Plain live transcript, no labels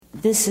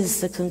This is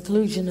the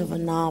conclusion of a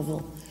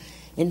novel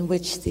in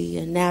which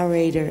the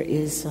narrator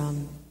is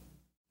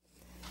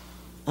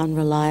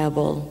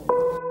unreliable.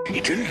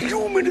 It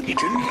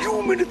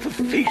illuminates the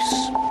face.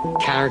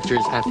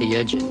 Characters at the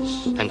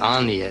edges and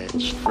on the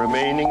edge.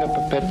 Remaining a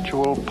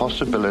perpetual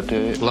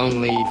possibility.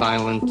 Lonely,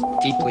 violent,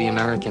 deeply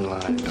American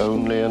lives.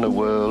 Only in a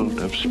world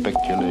of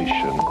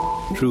speculation.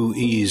 True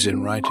ease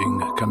in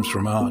writing comes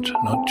from art,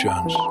 not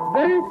chance.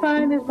 Very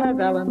fine is my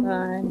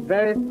Valentine,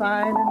 very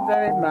fine and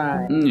very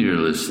mine. You're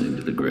listening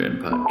to the Grand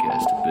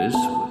Podcast Abyss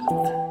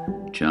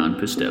with John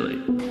Pistelli.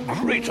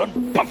 Great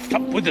and puffed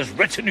up with his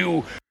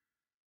retinue.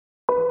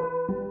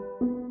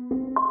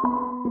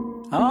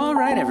 All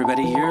right,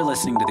 everybody, you're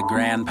listening to the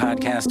Grand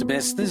Podcast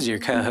Abyss. This is your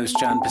co-host,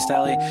 John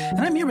Pistelli, and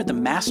I'm here with the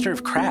Master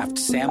of Craft,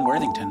 Sam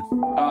Worthington.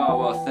 Oh,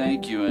 well,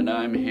 thank you, and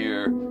I'm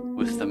here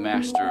with the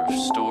Master of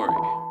Story,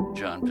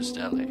 John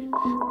Pistelli.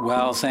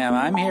 Well, Sam,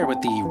 I'm here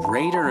with the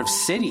Raider of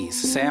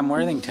Cities, Sam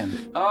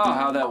Worthington. Oh,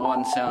 how that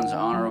one sounds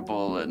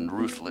honorable and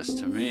ruthless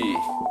to me.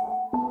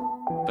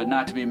 But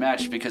not to be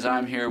matched because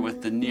I'm here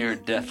with the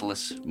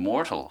near-deathless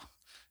mortal,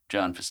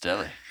 John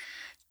Pistelli.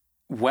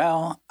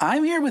 Well,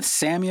 I'm here with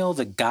Samuel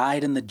the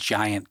Guide and the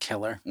Giant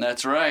Killer.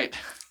 That's right.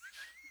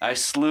 I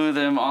slew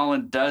them all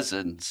in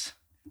dozens.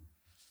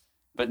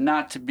 But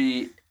not to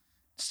be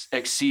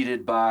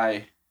exceeded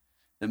by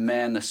the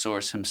man, the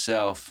source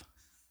himself,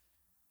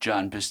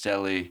 John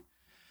Pistelli,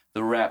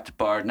 the Rapt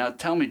Bard. Now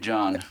tell me,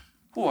 John,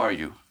 who are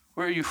you?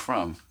 Where are you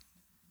from?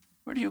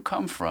 Where do you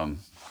come from?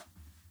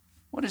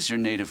 What is your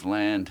native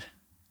land?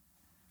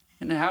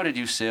 And how did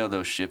you sail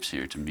those ships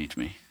here to meet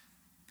me?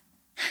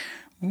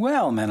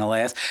 Well,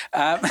 Menelaus,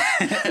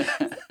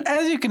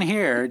 as you can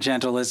hear,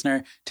 gentle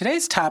listener,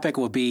 today's topic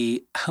will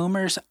be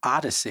Homer's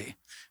Odyssey.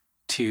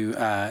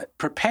 To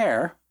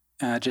prepare,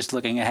 just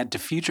looking ahead to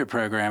future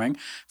programming,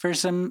 for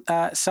some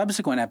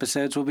subsequent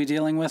episodes we'll be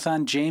dealing with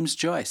on James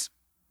Joyce.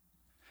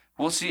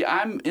 Well, see,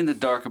 I'm in the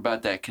dark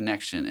about that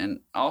connection, and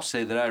I'll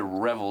say that I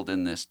reveled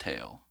in this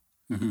tale,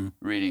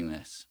 reading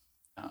this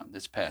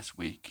past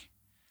week,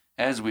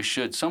 as we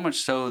should, so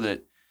much so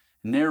that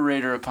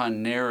narrator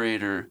upon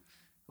narrator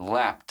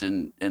lapped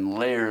and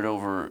layered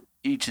over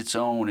each its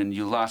own, and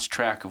you lost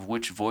track of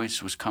which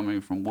voice was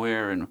coming from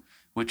where and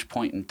which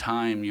point in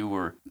time you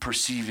were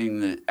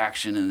perceiving the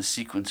action and the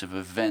sequence of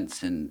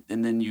events, and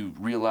then you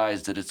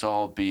realized that it's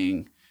all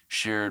being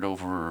shared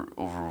over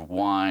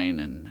wine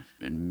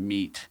and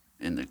meat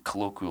in the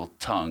colloquial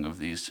tongue of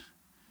these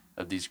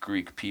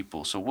Greek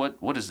people. So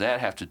what does that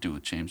have to do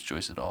with James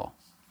Joyce at all?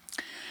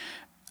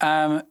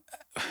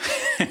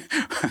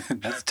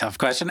 That's a tough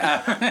question.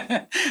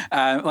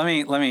 Let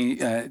me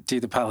do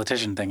the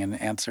politician thing and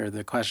answer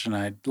the question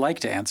I'd like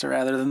to answer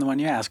rather than the one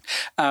you asked.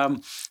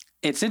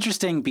 It's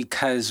interesting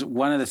because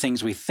one of the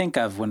things we think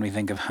of when we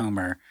think of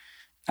Homer,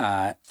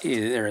 or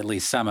at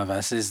least some of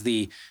us, is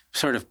the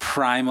sort of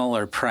primal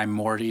or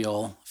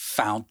primordial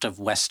fount of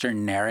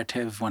Western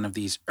narrative, one of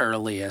these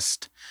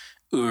earliest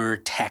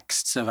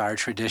texts of our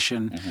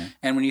tradition. Mm-hmm.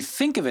 And when you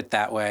think of it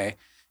that way,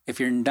 if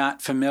you're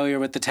not familiar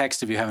with the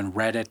text, if you haven't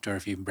read it, or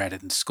if you've read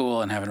it in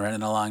school and haven't read it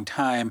in a long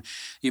time,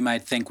 you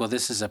might think, well,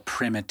 this is a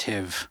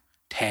primitive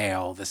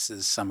tale. This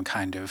is some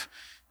kind of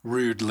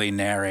rudely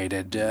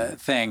narrated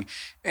thing.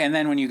 And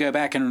then when you go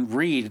back and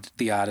read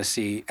the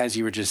Odyssey, as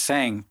you were just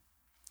saying,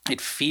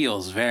 it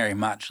feels very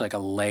much like a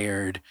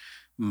layered,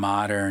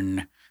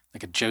 modern,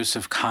 like a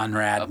Joseph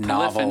Conrad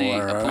novel.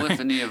 A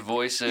polyphony of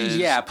voices.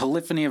 Yeah,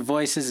 polyphony of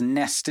voices,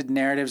 nested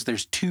narratives.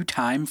 There's two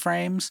time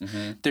frames.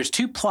 Mm-hmm. There's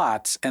two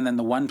plots, and then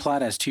the one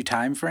plot has two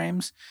time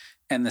frames,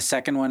 and the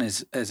second one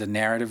is a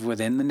narrative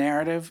within the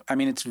narrative. I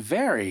mean, it's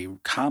very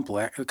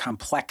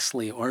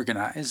complexly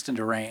organized and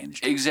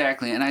arranged.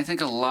 Exactly, and I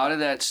think a lot of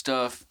that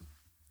stuff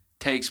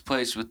takes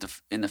place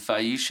in the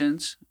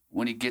Phaeacians.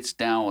 When he gets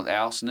down with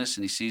Alcinous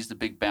and he sees the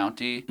big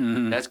bounty,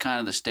 that's kind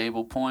of the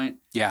stable point.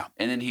 Yeah.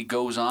 And then he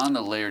goes on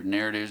to layered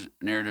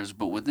narratives,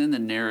 but within the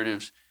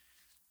narratives,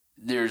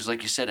 there's,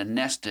 like you said, a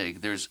nest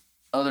egg. There's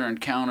other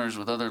encounters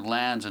with other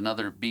lands and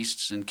other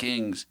beasts and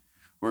kings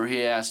where he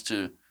has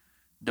to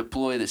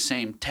deploy the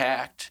same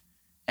tact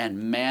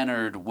and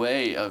mannered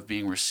way of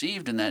being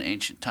received in that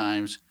ancient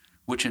times,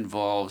 which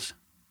involves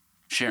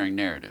sharing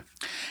narrative.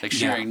 Like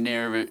sharing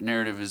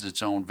narrative is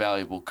its own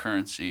valuable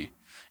currency.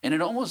 And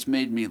it almost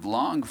made me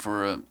long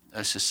for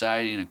a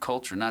society and a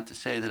culture, not to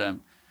say that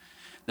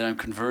I'm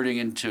converting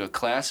into a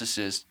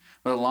classicist,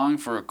 but I long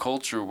for a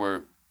culture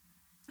where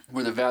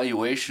the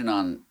valuation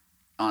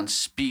on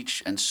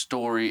speech and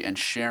story and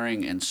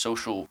sharing and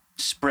social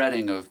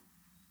spreading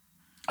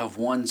of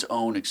one's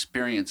own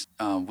experience,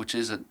 which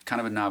is a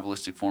kind of a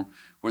novelistic form,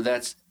 where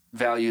that's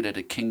valued at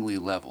a kingly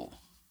level.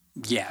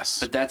 Yes.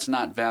 But that's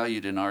not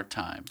valued in our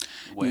time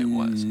the way it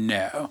was.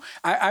 No.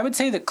 I would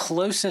say the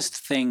closest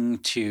thing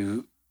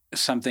to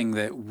something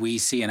that we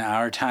see in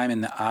our time in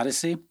the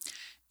Odyssey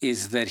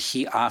is that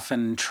he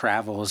often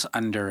travels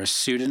under a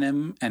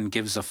pseudonym and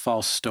gives a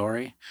false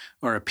story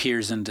or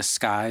appears in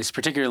disguise,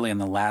 particularly in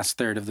the last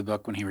third of the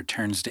book when he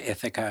returns to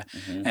Ithaca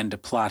and to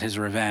plot his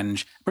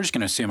revenge. We're just going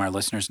to assume our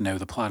listeners know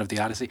the plot of the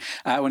Odyssey.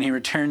 When he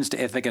returns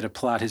to Ithaca to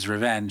plot his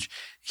revenge,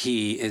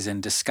 he is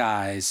in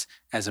disguise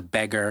as a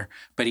beggar,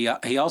 but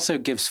he also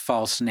gives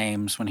false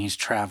names when he's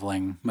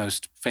traveling,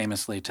 most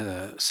famously to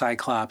the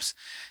Cyclops.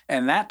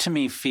 And that to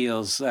me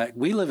feels like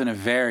we live in a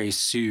very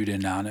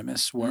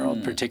pseudonymous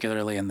world,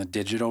 particularly in the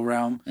digital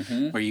realm,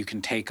 where you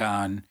can take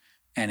on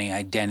any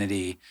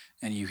identity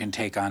and you can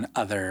take on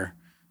other,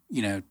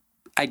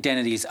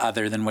 identities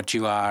other than what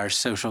you are,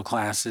 social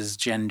classes,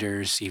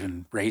 genders,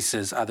 even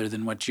races other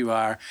than what you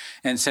are.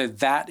 And so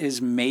that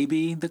is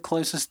maybe the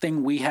closest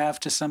thing we have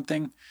to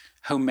something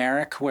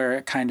Homeric, where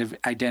a kind of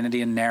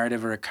identity and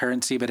narrative are a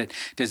currency, but it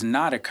does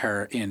not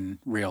occur in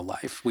real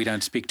life. We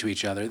don't speak to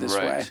each other this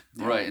way.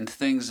 Right. And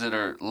things that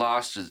are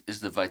lost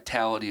is the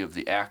vitality of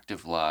the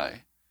active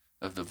lie,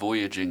 of the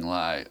voyaging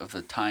lie, of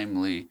the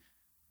timely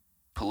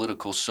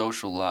political,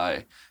 social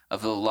lie,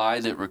 of the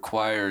lie that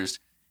requires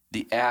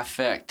the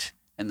affect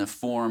and the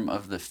form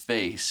of the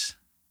face,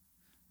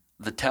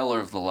 the teller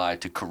of the lie,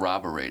 to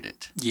corroborate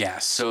it.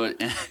 Yes. So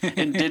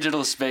in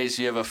digital space,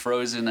 you have a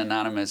frozen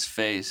anonymous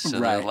face, so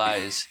the lie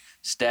is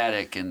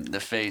static, and the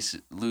face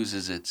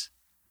loses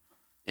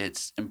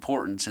its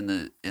importance in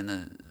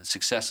the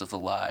success of the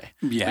lie.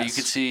 Yes. But you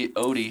could see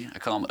Odie, I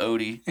call him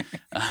Odie,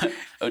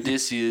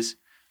 Odysseus,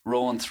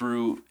 rolling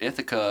through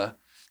Ithaca,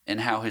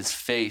 and how his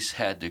face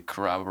had to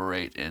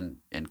corroborate and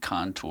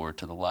contour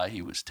to the lie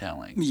he was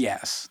telling.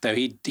 Yes, though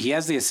he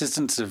has the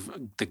assistance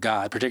of the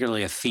god,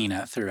 particularly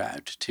Athena,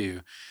 throughout too.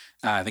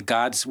 The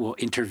gods will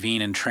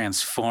intervene and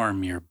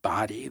transform your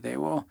body.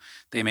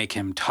 They make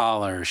him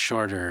taller,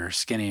 shorter,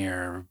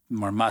 skinnier,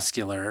 more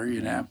muscular.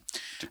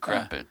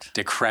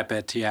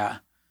 Decrepit, yeah.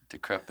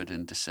 Decrepit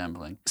and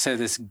dissembling. So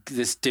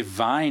this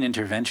divine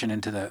intervention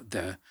into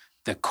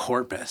the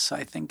corpus,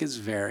 I think, is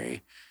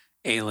very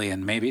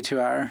alien maybe to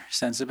our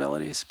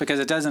sensibilities, because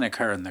it doesn't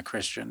occur in the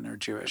Christian or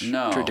Jewish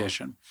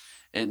tradition.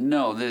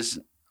 This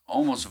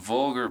almost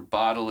vulgar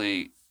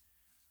bodily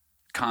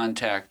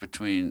contact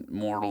between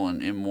mortal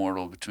and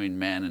immortal, between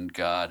man and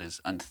God,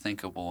 is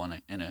unthinkable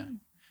in a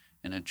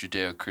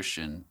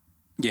Judeo-Christian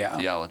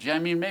theology. I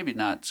mean, maybe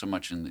not so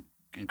much in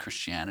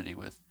Christianity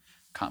with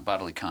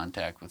bodily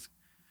contact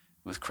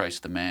with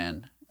Christ the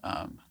man,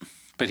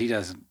 but he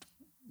doesn't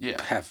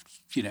have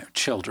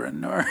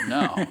children or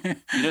no,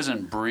 he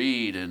doesn't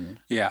breed and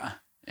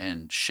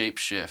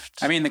shapeshift.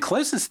 I mean, the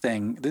closest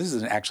thing, this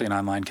is actually an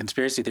online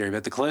conspiracy theory,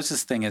 but the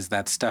closest thing is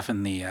that stuff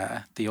in the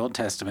Old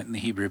Testament, in the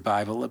Hebrew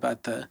Bible,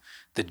 about the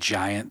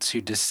giants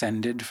who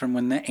descended from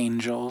when the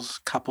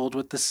angels coupled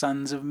with the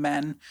sons of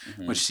men,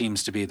 which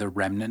seems to be the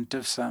remnant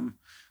of some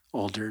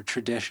older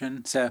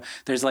tradition. So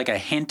there's like a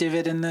hint of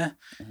it in the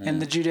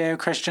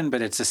Judeo-Christian,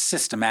 but it's a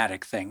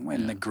systematic thing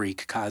in the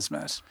Greek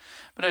cosmos.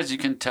 But as you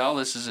can tell,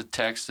 this is a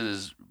text that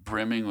is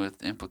brimming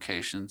with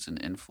implications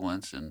and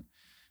influence, and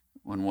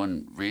when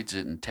one reads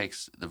it and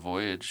takes the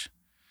voyage,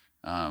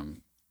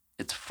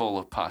 it's full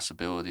of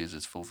possibilities.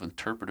 It's full of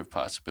interpretive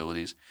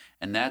possibilities,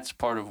 and that's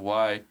part of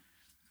why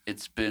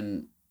it's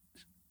been,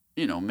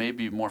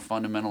 maybe more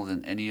fundamental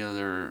than any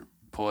other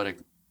poetic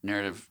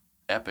narrative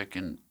epic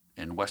in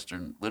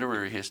Western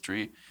literary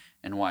history,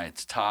 and why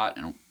it's taught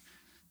and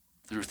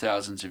through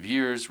thousands of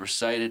years,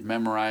 recited,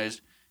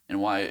 memorized, and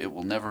why it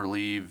will never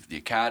leave the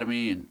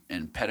academy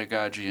and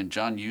pedagogy. And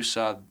John, you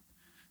saw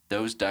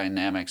those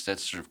dynamics, that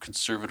sort of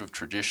conservative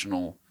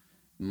traditional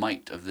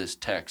might of this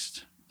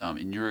text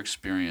in your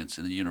experience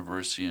in the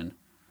university,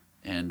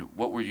 and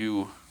what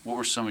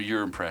were some of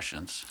your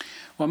impressions?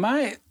 Well,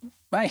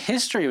 my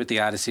history with the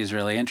Odyssey is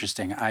really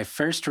interesting. I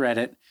first read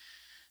it.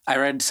 I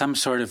read some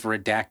sort of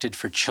redacted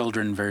for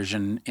children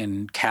version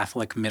in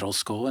Catholic middle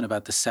school in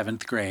about the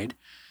 7th grade.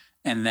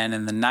 And then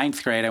in the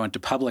 9th grade, I went to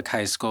public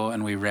high school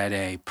and we read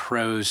a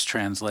prose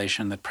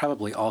translation that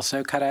probably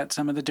also cut out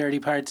some of the dirty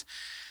parts.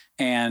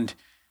 And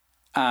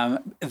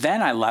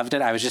then I loved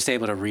it. I was just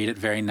able to read it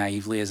very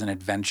naively as an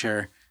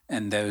adventure.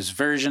 And those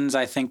versions,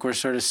 I think, were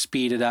sort of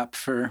speeded up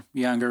for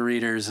younger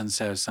readers. And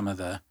so some of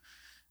the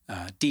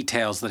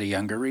details that a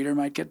younger reader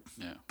might get,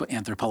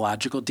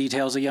 anthropological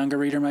details a younger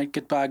reader might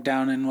get bogged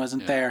down in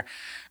wasn't there.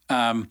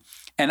 And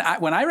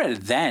when I read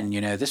it then,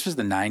 this was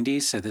the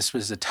 90s, so this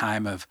was a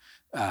time of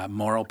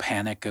moral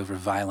panic over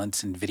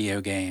violence in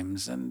video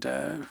games and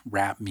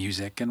rap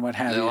music and what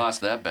have you. They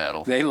lost that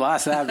battle.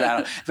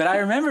 But I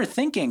remember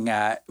thinking,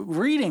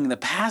 reading the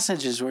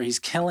passages where he's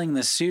killing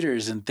the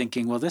suitors and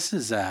thinking, well, this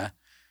is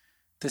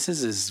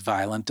as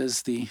violent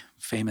as the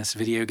famous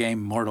video game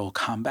Mortal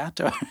Kombat,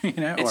 or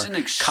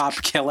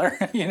Cop Killer.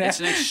 It's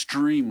an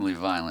extremely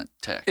violent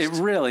text. It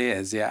really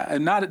is, yeah.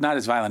 And not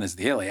as violent as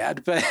the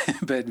Iliad, but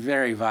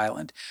very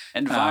violent.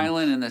 And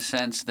violent in the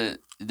sense that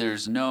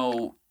there's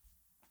no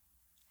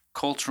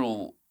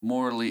cultural,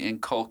 morally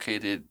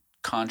inculcated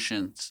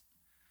conscience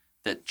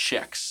that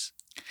checks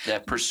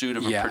that pursuit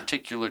of a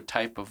particular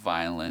type of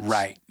violence.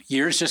 Right.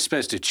 You're just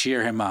supposed to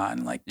cheer him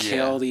on, like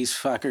kill these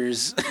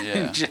fuckers,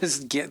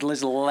 and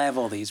let's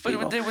level these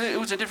people. But it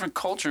was a different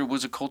culture. It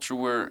was a culture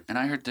where, and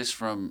I heard this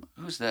from,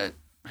 who's that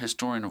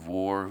historian of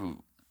war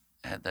who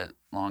had that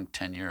long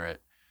tenure at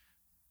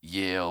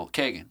Yale?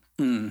 Kagan.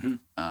 Mm-hmm.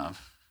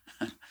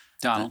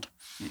 Donald.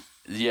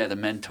 The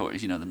mentor,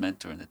 the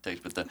mentor in the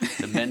text, but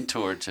the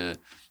mentor to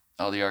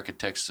all the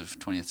architects of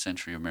 20th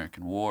century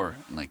American war,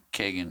 like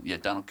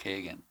Kagan, Donald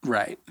Kagan.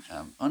 Right.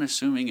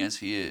 Unassuming as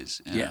he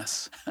is.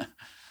 Yes.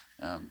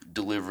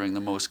 Delivering the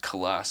most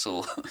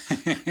colossal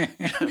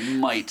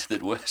might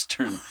that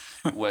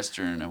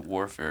Western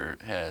warfare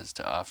has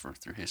to offer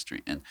through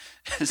history. And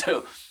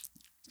so,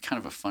 kind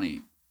of a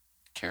funny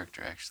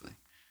character, actually.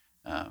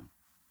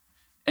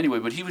 Anyway,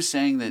 but he was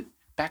saying that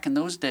back in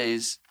those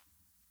days,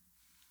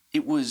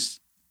 it was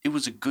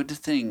a good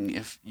thing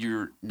if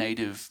your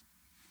native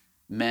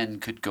men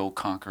could go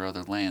conquer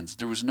other lands.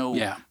 There was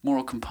no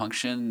moral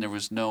compunction. There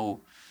was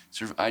no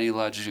sort of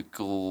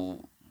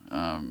ideological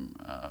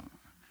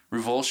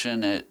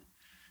revulsion at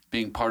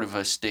being part of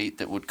a state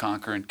that would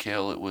conquer and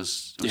kill. It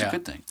was a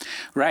good thing.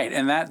 Right.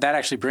 And that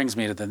actually brings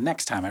me to the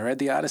next time I read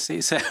the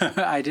Odyssey. So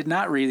I did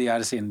not read the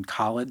Odyssey in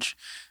college.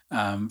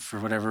 For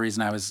whatever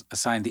reason, I was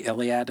assigned the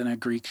Iliad in a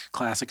Greek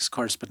classics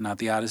course, but not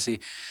the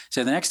Odyssey.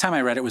 So the next time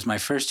I read it was my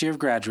first year of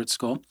graduate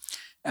school.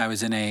 I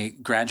was in a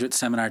graduate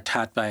seminar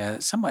taught by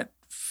a somewhat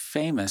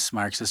famous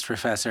Marxist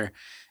professor,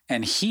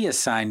 and he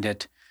assigned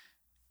it.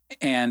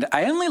 And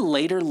I only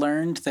later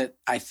learned that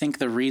I think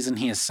the reason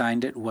he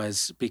assigned it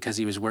was because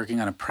he was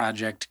working on a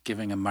project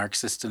giving a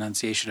Marxist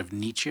enunciation of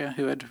Nietzsche,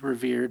 who had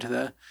revered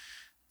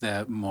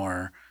the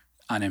more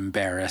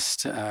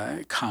unembarrassed,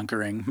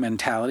 conquering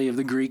mentality of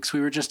the Greeks we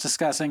were just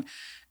discussing.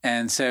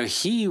 And so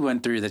he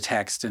went through the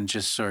text and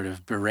just sort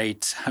of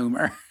berates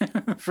Homer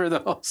for the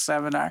whole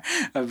seminar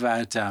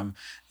about,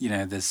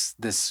 this,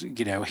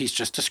 he's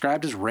just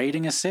described as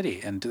raiding a city.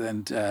 And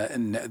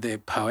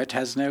the poet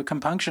has no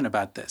compunction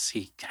about this.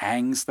 He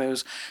hangs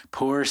those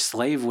poor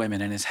slave women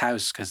in his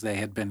house because they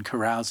had been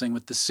carousing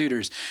with the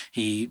suitors.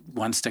 He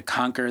wants to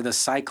conquer the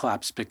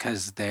Cyclops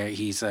because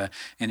he's an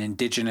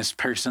indigenous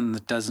person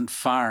that doesn't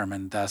farm,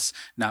 and thus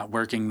not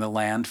working the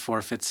land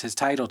forfeits his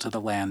title to the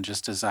land,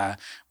 just as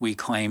we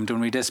claim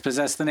when we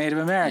dispossessed the Native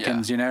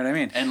Americans, you know what I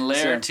mean? And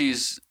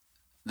Laertes,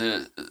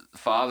 the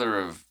father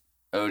of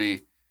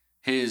Odie,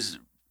 his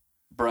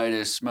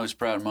brightest, most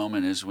proud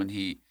moment is when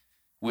he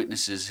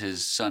witnesses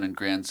his son and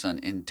grandson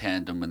in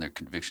tandem in their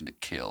conviction to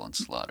kill and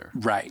slaughter.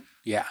 Right,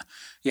 yeah.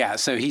 Yeah,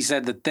 so he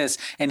said that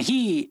I'm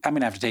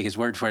going to have to take his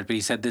word for it, but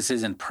he said this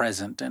isn't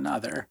present in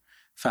other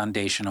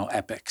foundational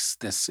epics.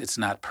 It's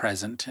not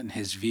present in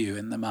his view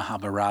in the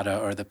Mahabharata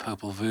or the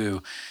Popol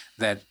Vuh,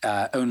 that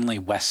only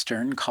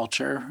Western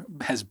culture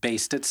has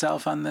based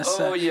itself on this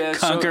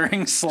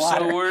conquering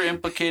slaughter. So we're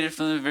implicated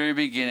from the very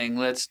beginning.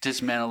 Let's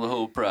dismantle the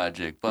whole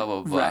project, blah,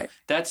 blah, blah. Right.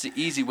 That's the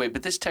easy way.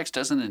 But this text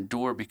doesn't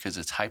endure because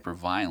it's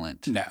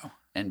hyper-violent. No.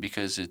 And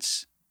because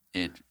it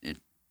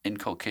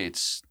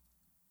inculcates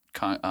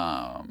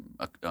a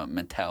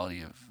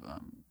mentality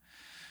of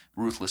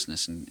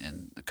ruthlessness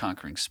and the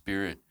conquering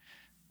spirit.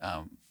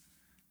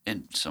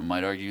 And some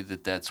might argue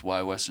that that's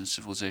why Western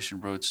civilization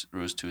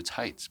rose to its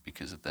heights,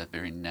 because of that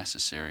very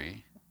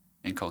necessary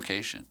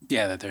inculcation.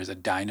 Yeah, that there's a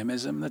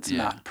dynamism that's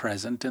not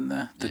present in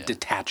the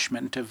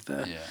detachment of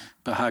the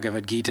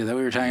Bhagavad Gita that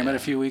we were talking about a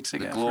few weeks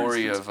ago. The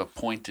glory of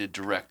appointed,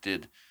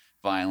 directed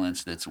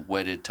violence that's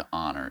wedded to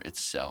honor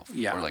itself,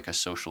 or like a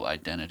social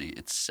identity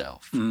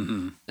itself,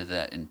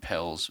 that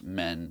impels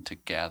men to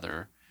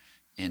gather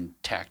in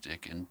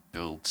tactic and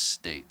build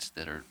states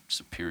that are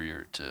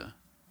superior to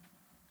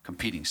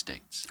competing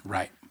states.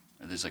 Right.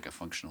 There's like a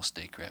functional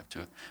statecraft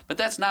to it. But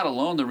that's not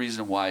alone the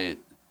reason why it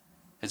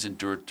has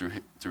endured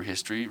through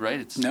history,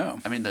 right?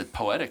 The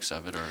poetics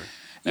of it are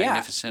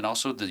magnificent.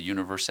 Also, the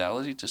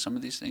universality to some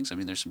of these things.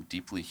 There's some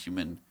deeply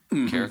human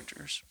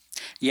characters.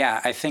 Yeah,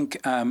 I think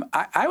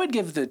I would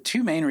give the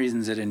two main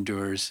reasons it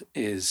endures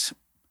is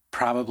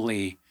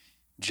probably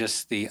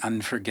just the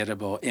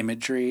unforgettable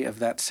imagery of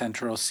that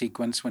central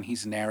sequence when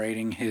he's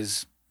narrating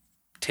his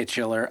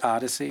titular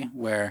Odyssey,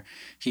 where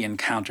he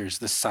encounters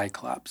the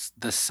Cyclops,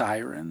 the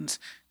Sirens,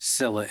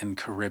 Scylla and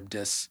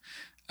Charybdis.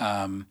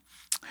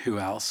 Who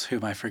else? Who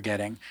am I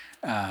forgetting?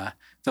 The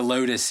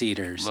Lotus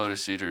Eaters.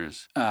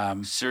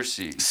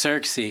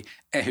 Circe,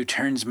 who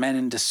turns men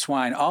into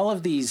swine. All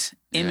of these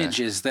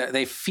images that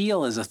they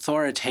feel as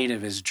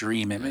authoritative as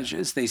dream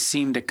images. They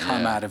seem to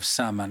come out of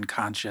some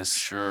unconscious.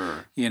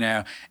 Sure.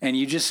 And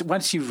you just,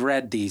 once you've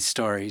read these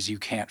stories, you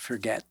can't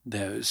forget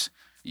those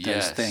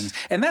things.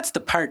 And that's the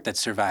part that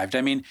survived.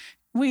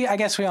 I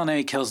guess we all know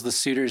he kills the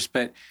suitors,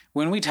 but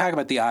when we talk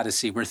about the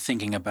Odyssey, we're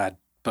thinking about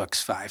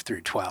books 5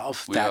 through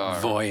 12.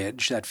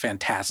 Voyage, that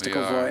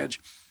fantastical voyage.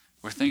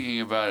 We're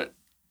thinking about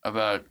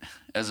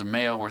as a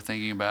male, we're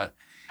thinking about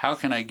how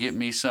can I get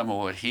me some of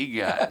what he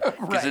got?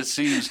 Because it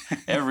seems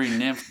every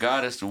nymph,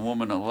 goddess, and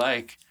woman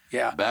alike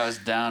bows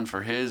down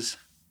for his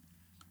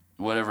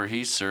whatever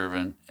he's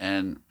serving.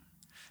 And,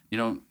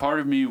 part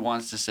of me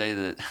wants to say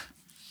that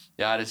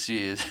The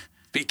Odyssey is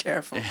Be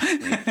careful.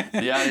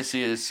 the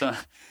Odyssey is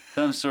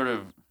some sort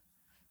of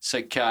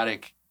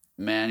psychotic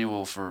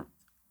manual for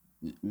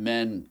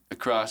men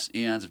across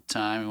eons of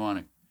time who want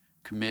to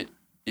commit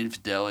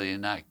infidelity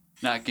and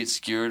not get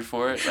skewered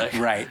for it. Like,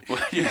 Right.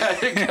 You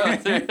have to go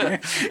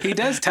through. He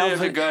does tell You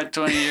have to me. go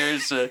 20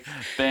 years to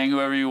bang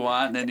whoever you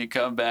want, and then you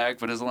come back.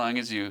 But as long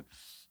as you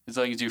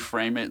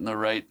frame it in the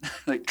right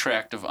like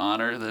tract of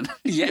honor, then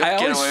Yeah, you'll I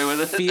get always away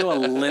with it. feel a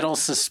little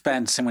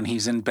suspense when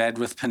he's in bed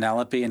with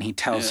Penelope and he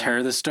tells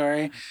her the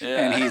story,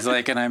 and he's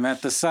like, "And I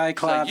met the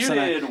Cyclops." It's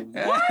like, you and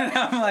did what? And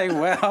I'm like,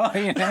 well,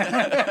 you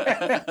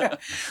know.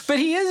 But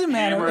he is a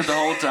man Hammered of the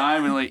whole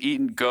time and like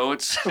eating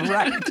goats.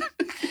 right.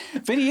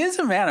 But he is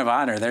a man of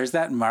honor. There's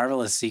that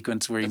marvelous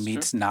sequence where he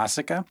meets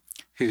Nausicaa,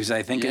 who's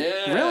I think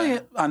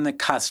really on the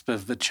cusp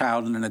of a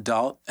child and an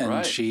adult,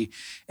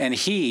 and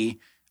he.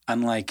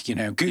 Unlike,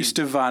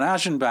 Gustav von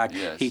Aschenbach,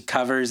 he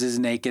covers his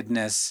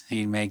nakedness.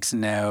 He makes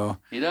no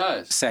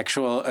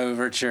sexual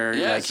overture.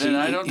 Yes, and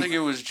I don't think it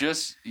was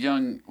just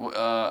young,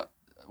 what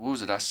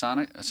was it,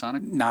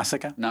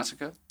 Nausicaa?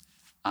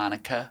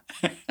 Annika.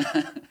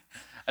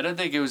 I don't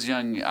think it was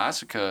young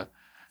Asuka.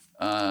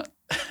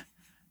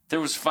 There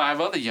was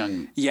 5 other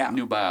young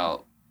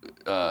nubile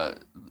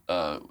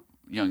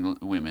young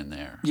women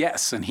there.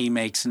 Yes, and he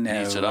makes no...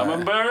 He said, I'm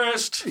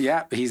embarrassed.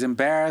 Yeah, he's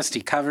embarrassed. He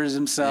covers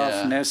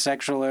himself. No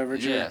sexual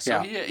overture. Yeah,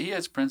 so he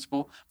has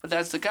principle, but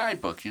that's the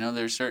guidebook.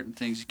 There's certain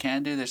things you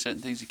can do. There's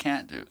certain things you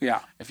can't do. Yeah.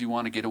 If you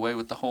want to get away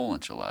with the whole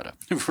enchilada.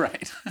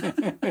 Right.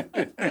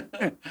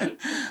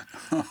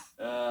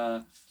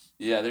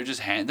 They're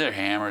just they're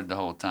hammered the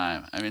whole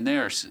time. I mean,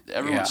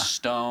 everyone's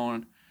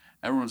stoned.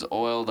 Everyone's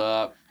oiled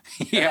up.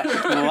 Yeah,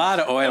 a lot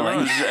of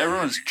oiling.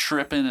 Everyone's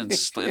tripping, and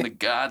the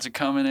gods are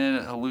coming in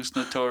at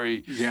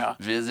hallucinatory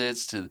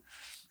visits and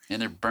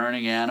they're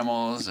burning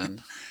animals.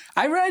 And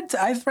I've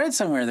read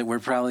somewhere that we're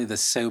probably the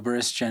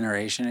soberest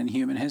generation in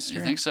human history.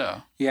 You think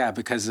so? Yeah,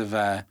 because of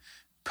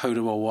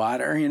potable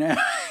water.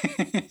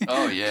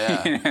 Oh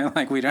yeah.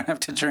 Like we don't have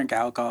to drink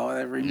alcohol with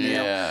every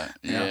meal.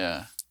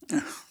 Yeah.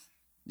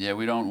 Yeah,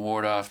 we don't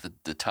ward off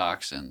the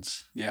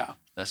toxins. Yeah.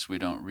 Thus we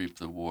don't reap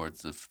the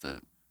rewards of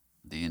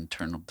the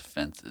internal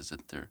defenses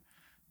at their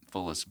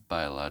fullest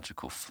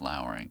biological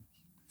flowering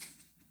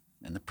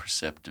and the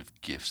perceptive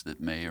gifts that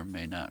may or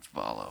may not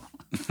follow.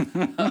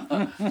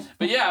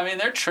 But yeah, I mean,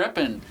 they're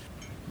tripping.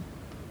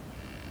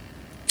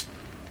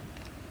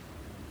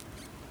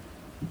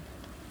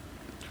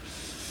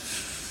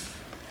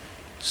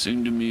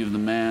 Sing to me of the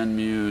man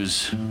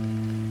muse.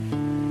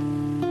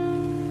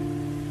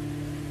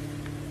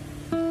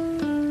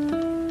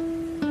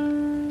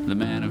 The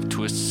man of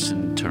twists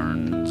and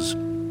turns.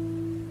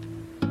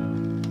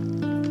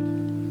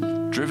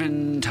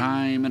 Driven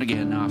time and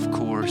again off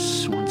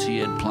course, once he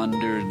had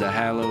plundered the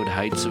hallowed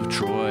heights of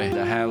Troy,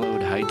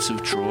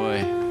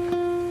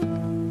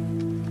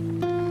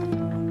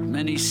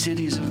 Many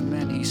cities of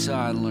men he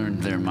saw and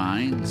learned their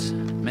minds,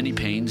 many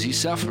pains he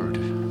suffered,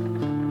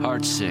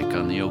 heartsick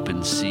on the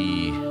open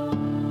sea,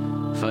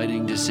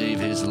 fighting to save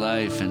his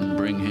life and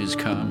bring his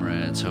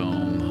comrades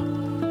home.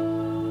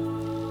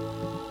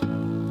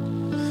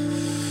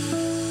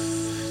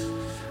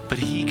 But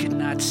he could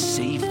not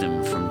save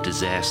them from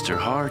disaster,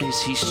 hard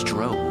as he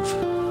strove.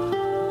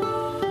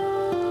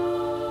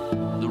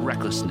 The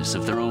recklessness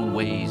of their own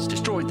ways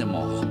destroyed them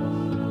all.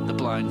 The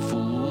blind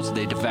fools,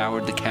 they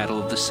devoured the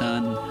cattle of the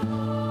sun,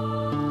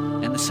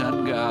 and the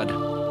sun god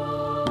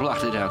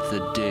blotted out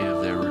the day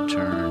of their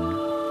return.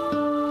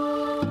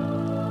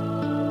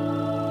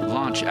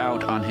 Launch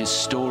out on his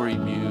story,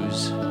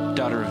 muse,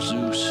 daughter of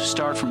Zeus,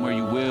 start from where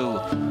you will,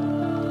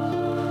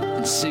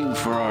 and sing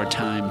for our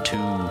time too.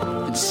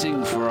 And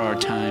sing for our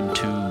time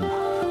too.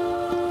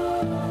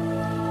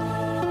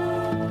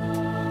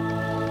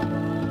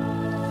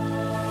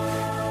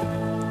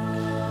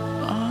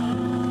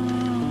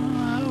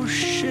 How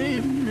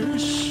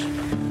shameless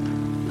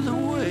the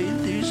way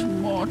these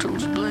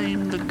mortals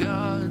blame the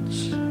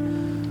gods.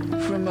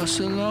 From us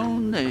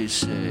alone, they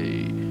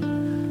say,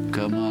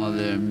 come all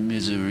their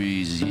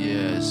miseries,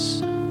 yes.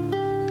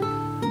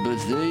 But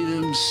they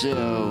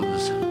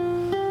themselves,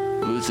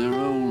 with their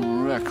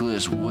own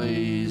reckless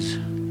ways,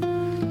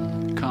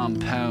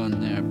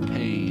 compound their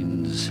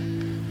pains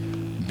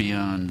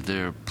beyond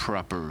their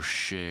proper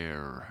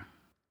share.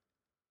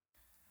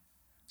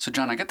 So,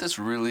 John, I got this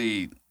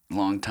really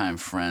longtime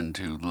friend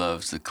who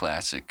loves the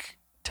classic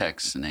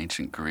texts in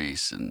ancient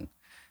Greece and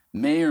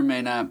may or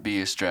may not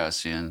be a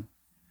Straussian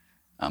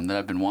that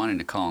I've been wanting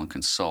to call and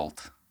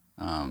consult.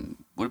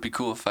 Would it be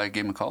cool if I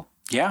gave him a call?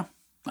 Yeah,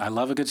 I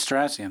love a good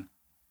Straussian.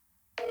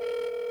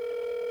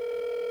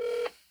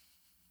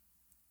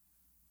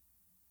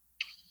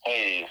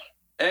 Hey.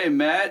 Hey,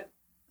 Matt.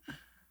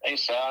 Hey,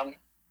 Sam.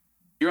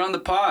 You're on the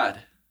pod.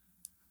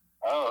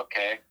 Oh,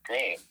 okay.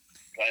 Great.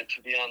 Glad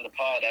to be on the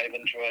pod. I've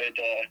enjoyed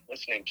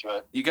listening to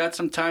it. You got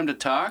some time to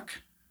talk?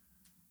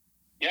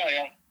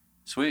 Yeah.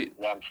 Sweet.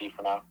 Yeah, I'm free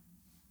for now.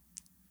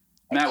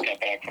 I Matt, just got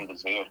back from the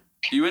zoo.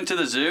 You went to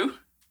the zoo?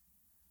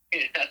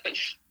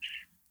 Yes.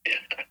 Yeah.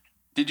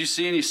 Did you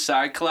see any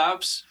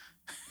cyclops?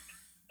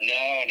 No,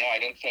 I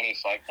didn't see any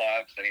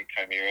Cyclops, any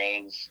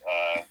Chimeras,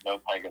 no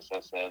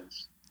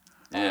Pegasuses.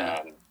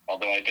 Yeah.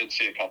 Although I did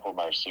see a couple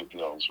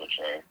marsupials, which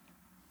are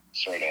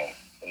sort of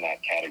in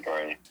that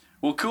category.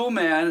 Well, cool,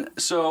 man.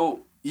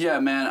 So, yeah,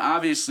 man,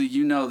 obviously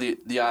you know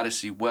the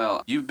Odyssey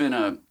well. You've been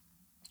a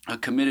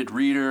committed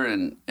reader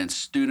and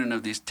student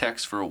of these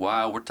texts for a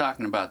while. We're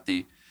talking about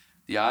the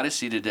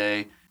Odyssey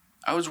today.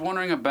 I was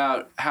wondering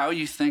about how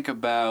you think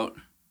about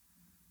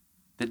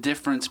the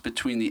difference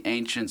between the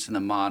ancients and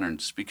the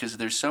moderns, because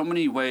there's so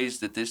many ways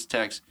that this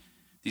text,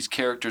 these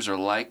characters are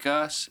like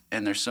us,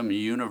 and there's some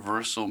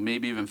universal,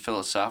 maybe even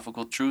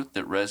philosophical truth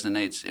that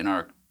resonates in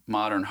our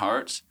modern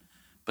hearts.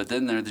 But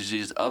then there's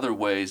these other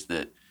ways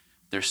that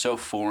they're so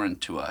foreign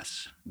to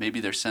us. Maybe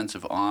their sense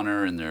of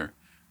honor and their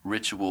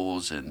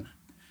rituals. And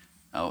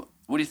what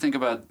do you think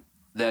about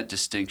that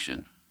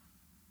distinction?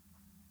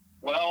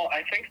 Well,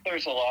 I think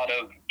there's a lot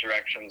of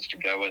directions to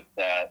go with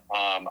that.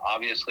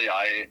 Obviously,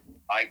 I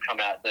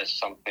come at this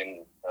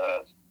something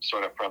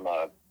sort of from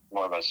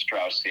more of a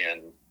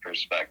Straussian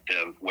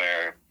perspective,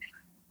 where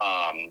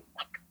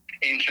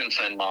ancients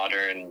and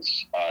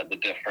moderns, the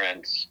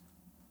difference,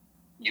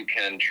 you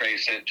can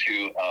trace it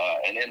to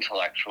an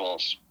intellectual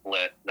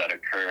split that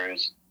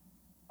occurs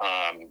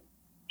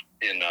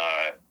in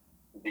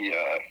the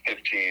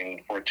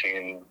 15,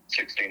 14,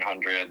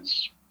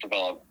 1600s,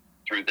 developed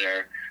through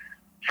there,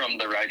 from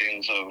the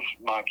writings of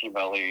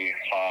Machiavelli,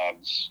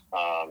 Hobbes,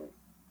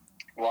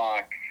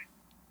 Locke,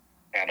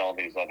 and all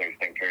these other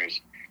thinkers.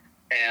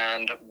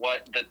 And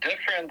what the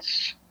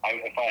difference,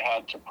 if I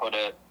had to put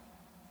it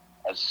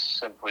as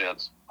simply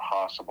as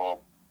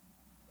possible,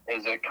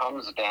 is it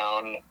comes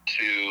down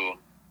to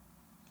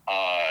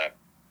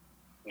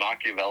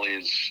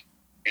Machiavelli's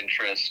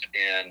interest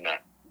in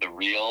the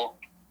real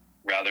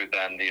rather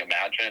than the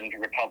imagined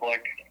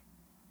republic.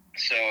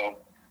 So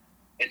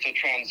it's a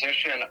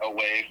transition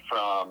away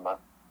from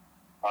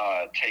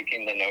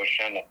taking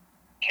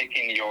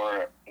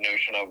your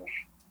notion of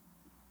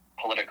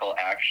political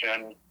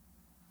action,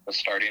 the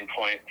starting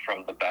point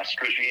from the best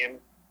regime,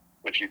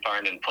 which you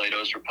find in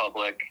Plato's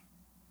Republic,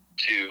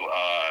 to,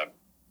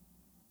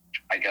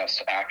 I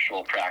guess,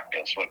 actual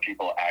practice, what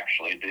people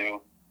actually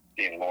do,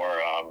 being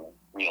more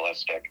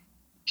realistic.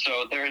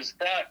 So there's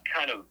that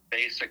kind of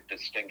basic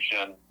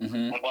distinction. Mm-hmm.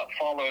 And what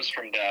follows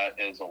from that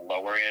is a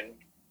lowering,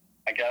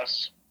 I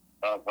guess,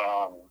 of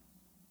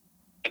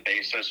the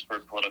basis for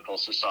political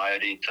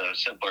society to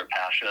simpler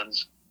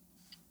passions.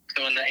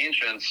 So in the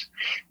ancients,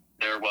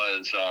 there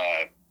was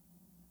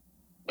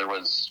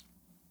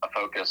a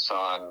focus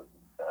on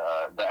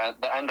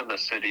the end of the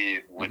city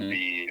would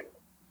be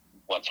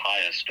what's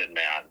highest in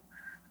man.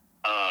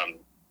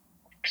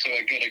 So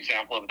a good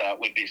example of that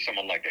would be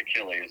someone like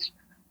Achilles,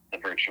 the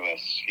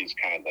virtuous. He's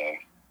kind of the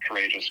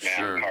courageous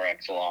man par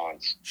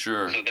excellence.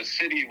 Sure. So the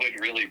city would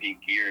really be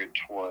geared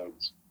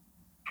towards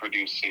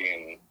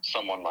producing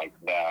someone like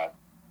that.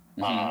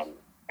 Mm-hmm.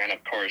 And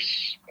of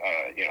course,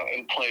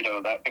 in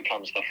Plato, that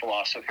becomes the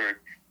philosopher.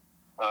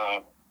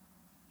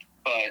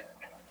 But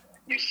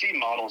you see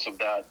models of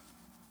that,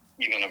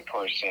 even, of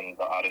course, in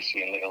the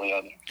Odyssey and the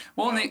Iliad.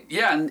 Well,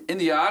 in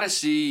the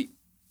Odyssey,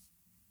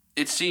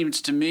 it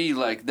seems to me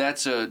like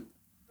that's a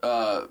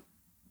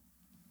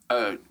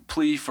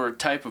plea for a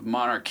type of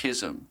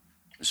monarchism,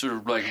 sort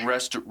of like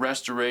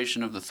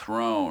restoration of the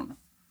throne,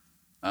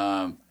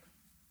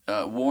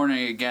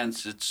 warning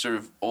against its sort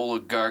of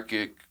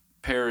oligarchic,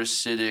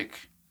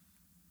 parasitic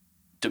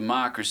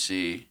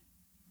democracy.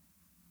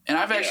 And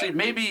I've actually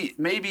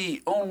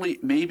maybe only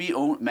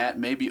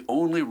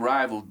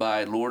rivaled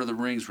by Lord of the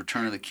Rings: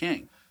 Return of the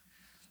King,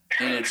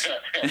 and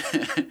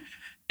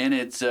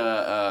its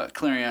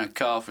clarion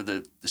call for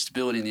the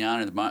stability and the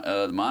honor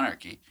of the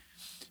monarchy.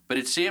 But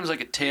it seems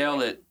like a tale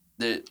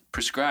that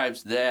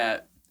prescribes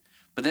that.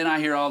 But then I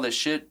hear all this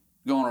shit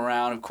going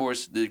around. Of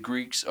course, the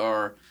Greeks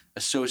are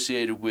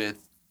associated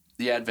with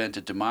the advent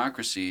of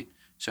democracy.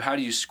 So how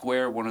do you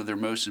square one of their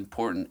most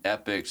important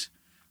epics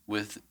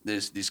with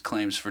these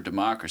claims for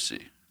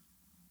democracy?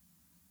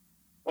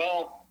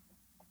 Well,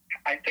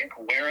 I think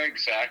where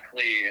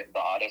exactly the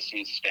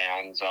Odyssey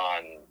stands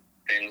on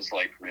things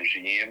like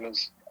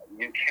regimes,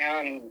 you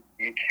can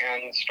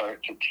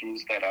start to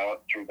tease that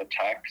out through the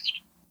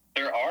text.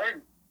 There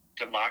are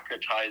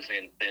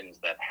democratizing things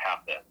that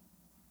happen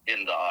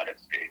in the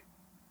Odyssey.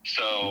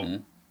 So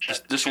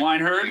the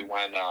swineherd?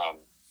 When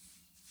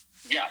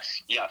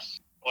yes.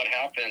 What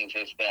happens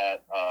is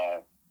that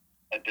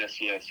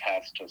Odysseus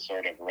has to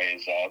sort of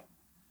raise up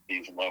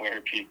these lower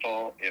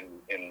people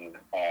in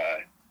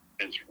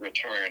his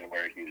return,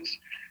 where he's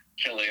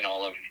killing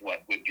all of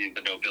what would be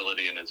the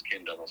nobility in his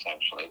kingdom,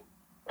 essentially.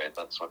 Right?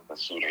 That's what the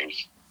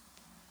suitors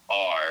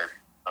are.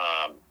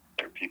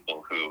 They're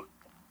people who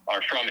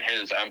are from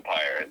his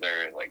empire.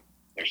 They're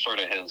sort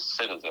of his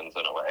citizens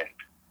in a way.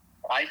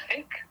 I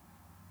think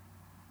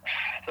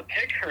the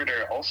pig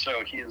herder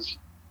also, he's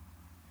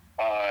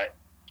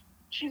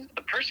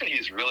the person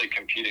he's really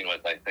competing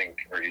with, I think,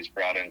 or he's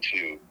brought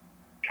into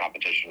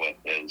competition with,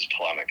 is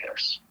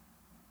Telemachus.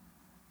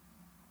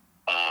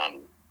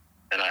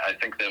 And I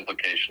think the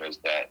implication is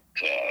that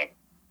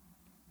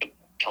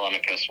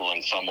Telemachus will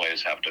in some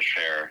ways have to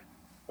share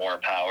more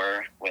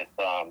power with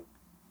the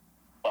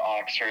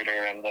ox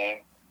herder and the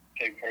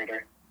pig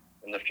herder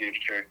in the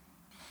future.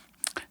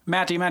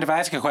 Matt, do you mind if I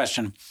ask a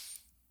question?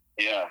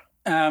 Yeah.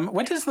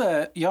 What does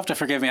you have to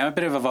forgive me, I'm a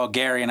bit of a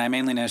vulgarian. I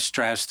mainly know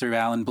Strauss through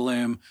Alan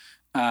Bloom.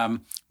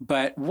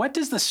 But what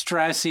does the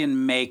Straussian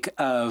make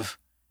of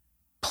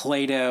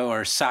Plato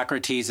or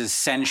Socrates'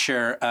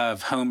 censure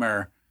of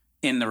Homer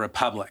in the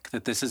Republic,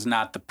 that this is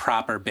not the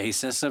proper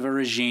basis of a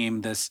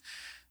regime,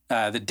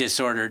 the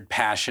disordered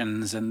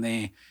passions and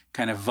the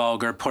kind of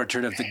vulgar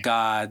portrait of the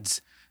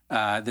gods?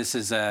 This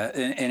is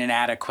an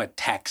inadequate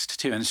text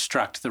to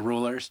instruct the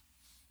rulers.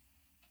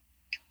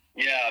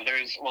 Yeah,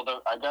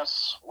 I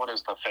guess what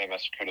is the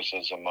famous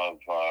criticism of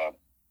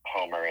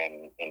Homer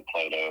in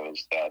Plato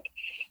is that,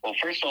 well,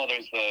 first of all,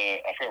 there's I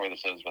forget where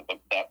this is, but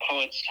that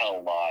poets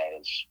tell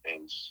lies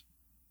is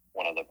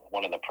one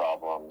of the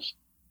problems.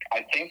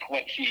 I think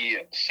what he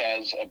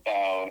says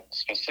about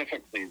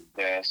specifically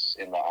this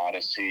in the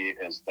Odyssey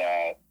is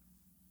that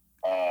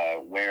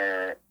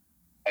where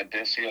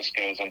Odysseus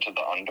goes into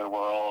the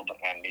underworld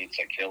and meets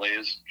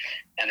Achilles,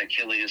 and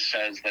Achilles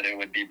says that it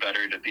would be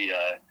better to be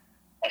a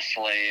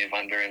slave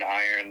under an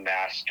iron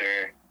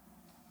master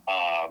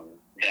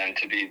than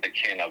to be the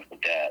king of the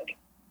dead.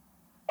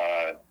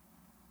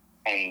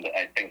 And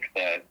I think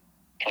that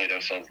Plato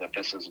says that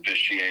this is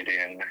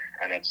vitiating,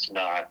 and it's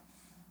not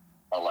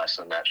a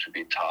lesson that should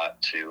be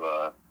taught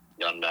to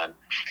young men.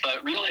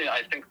 But really,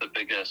 I think the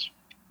biggest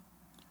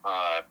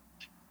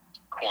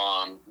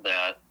qualm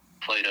that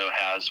Plato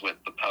has with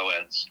the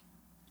poets,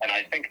 and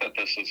I think that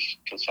this is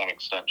to some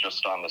extent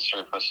just on the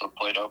surface of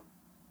Plato,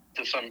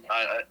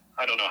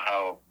 I don't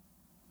know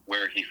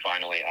where he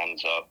finally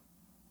ends up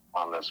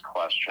on this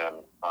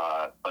question,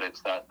 but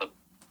it's that the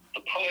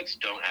poets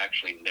don't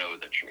actually know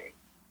the truth.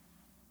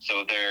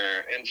 So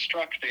they're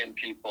instructing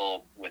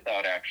people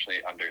without actually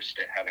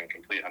having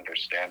complete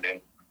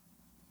understanding,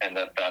 and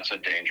that's a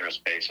dangerous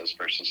basis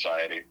for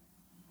society.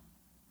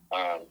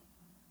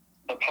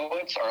 The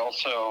poets are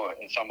also,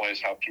 in some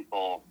ways, how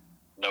people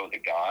know the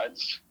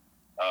gods.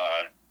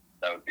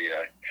 That would be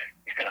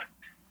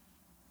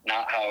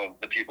not how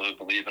the people who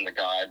believe in the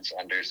gods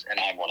and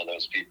I'm one of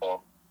those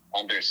people,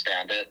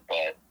 understand it,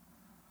 but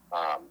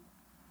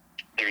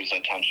there's a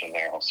tension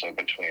there also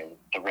between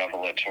the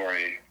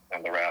revelatory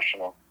and the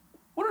rational.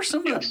 What are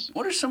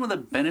some of the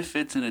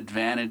benefits and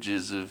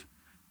advantages of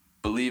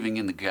believing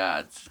in the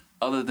gods,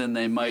 other than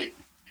they might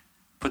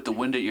put the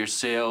wind at your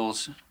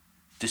sails,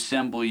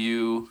 dissemble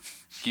you,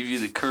 give you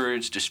the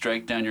courage to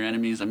strike down your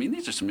enemies? I mean,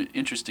 these are some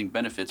interesting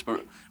benefits,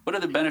 but what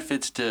are the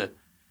benefits to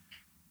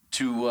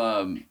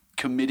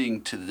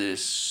committing to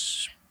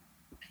this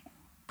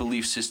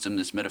belief system,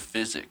 this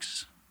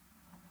metaphysics?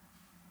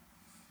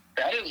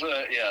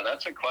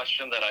 That's a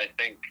question that I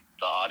think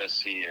the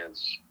Odyssey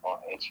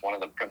it's one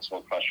of the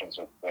principal questions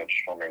with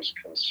which Homer is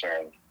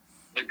concerned.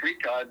 The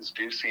Greek gods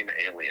do seem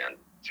alien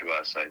to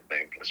us, I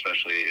think,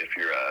 especially if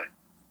you're a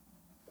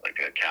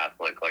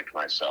Catholic like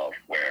myself,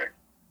 where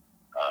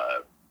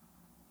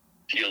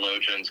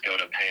theologians go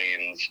to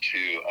pains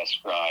to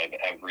ascribe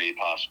every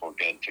possible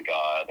good to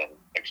God and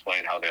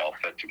explain how they all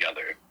fit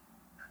together.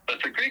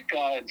 But the Greek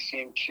gods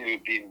seem to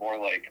be more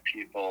like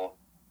people.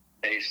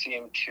 They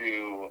seem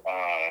to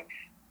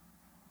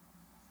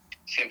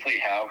simply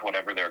have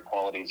whatever their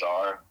qualities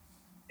are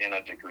in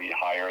a degree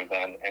higher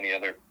than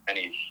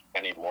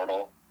any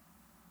mortal.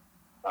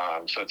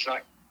 So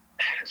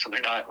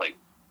they're not like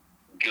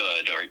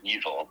good or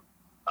evil.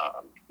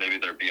 Maybe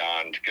they're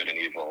beyond good and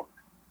evil.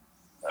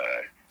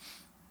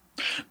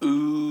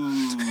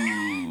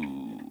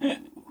 Ooh,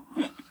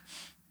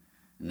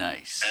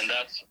 nice. And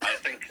I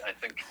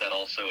think that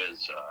also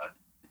is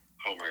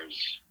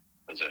Homer's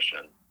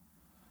position.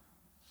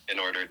 In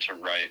order to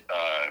write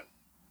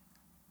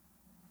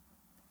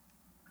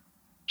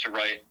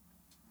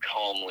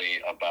calmly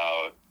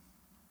about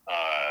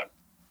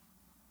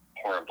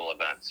horrible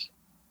events.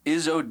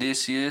 Is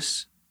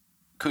Odysseus?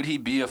 Could he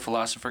be a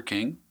philosopher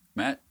king,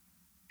 Matt?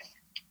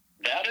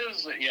 That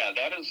is.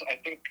 I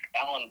think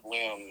Alan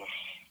Bloom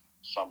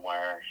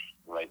somewhere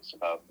writes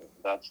about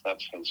that's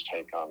his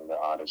take on the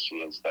Odyssey.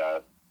 Is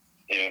that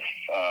if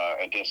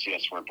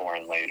Odysseus were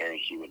born later,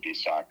 he would be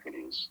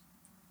Socrates.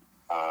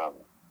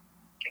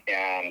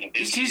 And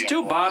he's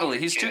too bodily.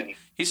 He's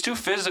too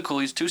physical.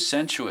 He's too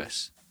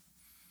sensuous.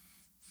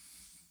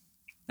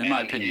 In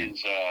my opinion.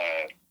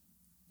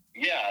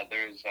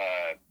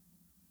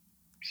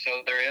 So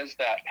there is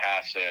that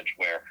passage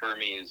where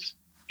Hermes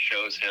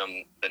shows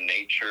him the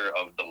nature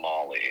of the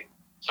Molly.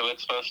 So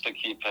it's supposed to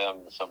keep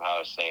him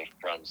somehow safe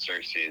from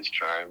Circe's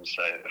charms,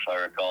 if I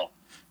recall.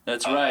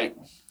 That's right.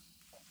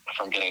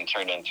 From getting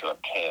turned into a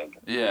pig.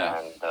 Yeah.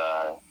 And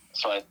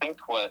so I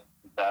think what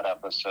that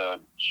episode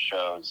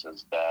shows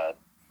is that,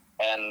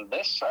 and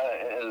this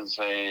is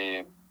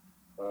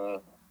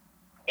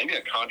maybe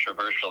a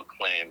controversial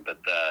claim, but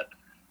that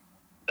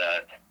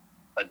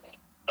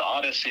the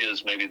Odyssey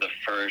is maybe the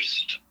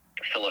first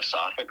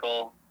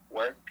philosophical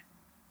work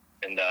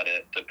in that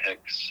it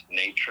depicts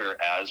nature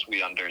as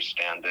we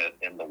understand it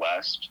in the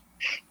West.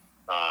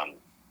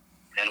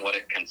 And what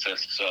it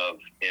consists of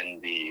in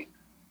the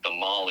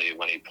Mali,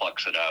 when he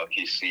plucks it out,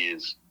 he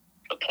sees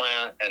the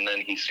plant and then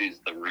he sees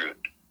the root.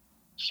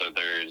 So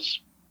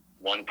there's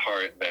one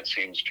part that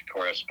seems to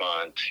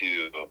correspond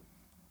to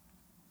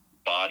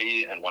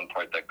body and one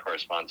part that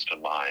corresponds to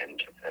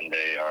mind, and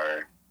they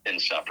are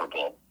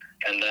inseparable.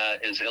 And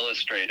that is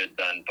illustrated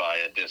then by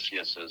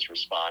Odysseus's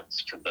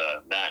response to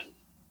the men,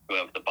 who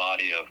have the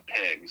body of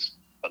pigs,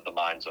 but the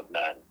minds of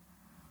men.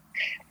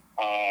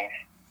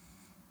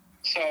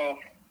 So,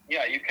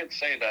 yeah, you could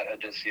say that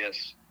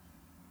Odysseus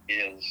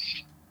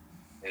is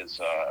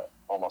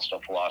almost a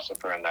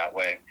philosopher in that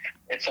way.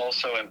 It's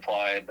also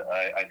implied,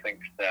 I think,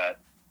 that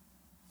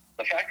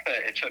the fact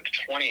that it took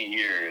 20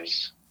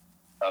 years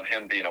of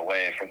him being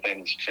away for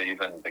things to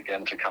even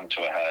begin to come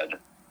to a head,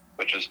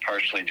 which is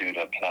partially due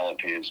to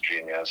Penelope's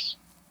genius,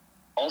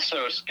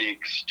 also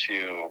speaks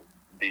to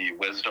the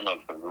wisdom of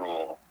the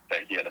rule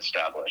that he had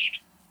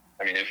established.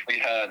 I mean, if we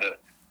had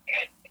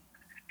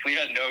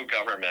no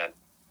government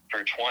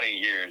for 20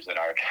 years in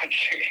our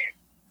country,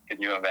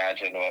 can you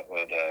imagine what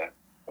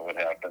would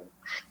happen?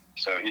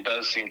 So he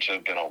does seem to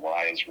have been a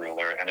wise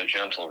ruler and a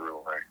gentle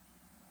ruler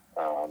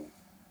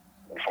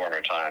in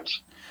former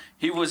times.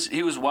 He was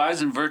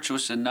wise and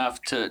virtuous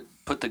enough to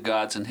put the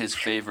gods in his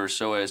favor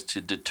so as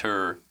to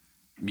deter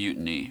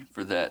mutiny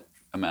for that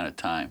amount of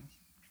time.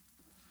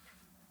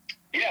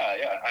 Yeah.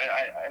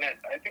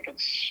 I think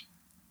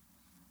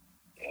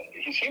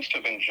he seems to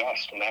have been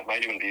just, and that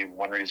might even be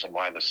one reason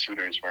why the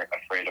suitors weren't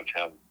afraid of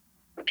him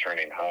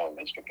returning home,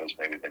 is because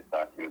maybe they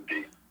thought he would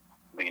be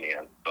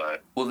lenient.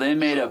 But well, they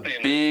made a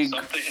big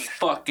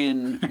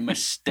fucking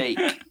mistake.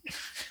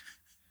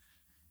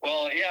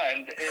 Well, yeah,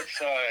 and it's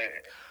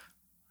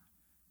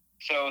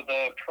so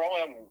the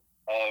proem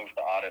of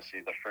the Odyssey,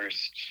 the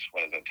first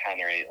 10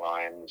 or 8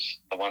 lines,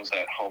 the ones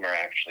that Homer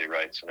actually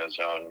writes in his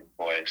own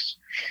voice,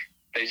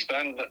 they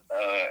spend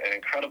an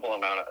incredible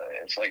amount of,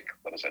 it's like,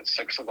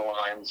 6 of the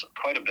lines,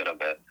 quite a bit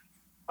of it,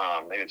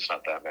 maybe it's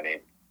not that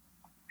many,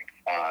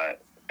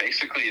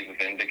 basically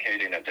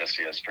vindicating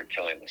Odysseus for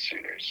killing the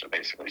suitors. So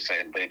basically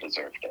saying they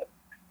deserved it.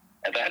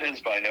 And that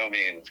is by no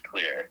means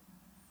clear.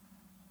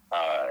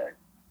 I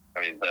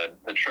mean,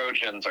 the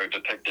Trojans are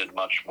depicted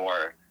much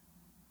more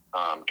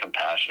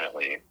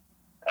compassionately,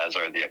 as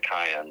are the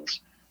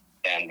Achaeans,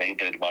 and they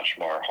did much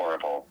more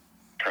horrible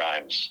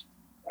crimes.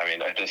 I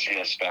mean,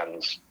 Odysseus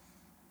spends,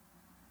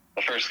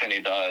 the first thing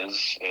he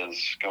does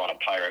is go on a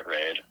pirate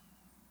raid,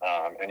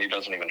 and he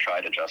doesn't even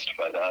try to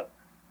justify that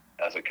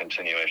as a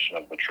continuation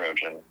of the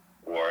Trojan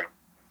War.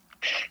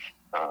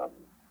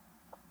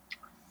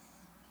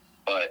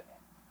 But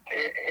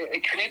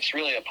it creates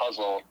really a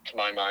puzzle, to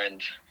my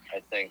mind,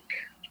 I think,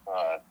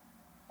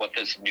 what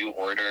this new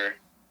order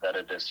that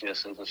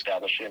Odysseus is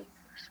establishing.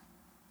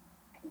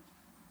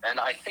 And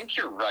I think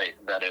you're right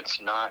that it's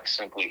not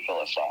simply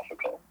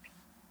philosophical.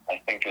 I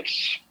think it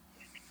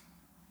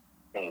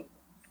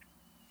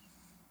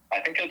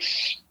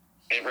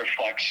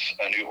reflects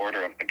a new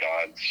order of the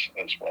gods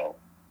as well.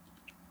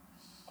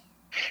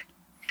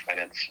 And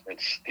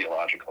it's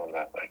theological in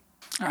that way.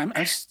 I'm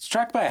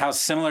struck by how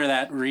similar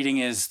that reading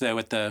is, though,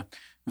 with the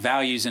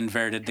values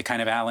inverted, the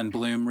kind of Alan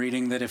Bloom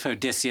reading that if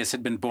Odysseus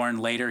had been born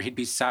later, he'd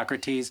be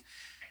Socrates.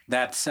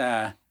 That's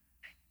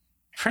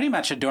pretty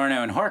much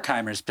Adorno and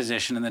Horkheimer's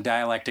position in the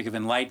Dialectic of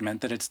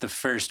Enlightenment, that it's the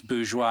first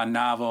bourgeois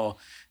novel,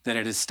 that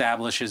it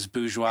establishes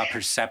bourgeois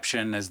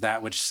perception as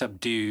that which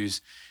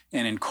subdues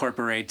and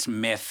incorporates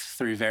myth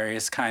through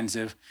various kinds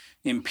of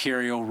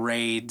imperial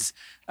raids.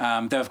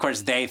 Though, of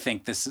course, they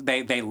think this,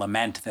 they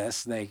lament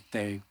this,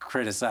 they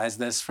criticize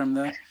this from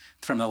the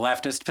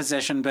leftist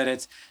position,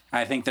 but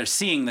I think they're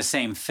seeing the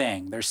same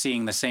thing. They're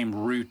seeing the same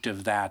root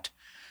of that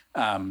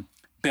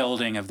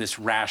building of this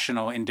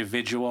rational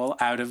individual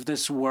out of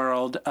this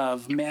world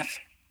of myth.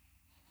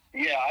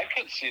 Yeah, I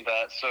could see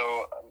that.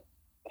 So,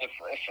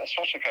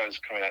 especially if I was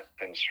coming at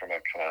things from a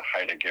kind of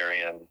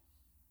Heideggerian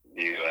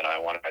view, and I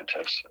wanted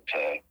to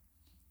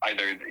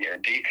either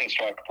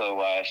deconstruct the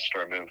West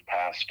or move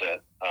past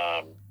it,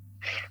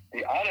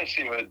 the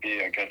Odyssey would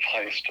be a good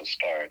place to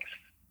start,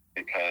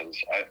 because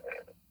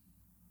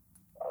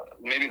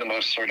maybe the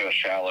most sort of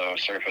shallow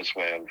surface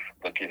way of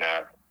looking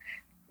at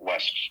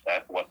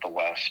what the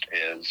West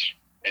is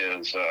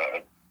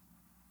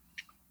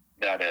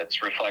that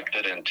it's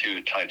reflected in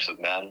 2 types of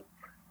men,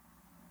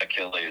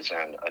 Achilles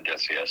and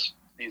Odysseus.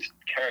 These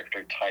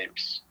character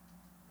types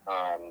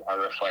are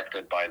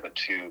reflected by the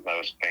 2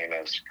 most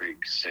famous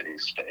Greek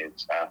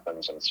city-states,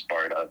 Athens and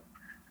Sparta,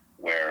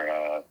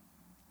 where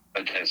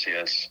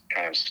Odysseus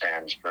kind of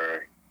stands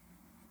for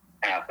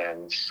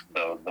Athens,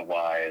 the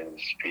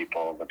wise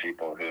people, the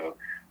people who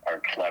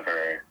are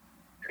clever,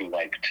 who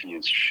like to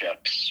use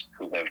ships,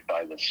 who live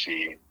by the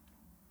sea.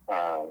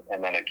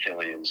 And then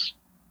Achilles,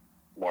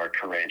 more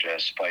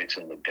courageous, fights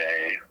in the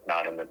day,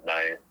 not in the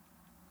night.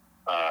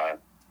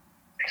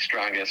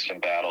 Strongest in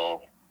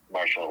battle,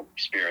 martial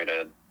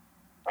spirited,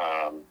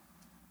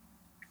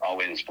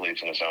 always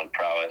believes in his own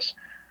prowess.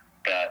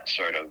 That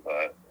sort of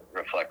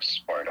reflects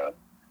Sparta.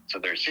 So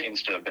there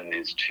seems to have been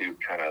these 2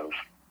 kind of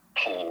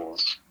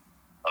poles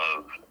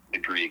of the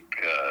Greek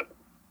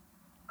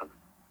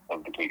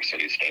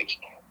city-states.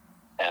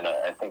 And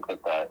I think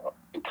that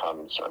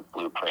becomes a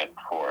blueprint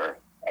for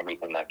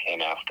everything that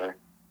came after.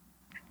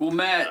 Well,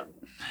 Matt,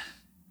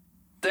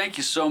 thank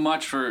you so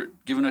much for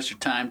giving us your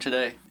time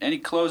today. Any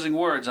closing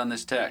words on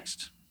this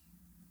text?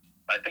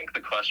 I think the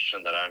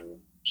question that I'm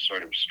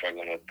sort of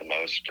struggling with the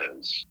most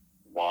is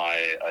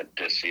why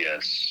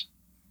Odysseus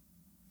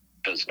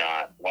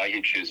why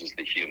he chooses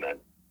the human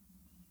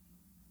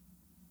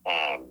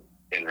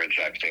in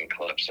rejecting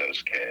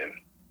Calypso's cave.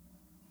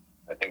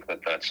 I think that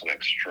that's an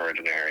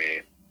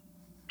extraordinary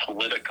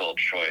political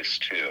choice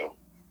too,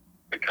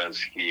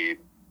 because he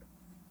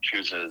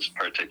chooses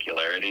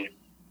particularity.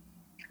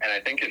 And I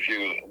think if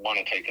you want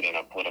to take it in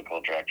a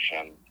political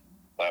direction,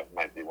 that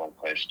might be one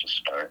place to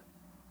start.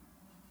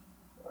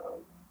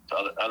 So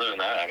other than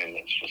that, I mean,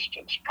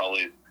 it's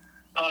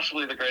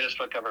possibly the greatest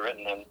book ever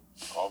written, and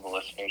all the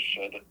listeners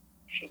should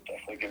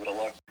definitely give it a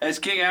look. As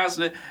King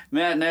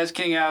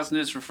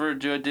Alcinous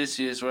referred to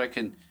Odysseus, what I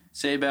can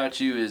say about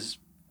you is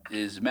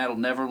Matt'll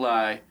never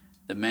lie.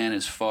 The man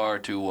is far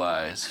too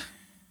wise.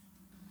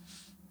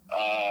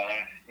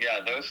 Yeah,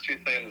 those two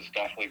things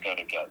definitely go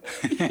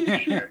together.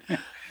 Sure.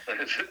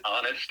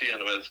 Honesty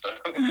and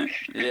wisdom.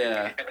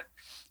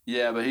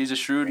 Yeah, but he's a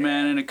shrewd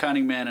man and a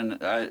cunning man,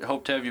 and I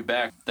hope to have you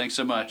back. Thanks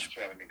so much. Thanks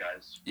for having me,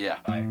 guys. Yeah.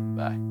 Bye.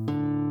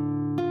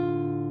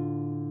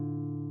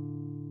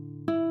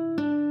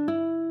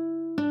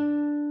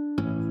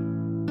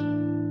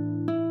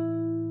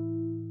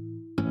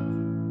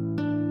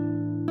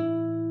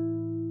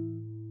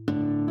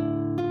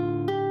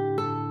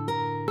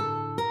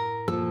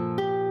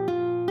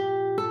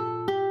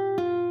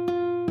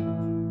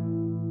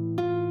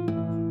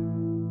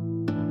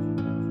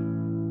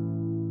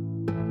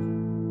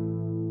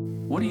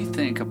 What do you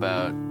think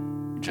about,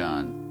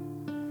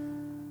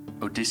 John,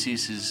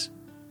 Odysseus'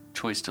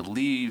 choice to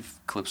leave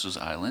Calypso's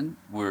island,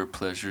 where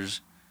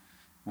pleasures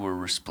were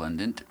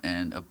resplendent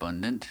and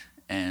abundant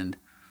and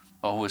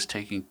always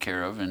taken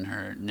care of in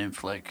her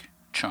nymph-like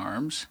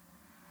charms,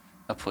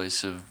 a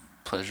place of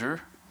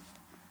pleasure,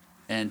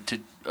 and to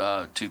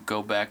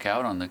go back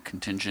out on the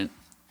contingent,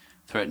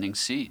 threatening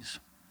seas?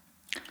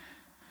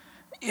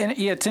 Yeah,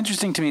 it's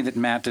interesting to me that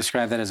Matt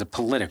described that as a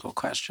political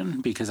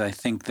question, because I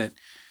think that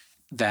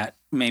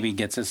maybe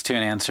gets us to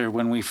an answer.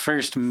 When we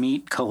first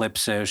meet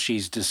Calypso,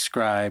 she's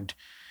described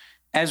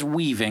as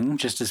weaving,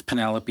 just as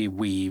Penelope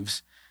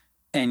weaves,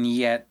 and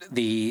yet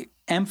the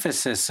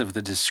emphasis of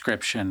the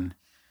description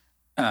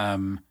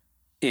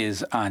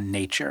is on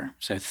nature.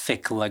 So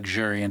thick,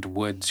 luxuriant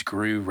woods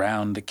grew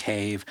round the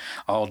cave,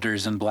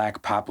 alders and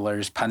black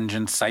poplars,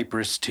 pungent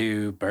cypress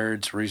too,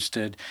 birds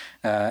roosted,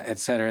 et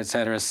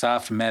cetera,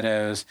 soft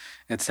meadows,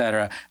 et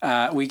cetera.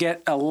 We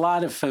get a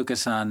lot of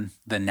focus on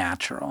the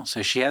natural.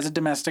 So she has a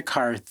domestic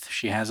hearth,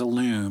 she has a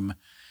loom,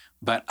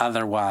 but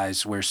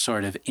otherwise we're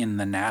sort of in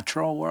the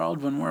natural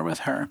world when we're with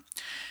her.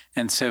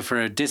 And so for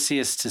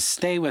Odysseus to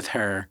stay with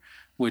her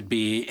would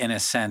be, in a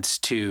sense,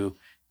 to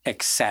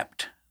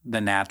accept the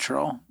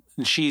natural.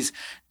 And she's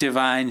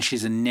divine,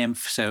 she's a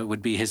nymph, so it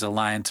would be his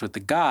alliance with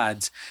the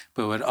gods,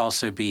 but it would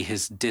also be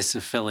his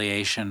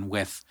disaffiliation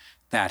with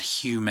that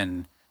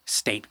human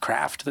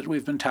statecraft that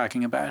we've been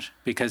talking about.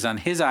 Because on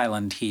his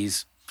island,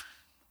 he's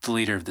the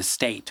leader of the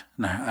state.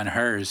 On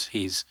hers,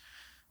 he's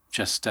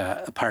just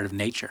a part of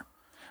nature.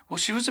 Well,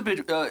 she was a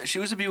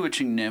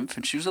bewitching nymph,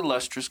 and she was a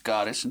lustrous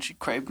goddess, and she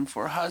craved him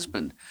for a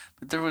husband.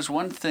 But there was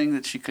one thing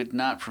that she could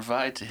not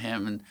provide to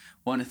him, and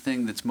one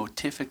thing that's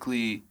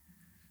motific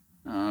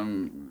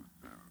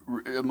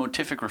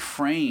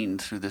refrain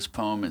through this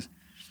poem is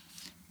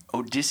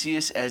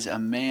Odysseus as a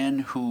man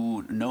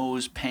who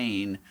knows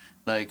pain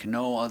like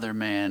no other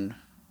man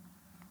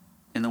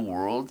in the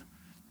world.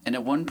 And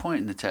at one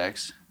point in the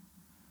text,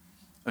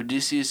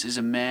 Odysseus is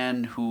a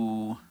man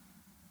who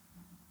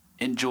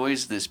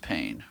enjoys this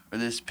pain, or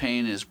this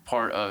pain is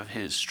part of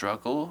his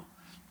struggle,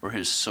 or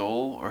his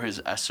soul, or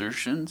his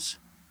assertions.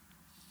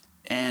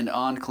 And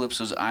on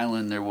Calypso's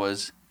island, there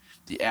was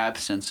the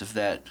absence of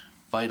that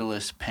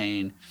vitalist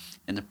pain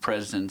in the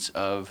presence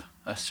of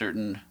a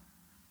certain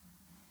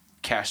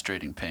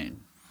castrating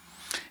pain.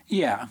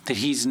 Yeah, that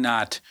he's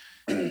not.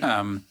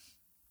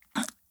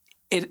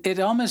 It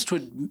almost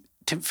would,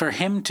 for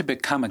him to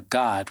become a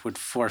god, would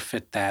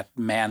forfeit that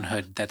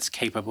manhood that's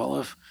capable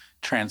of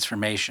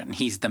transformation.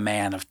 He's the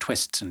man of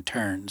twists and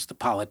turns, the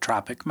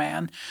polytropic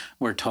man,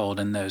 we're told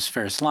in those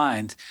first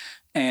lines.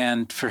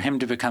 And for him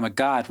to become a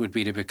god would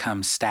be to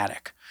become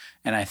static.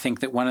 And I think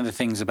that one of the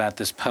things about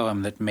this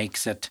poem that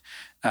makes it,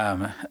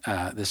 the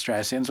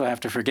Strassians will have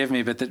to forgive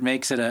me, but that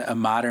makes it a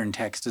modern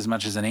text as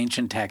much as an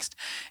ancient text,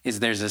 is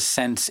there's a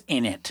sense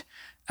in it.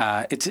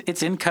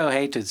 It's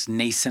inchoate, it's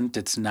nascent,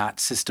 it's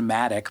not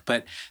systematic,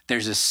 but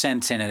there's a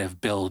sense in it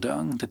of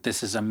Bildung, that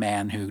this is a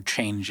man who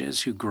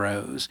changes, who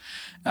grows.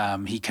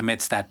 He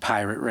commits that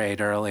pirate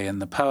raid early in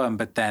the poem,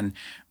 but then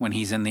when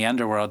he's in the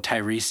underworld,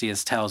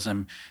 Tiresias tells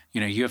him,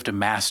 you have to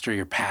master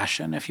your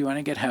passion if you want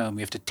to get home.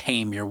 You have to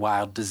tame your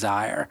wild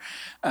desire.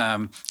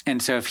 And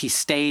so if he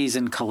stays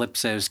in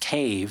Calypso's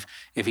cave,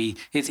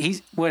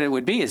 he's what it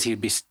would be is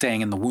he'd be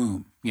staying in the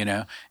womb.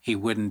 He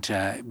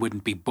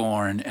wouldn't be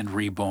born and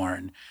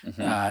reborn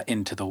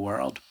into the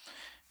world.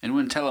 And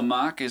when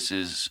Telemachus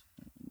is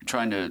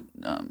trying to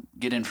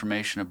get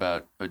information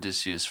about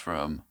Odysseus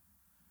from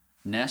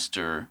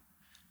Nestor,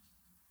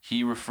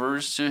 he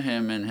refers to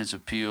him in his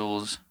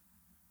appeals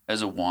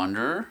as a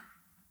wanderer,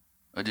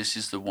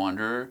 Odysseus the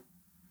wanderer,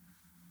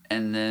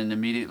 and then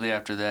immediately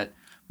after that,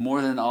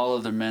 more than all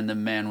other men, the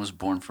man was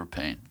born for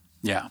pain.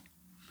 Yeah.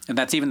 And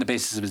that's even the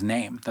basis of his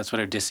name. That's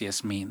what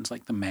Odysseus means,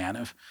 like the man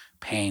of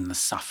pain, the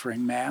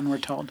suffering man, we're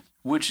told.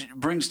 Which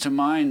brings to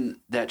mind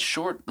that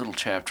short little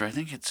chapter. I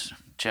think it's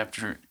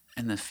chapter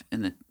in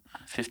the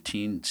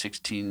 15,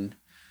 16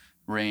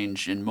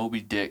 range in Moby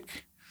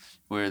Dick,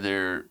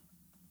 where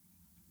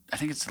I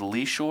think it's the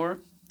lee shore.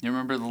 You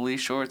remember the lee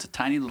shore? It's a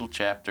tiny little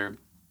chapter,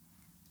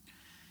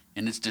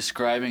 and it's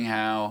describing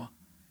how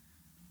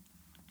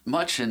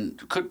much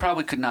and could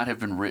not have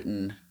been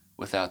written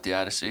without the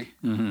Odyssey.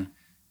 Mm-hmm.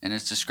 And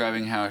it's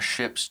describing how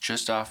ships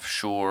just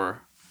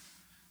offshore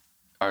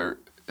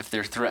if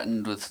they're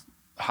threatened with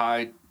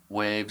high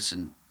waves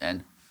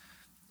and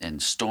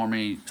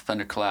stormy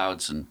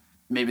thunderclouds, and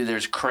maybe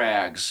there's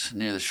crags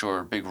near the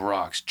shore, big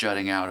rocks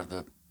jutting out of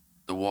the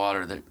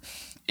water, that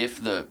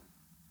if the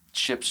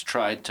ships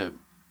tried to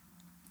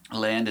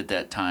land at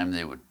that time,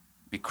 they would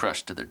be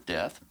crushed to their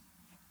death.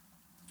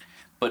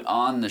 But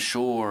on the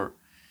shore,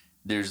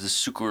 there's the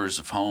succours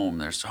of home.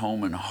 There's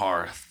home and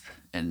hearth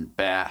and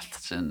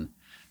baths and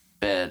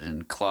bed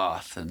and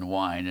cloth and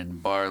wine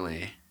and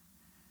barley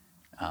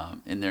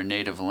in their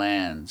native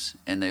lands,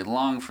 and they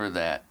long for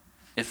that.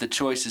 If the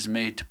choice is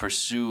made to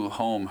pursue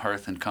home,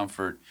 hearth, and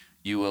comfort,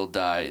 you will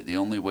die. The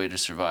only way to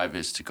survive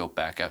is to go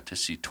back out to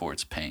sea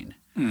towards pain.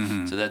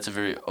 Mm-hmm. So that's a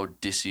very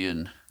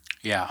Odyssean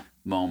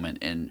moment,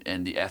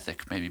 and the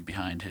ethic maybe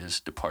behind his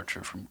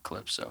departure from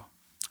Calypso.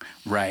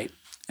 Right.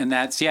 And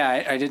that's,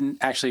 I didn't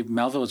actually,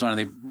 Melville was one of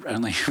the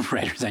only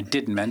writers I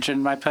didn't mention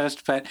in my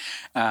post, but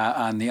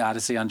on the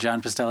Odyssey on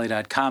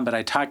johnpastelli.com, but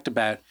I talked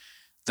about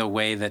the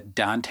way that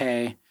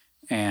Dante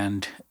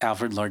and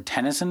Alfred Lord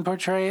Tennyson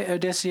portray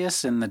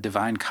Odysseus in the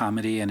Divine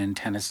Comedy and in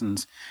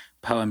Tennyson's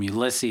poem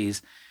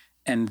Ulysses.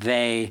 And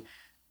they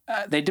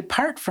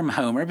depart from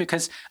Homer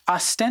because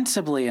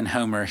ostensibly in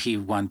Homer he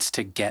wants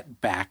to get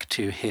back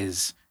to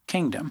his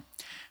kingdom.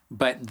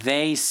 But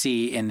they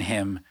see in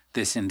him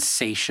this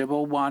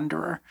insatiable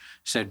wanderer.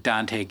 So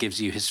Dante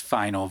gives you his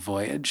final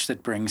voyage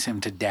that brings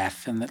him to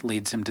death and that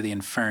leads him to the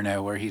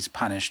inferno where he's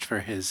punished for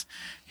his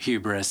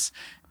hubris.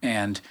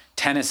 And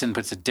Tennyson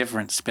puts a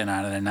different spin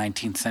on it, a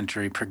 19th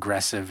century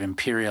progressive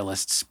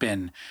imperialist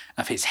spin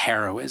of his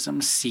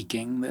heroism,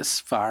 seeking this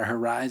far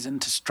horizon,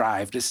 to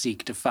strive, to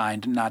seek, to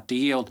find, and not to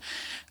yield.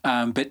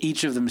 But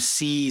each of them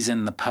sees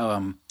in the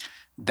poem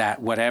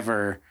that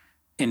whatever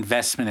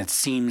investment it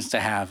seems to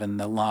have in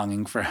the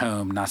longing for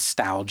home,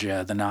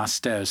 nostalgia, the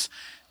nostos,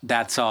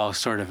 that's all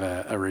sort of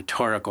a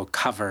rhetorical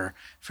cover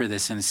for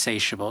this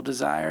insatiable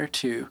desire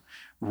to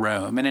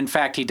Rome. And in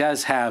fact,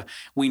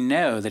 we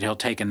know that he'll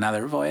take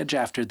another voyage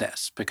after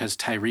this, because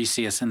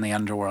Tiresias in the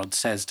underworld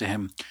says to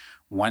him,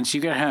 once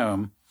you get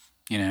home,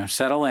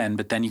 settle in,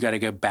 but then you got to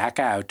go back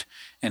out.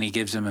 And he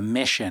gives him a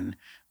mission,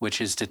 which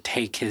is to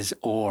take his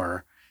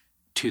oar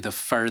to the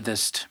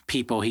furthest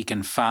people he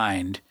can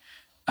find.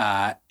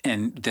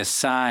 And the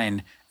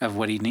sign of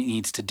what he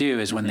needs to do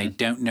is when they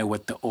don't know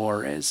what the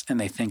oar is and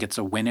they think it's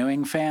a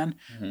winnowing fan,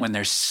 when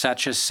there's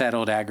such a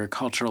settled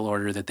agricultural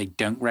order that they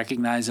don't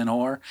recognize an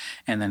oar,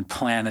 and then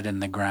plant it in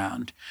the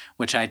ground,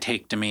 which I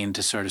take to mean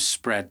to sort of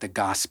spread the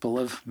gospel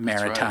of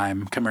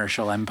maritime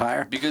commercial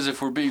empire. Because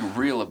if we're being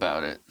real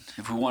about it,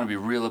 if we want to be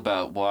real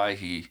about why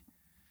he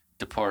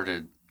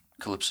departed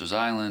Calypso's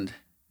island,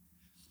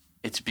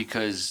 it's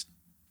because,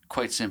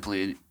 quite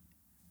simply,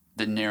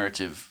 the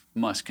narrative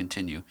must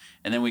continue.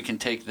 And then we can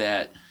take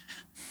that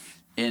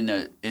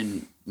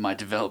in my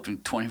developing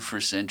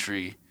 21st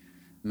century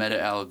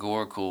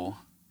meta-allegorical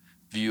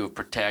view of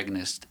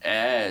protagonist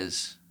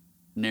as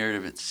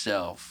narrative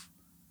itself,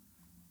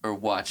 or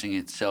watching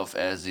itself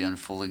as the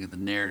unfolding of the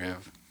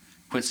narrative.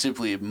 Quite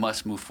simply, it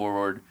must move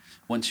forward.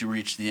 Once you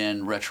reach the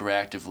end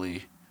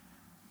retroactively,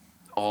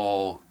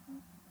 all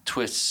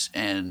twists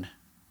and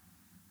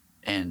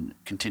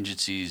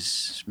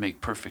contingencies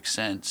make perfect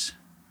sense.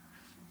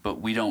 But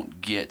we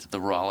don't get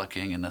the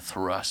rollicking and the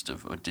thrust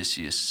of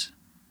Odysseus'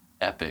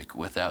 epic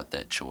without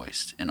that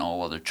choice, and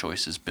all other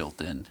choices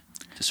built in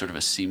to sort of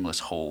a seamless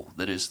whole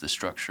that is the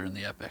structure in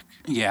the epic.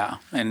 Yeah.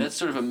 And that's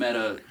sort of a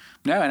meta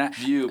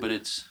view, but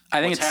it's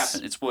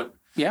happened. It's what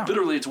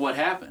literally it's what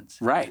happens.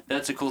 Right.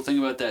 That's the cool thing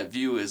about that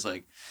view is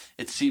like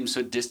it seems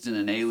so distant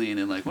and alien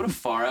and like what a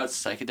far out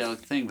psychedelic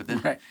thing. But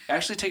then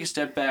actually take a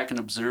step back and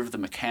observe the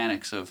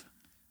mechanics of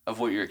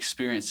what you're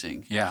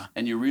experiencing. Yeah.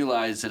 And you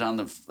realize that on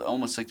the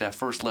almost like that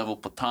first level,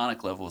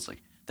 platonic level, it's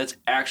like That's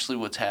actually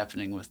what's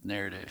happening with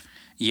narrative.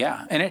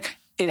 Yeah, and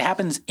it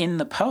happens in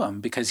the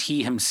poem because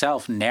he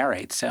himself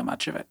narrates so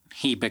much of it.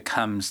 He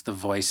becomes the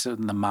voice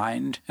and the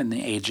mind and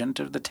the agent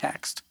of the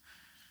text.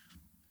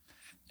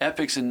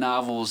 Epics and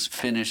novels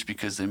finish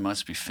because they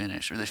must be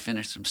finished, or they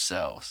finish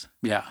themselves.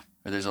 Yeah.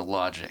 Or there's a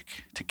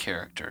logic to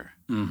character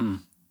in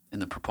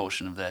the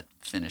propulsion of that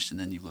finish, and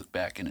then you look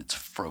back and it's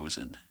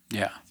frozen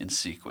in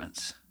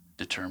sequence,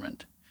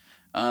 determined.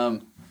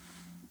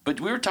 But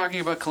we were talking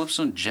about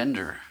Calypso and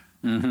gender.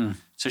 Mm-hmm.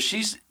 So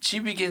she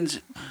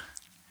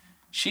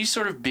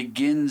sort of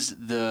begins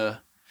the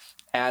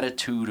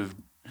attitude of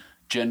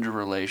gender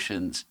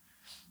relations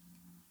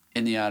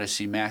in the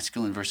Odyssey,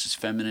 masculine versus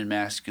feminine,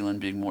 masculine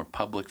being more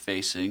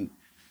public-facing,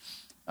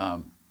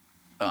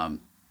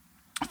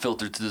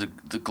 filtered through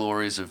the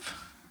glories of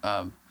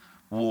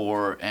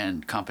war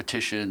and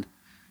competition,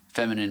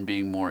 feminine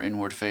being more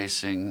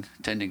inward-facing,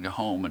 tending to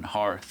home and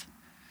hearth,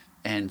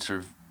 and sort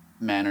of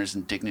manners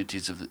and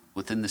dignities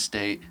within the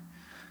state.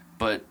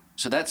 But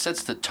so that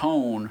sets the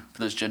tone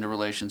for those gender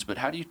relations, but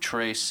how do you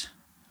trace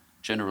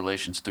gender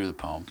relations through the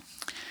poem?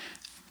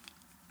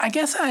 I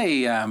guess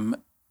I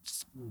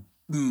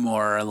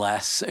more or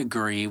less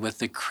agree with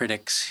the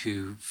critics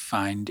who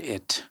find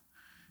it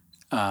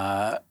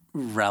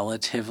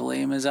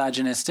relatively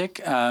misogynistic,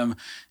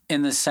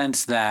 in the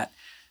sense that,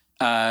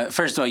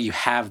 first of all, you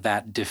have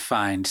that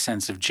defined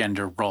sense of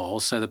gender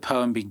role. So the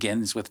poem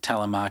begins with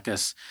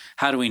Telemachus.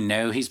 How do we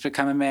know he's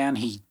become a man?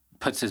 He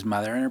puts his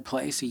mother in her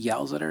place. He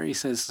yells at her. He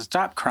says,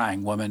 "Stop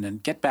crying, woman,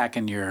 and get back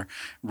in your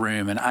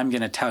room, and I'm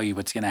going to tell you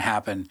what's going to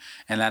happen."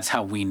 And that's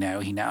how we know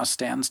he now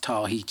stands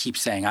tall. He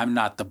keeps saying, "I'm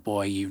not the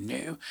boy you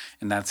knew."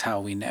 And that's how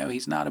we know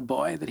he's not a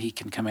boy, that he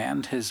can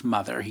command his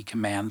mother. He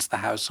commands the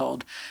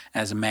household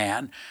as a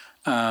man.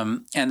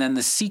 And then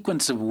the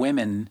sequence of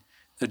women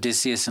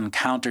Odysseus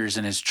encounters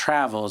in his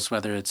travels,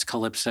 whether it's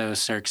Calypso,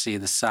 Circe,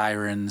 the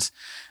Sirens,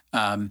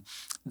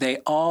 they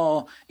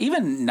all,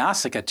 even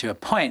Nausicaa to a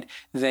point,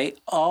 they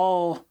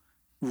all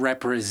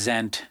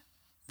represent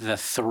the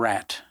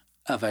threat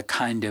of a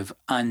kind of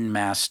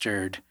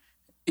unmastered,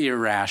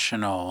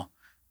 irrational,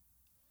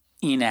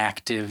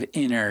 inactive,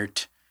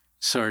 inert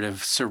sort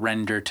of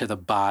surrender to the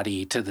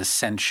body, to the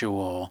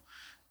sensual,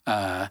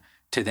 to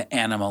the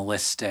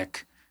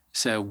animalistic.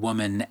 So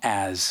woman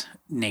as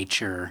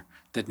nature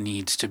that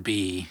needs to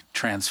be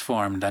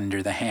transformed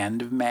under the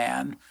hand of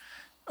man.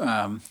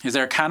 Is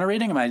there a counter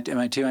reading? Am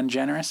I too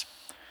ungenerous?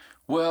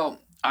 Well,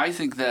 I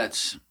think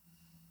that's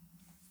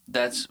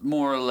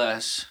more or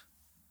less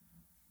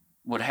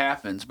what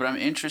happens. But I'm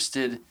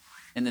interested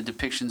in the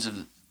depictions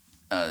of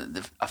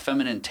a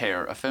feminine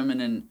terror, a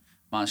feminine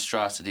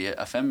monstrosity,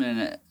 a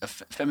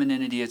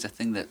femininity as a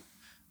thing that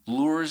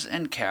lures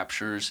and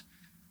captures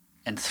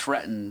and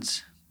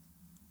threatens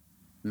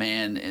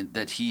man, and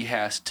that he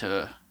has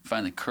to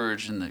find the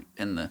courage and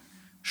the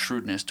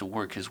shrewdness to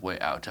work his way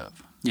out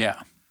of.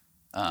 Yeah.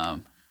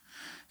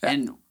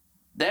 And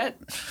that,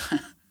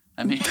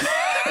 I mean,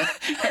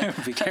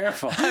 be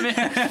careful.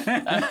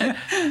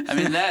 I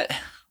mean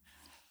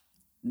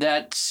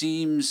that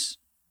seems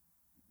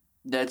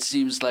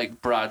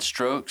like broad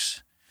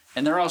strokes,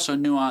 and they're also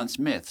nuanced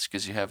myths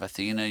because you have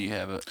Athena, you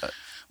have a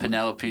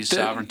Penelope's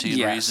sovereignty,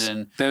 yes,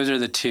 reason. Those are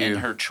the two, and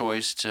her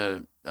choice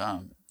to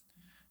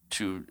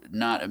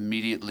not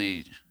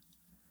immediately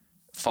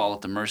fall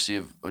at the mercy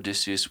of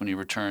Odysseus when he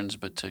returns,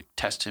 but to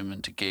test him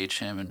and to gauge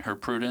him, and her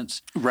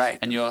prudence. Right.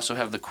 And you also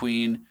have the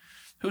queen.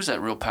 Who's that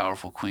real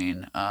powerful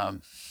queen?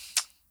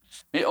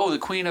 The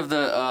queen of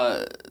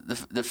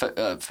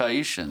the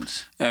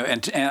Phaeacians.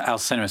 And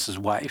Alcinous's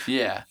wife.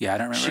 Yeah. Yeah, I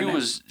don't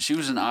remember. She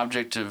was an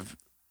object of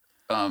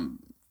kind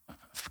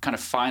of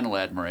final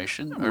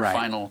admiration or right.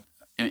 final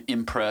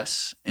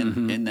impress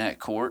in that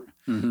court.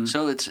 Mm-hmm.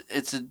 So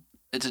it's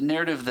a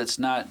narrative that's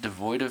not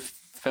devoid of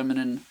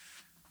feminine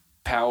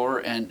power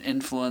and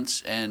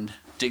influence and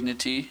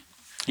dignity.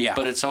 Yeah.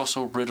 But it's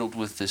also riddled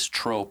with this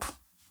trope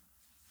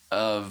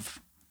of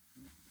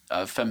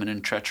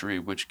feminine treachery,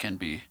 which can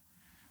be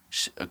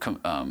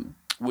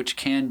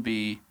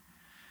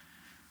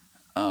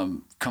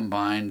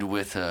combined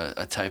with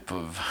a type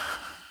of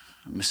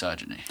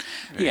misogyny.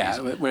 Yeah,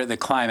 where the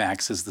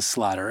climax is the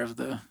slaughter of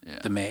the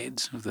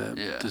maids, of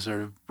the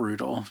sort of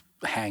brutal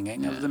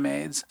hanging of the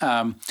maids.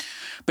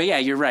 But yeah,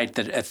 you're right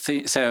that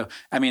so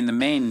I mean the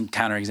main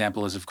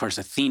counterexample is of course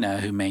Athena,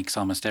 who makes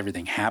almost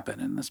everything happen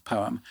in this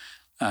poem,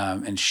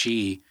 and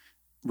she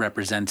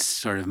represents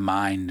sort of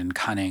mind and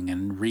cunning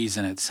and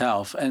reason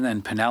itself. And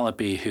then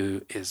Penelope,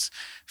 who is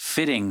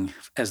fitting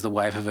as the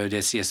wife of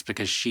Odysseus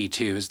because she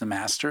too is the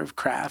master of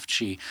craft.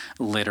 She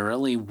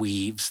literally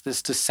weaves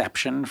this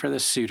deception for the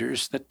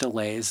suitors that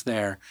delays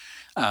their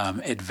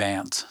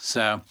advance.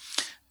 So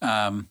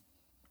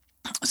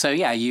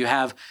yeah, you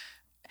have,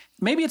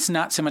 maybe it's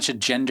not so much a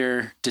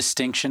gender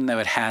distinction, though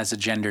it has a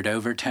gendered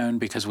overtone,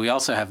 because we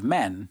also have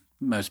men,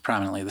 most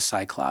prominently the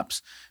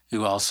Cyclops,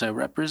 who also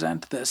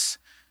represent this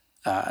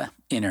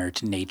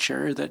inert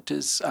nature that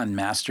is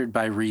unmastered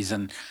by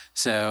reason.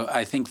 So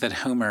I think that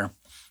Homer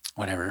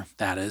whatever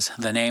that is,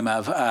 the name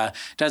of,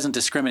 doesn't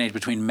discriminate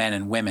between men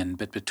and women,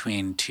 but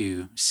between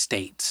two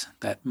states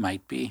that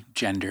might be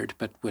gendered,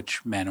 but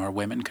which men or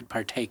women could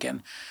partake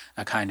in,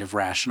 a kind of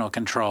rational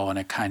control and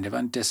a kind of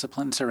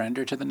undisciplined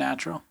surrender to the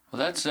natural. Well,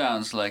 that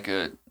sounds like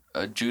a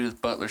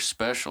Judith Butler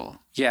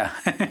special. Yeah.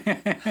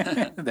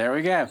 There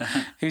we go.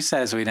 Who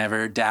says we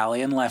never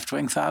dally in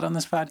left-wing thought on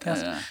this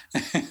podcast?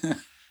 Yeah.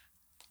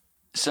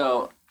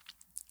 So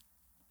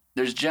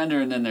there's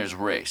gender and then there's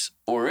race.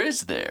 Or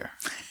is there?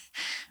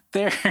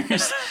 There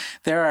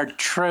are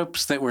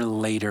tropes that were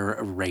later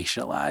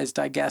racialized,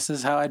 I guess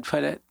is how I'd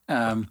put it.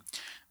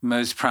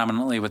 Most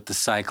prominently with the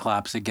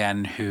Cyclops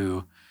again,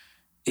 who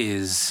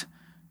is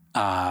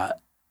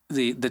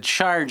the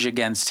charge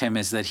against him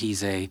is that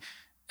he's it's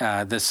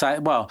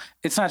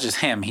not just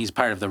him. He's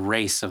part of the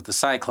race of the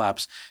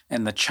Cyclops,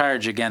 and the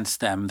charge against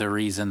them, the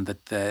reason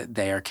that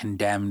they are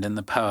condemned in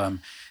the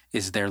poem,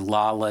 is they're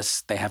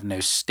lawless. They have no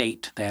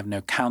state. They have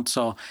no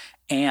council.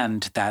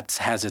 And that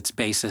has its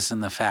basis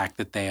in the fact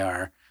that they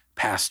are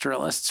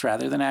pastoralists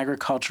rather than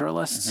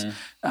agriculturalists.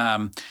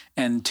 Mm-hmm.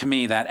 And to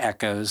me, that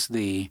echoes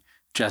the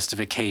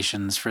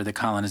justifications for the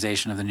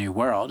colonization of the New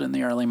World in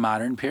the early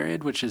modern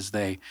period, which is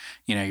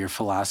your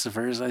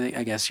philosophers,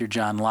 I guess your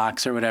John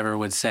Locke's or whatever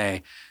would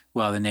say,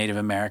 well, the Native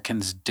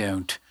Americans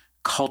don't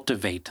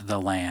cultivate the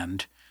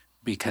land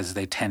because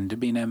they tend to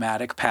be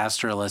nomadic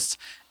pastoralists,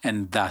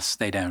 and thus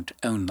they don't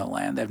own the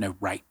land. They have no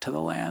right to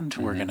the land.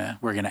 Mm-hmm.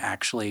 We're gonna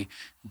actually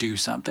do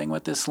something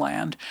with this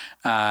land,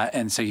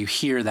 and so you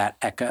hear that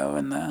echo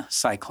in the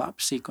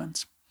Cyclops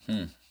sequence.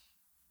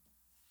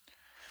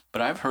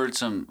 But I've heard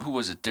who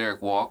was it,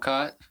 Derek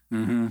Walcott?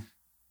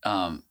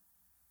 Mm-hmm.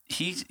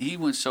 He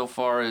went so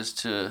far as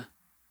to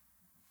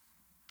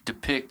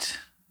depict,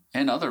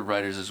 and other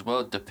writers as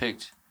well,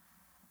 depict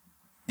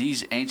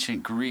these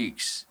ancient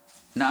Greeks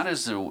not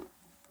as the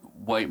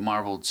white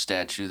marbled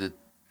statue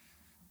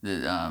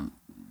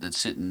that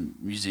sit in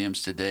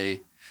museums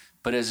today,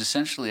 but as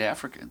essentially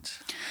Africans.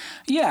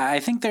 Yeah, I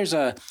think there's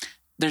a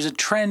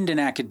trend in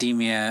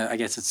academia, I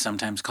guess it's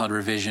sometimes called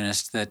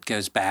revisionist, that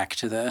goes back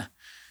to the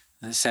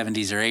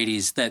 70s or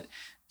 80s, that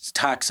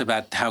talks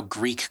about how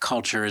Greek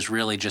culture is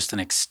really just an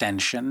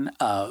extension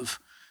of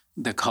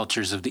the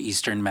cultures of the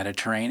Eastern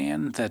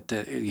Mediterranean, that,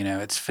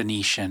 it's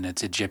Phoenician,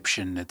 it's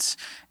Egyptian, it's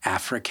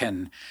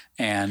African,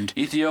 and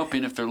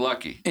Ethiopian if they're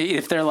lucky.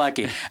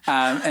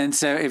 And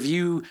so if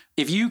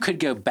you could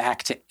go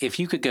back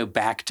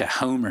to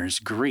Homer's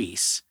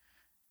Greece,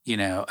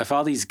 if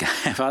all these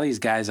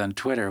guys on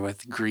Twitter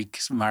with Greek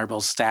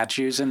marble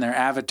statues in their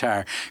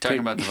avatar talking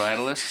about the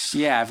Vitalists,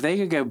 if they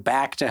could go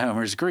back to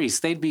Homer's Greece,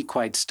 they'd be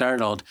quite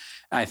startled,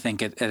 I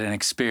think, at an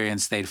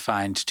experience they'd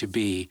find to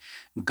be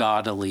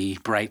gaudily,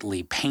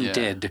 brightly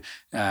painted,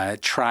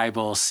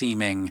 tribal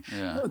seeming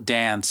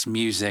dance,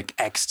 music,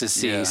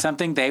 ecstasy,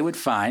 something they would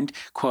find,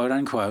 quote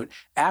unquote,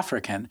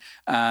 African.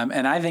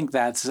 And I think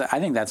that's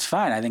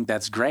fine. I think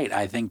that's great.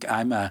 I think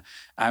I'm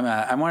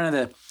one of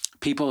the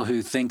people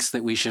who thinks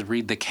that we should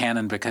read the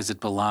canon because it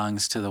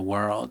belongs to the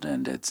world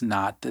and it's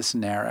not this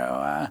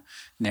narrow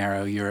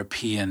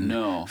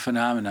European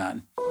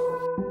phenomenon.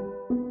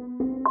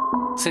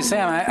 So,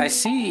 Sam, I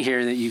see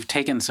here that you've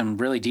taken some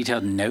really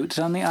detailed notes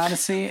on the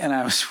Odyssey, and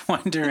I was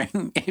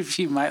wondering if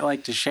you might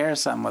like to share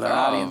some with our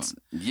audience.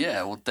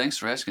 Yeah, well, thanks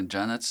for asking,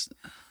 John.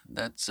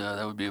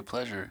 That would be a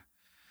pleasure.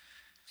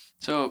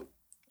 So,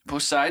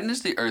 Poseidon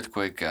is the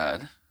earthquake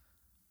god.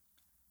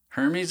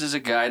 Hermes is a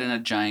guide and a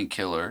giant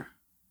killer.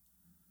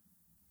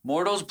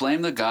 Mortals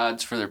blame the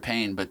gods for their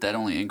pain, but that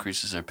only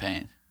increases their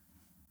pain.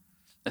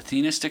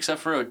 Athena sticks up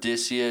for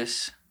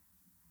Odysseus.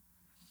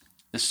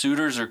 The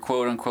suitors are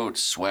quote-unquote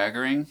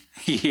swaggering.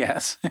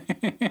 Yes.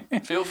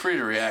 Feel free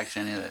to react to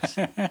any of this.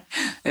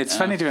 It's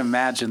funny to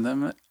imagine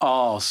them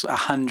all,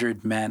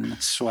 100 men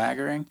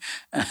swaggering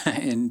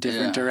in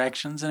different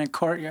directions in a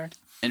courtyard.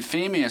 And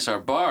Phemius,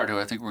 our bard, who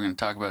I think we're going to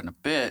talk about in a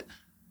bit,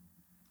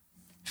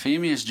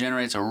 Phemius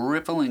generates a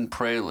rippling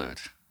prelude.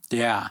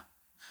 Yeah.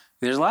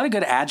 There's a lot of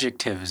good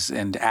adjectives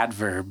and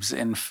adverbs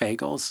in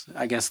Fagles.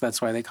 I guess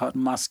that's why they call it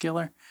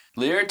muscular.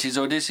 Laertes,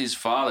 Odysseus'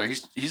 father,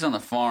 he's on the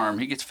farm.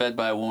 He gets fed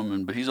by a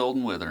woman, but he's old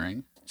and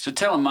withering. So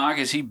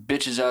Telemachus, he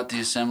bitches out the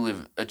assembly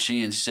of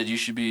Achaeans. He said, "You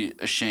should be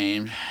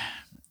ashamed."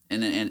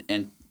 And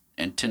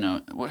how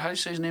do you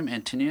say his name?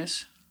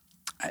 Antinius?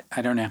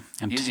 I don't know.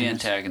 Antinous. He's the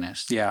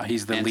antagonist. Yeah,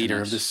 he's the leader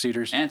of the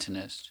suitors.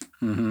 Antinous.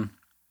 Mm-hmm.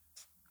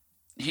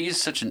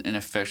 He's such an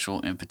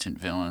ineffectual, impotent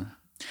villain.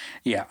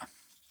 Yeah.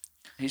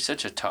 He's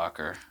such a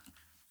talker.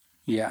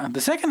 Yeah.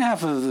 The second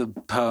half of the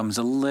poem's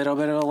a little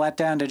bit of a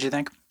letdown, did you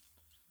think?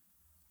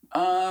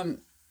 Well,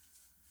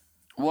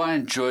 I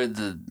enjoyed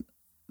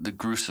the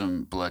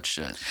gruesome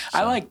bloodshed. So,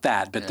 I like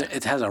that, but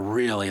it has a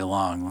really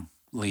long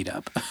lead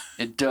up.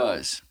 It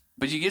does.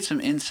 But you get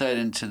some insight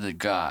into the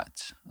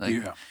gods.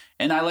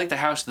 And I like the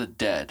House of the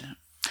Dead.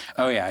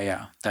 Oh,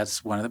 yeah.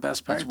 That's one of the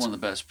best parts. That's one of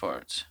the best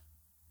parts.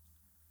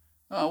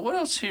 What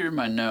else here in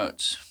my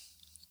notes?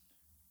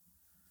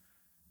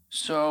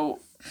 So,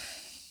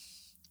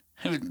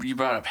 you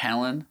brought up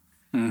Helen.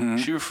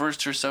 She refers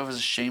to herself as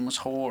a shameless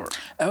whore.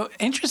 Oh,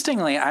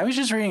 interestingly, I was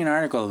just reading an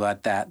article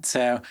about that.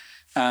 So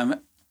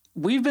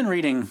we've been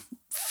reading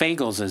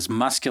Fagles'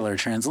 muscular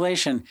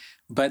translation,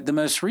 but the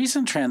most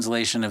recent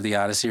translation of the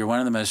Odyssey, or one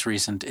of the most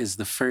recent, is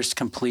the first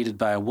completed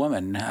by a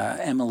woman,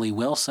 Emily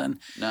Wilson.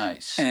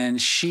 Nice.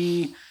 And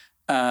she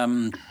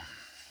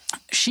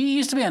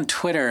used to be on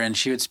Twitter, and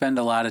she would spend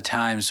a lot of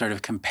time sort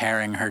of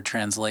comparing her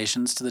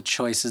translations to the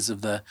choices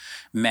of the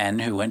men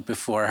who went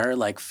before her,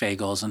 like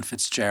Fagles and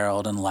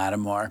Fitzgerald and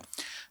Lattimore.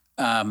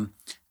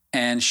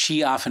 And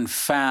she often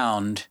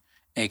found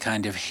a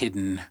kind of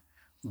hidden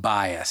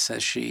bias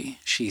as she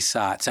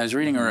saw it. So I was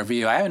reading a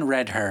review. I haven't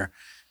read her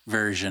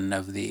version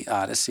of the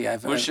Odyssey.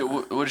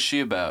 What is she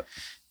about?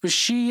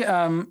 She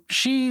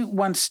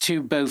wants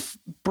to both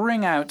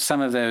bring out some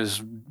of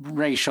those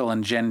racial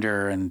and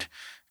gender and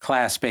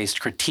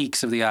class-based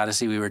critiques of the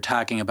Odyssey we were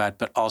talking about,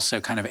 but also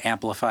kind of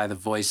amplify the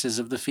voices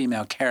of the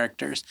female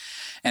characters.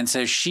 And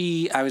so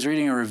I was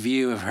reading a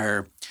review of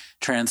her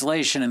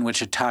translation in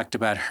which it talked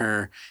about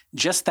her,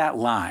 just that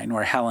line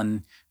where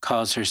Helen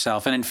calls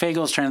herself, and in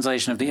Fagles'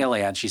 translation of the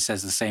Iliad, she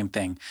says the same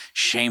thing,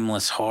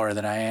 shameless whore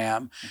that I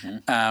am.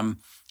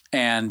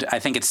 And I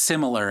think it's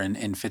similar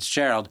in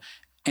Fitzgerald.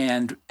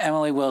 And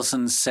Emily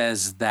Wilson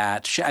says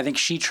that, I think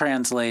she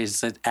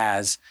translates it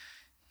as,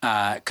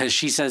 because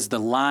she says the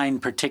line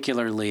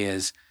particularly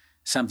is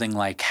something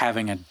like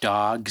having a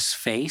dog's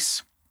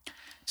face.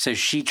 So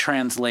she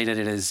translated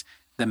it as,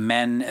 the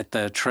men at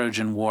the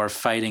Trojan War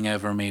fighting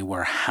over me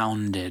were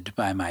hounded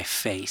by my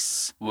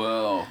face.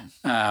 Whoa.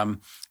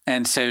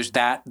 And so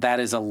that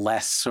is a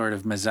less sort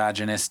of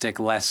misogynistic,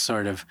 less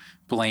sort of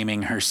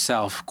blaming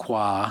herself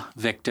qua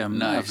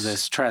victim of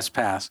this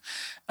trespass.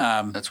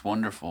 That's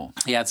wonderful.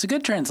 Yeah, it's a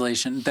good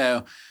translation,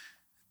 though.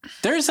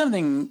 There's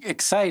something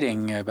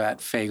exciting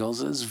about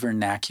Fagles'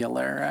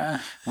 vernacular.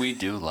 We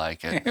do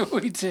like it.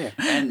 We do.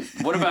 And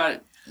what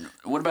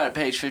about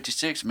page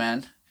 56,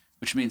 man?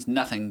 Which means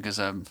nothing because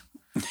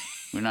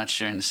we're not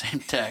sharing the same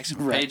text.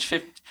 Right.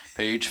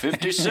 Page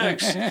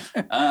 56.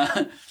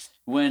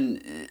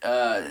 When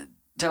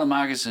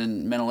Telemachus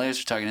and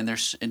Menelaus are talking, and they're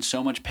in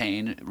so much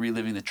pain,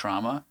 reliving the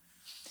trauma,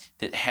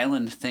 that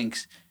Helen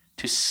thinks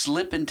to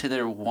slip into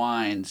their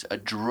wines a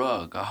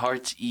drug, a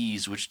heart's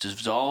ease, which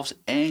dissolves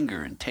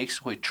anger and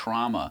takes away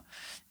trauma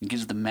and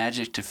gives them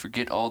magic to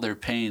forget all their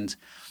pains,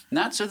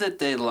 not so that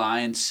they lie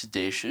in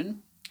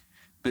sedation,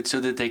 but so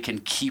that they can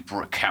keep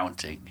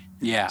recounting.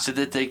 Yeah. So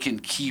that they can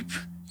keep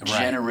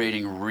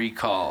generating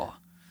recall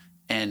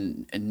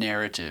and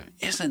narrative.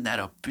 Isn't that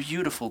a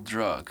beautiful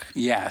drug?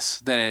 Yes,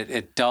 that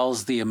it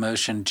dulls the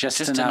emotion just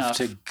enough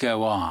to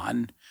go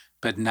on,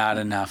 but not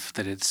enough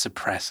that it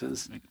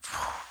suppresses.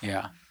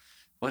 Yeah.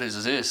 What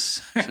is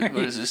this? What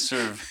is this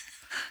sort of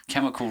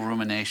chemical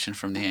rumination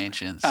from the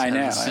ancients? I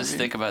know. Let's just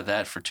think about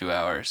that for 2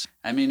 hours.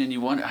 I mean, and you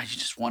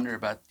just wonder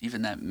about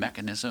even that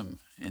mechanism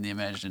in the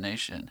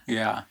imagination.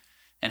 Yeah.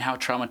 And how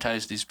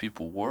traumatized these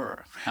people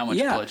were, how much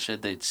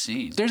bloodshed they'd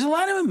seen. There's a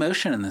lot of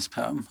emotion in this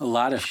poem, a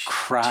lot of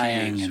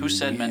crying. Who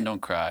said men don't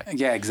cry?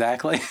 Yeah,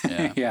 exactly.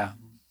 Yeah. Yeah.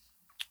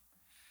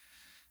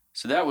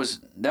 So that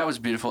was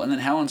beautiful. And then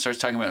Helen starts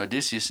talking about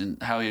Odysseus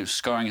and how he was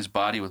scarring his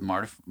body with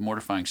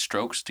mortifying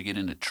strokes to get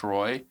into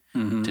Troy,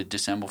 to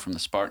dissemble from the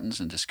Spartans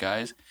in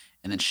disguise.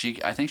 And then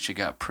I think she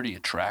got pretty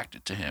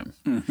attracted to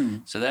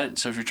him. So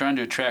if you're trying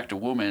to attract a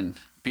woman,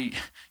 put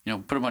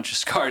a bunch of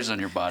scars on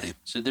your body.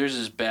 So there's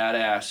this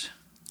badass.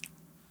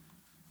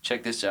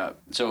 Check this out.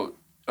 So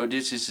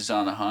Odysseus is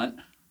on the hunt,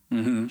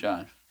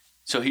 John.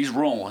 So he's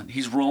rolling.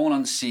 He's rolling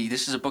on the sea.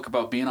 This is a book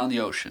about being on the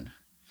ocean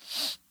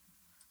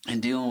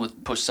and dealing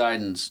with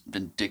Poseidon's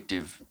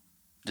vindictive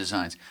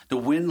designs. The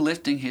wind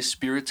lifting his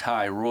spirits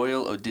high,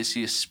 royal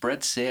Odysseus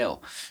spread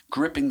sail,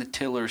 gripping the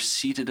tiller,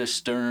 seated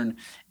astern,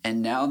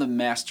 and now the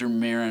master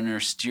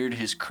mariner steered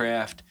his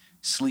craft,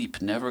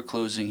 sleep never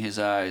closing his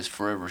eyes,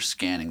 forever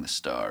scanning the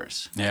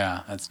stars.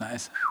 Yeah, that's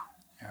nice.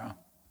 Yeah.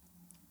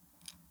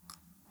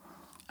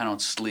 I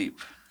don't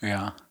sleep.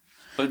 Yeah.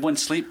 But when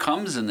sleep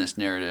comes in this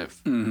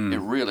narrative, it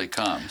really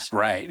comes.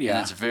 Right, yeah.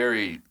 And it's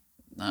very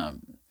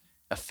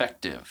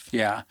effective.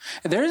 Yeah.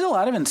 There's a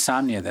lot of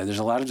insomnia there. There's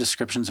a lot of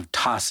descriptions of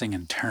tossing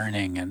and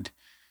turning and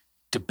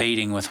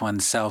debating with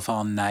oneself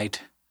all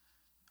night.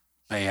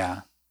 But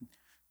yeah,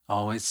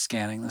 always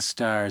scanning the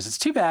stars. It's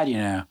too bad,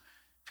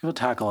 people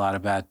talk a lot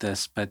about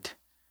this, but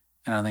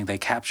I don't think they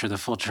capture the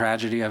full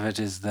tragedy of it,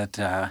 is that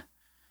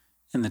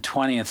in the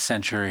 20th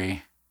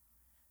century,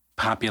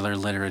 popular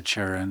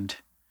literature and,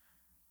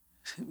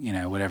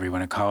 whatever you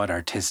want to call it,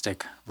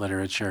 artistic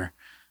literature,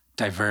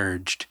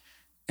 diverged.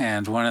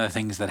 And one of the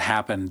things that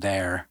happened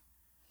there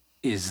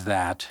is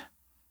that,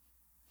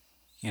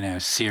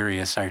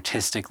 serious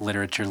artistic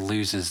literature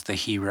loses the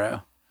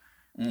hero.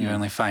 You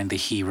only find the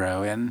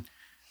hero in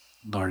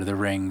Lord of the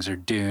Rings or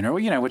Dune, or,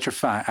 which are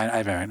fine.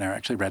 I've never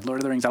actually read Lord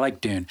of the Rings. I like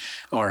Dune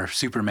or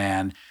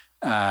Superman,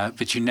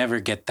 but you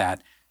never get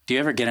that. Do you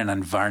ever get an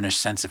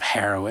unvarnished sense of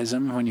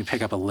heroism when you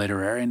pick up a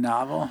literary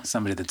novel?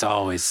 Somebody that's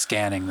always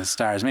scanning the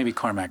stars. Maybe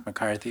Cormac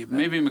McCarthy.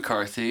 Maybe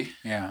McCarthy.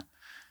 Yeah.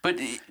 But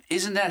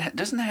doesn't that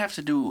have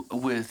to do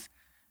with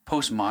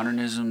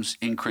postmodernism's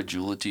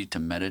incredulity to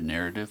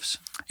meta-narratives?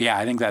 Yeah,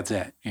 I think that's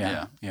it.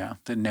 Yeah.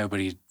 That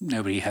nobody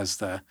has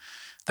the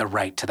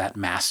right to that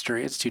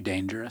mastery. It's too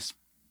dangerous.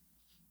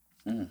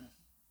 Mm.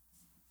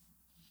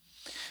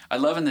 I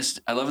love in this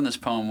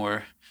poem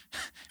where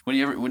when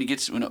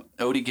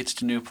Odie gets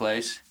to a new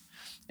place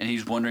and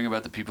he's wondering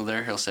about the people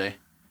there, he'll say,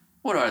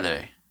 "What are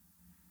they?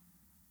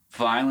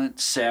 Violent,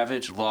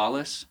 savage,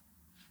 lawless,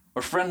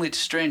 or friendly to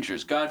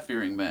strangers,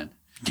 God-fearing men?"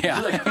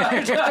 Yeah. Like,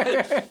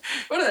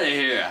 what are they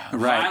here?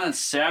 Right. Violent,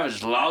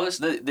 savage, lawless?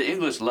 The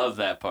English love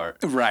that part.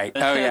 Right.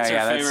 Oh, yeah, That's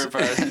their favorite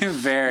part.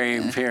 Very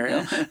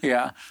imperial.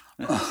 Yeah.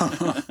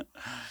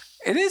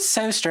 It is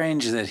so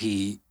strange that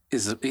he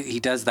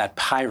does that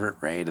pirate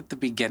raid at the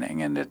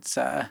beginning, and it's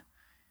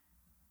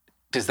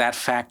does that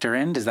factor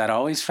in? Does that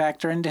always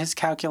factor into his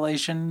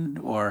calculation?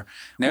 Or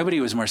nobody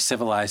was more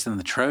civilized than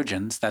the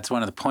Trojans. That's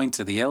one of the points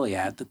of the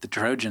Iliad, that the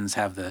Trojans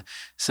have the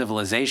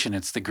civilization.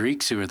 It's the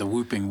Greeks who are the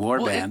whooping war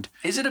band.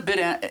 Is it a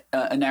bit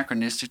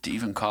anachronistic to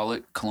even call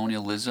it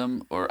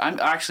colonialism? Or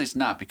actually, it's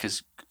not,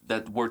 because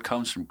that word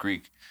comes from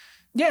Greek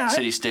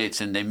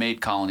city-states, and they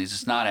made colonies.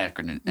 It's not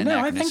anachronistic.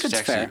 No, I think it's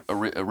actually fair.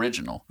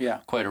 Original. Yeah.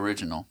 Quite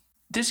original.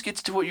 This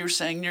gets to what you were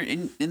saying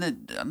on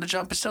the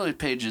John Pastelli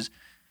pages.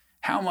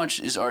 How much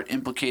is art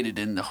implicated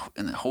in the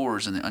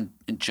horrors and the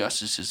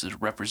injustices that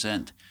it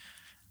represents?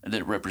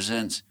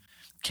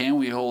 Can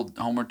we hold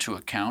Homer to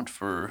account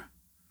for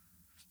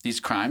these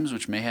crimes,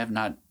 which may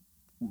not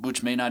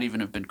even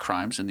have been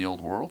crimes in the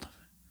old world?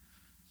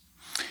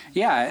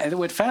 Yeah,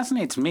 what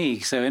fascinates me.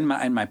 So in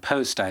my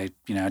post, I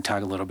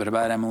talk a little bit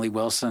about Emily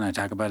Wilson. I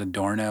talk about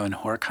Adorno and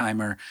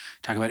Horkheimer.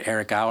 Talk about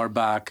Erich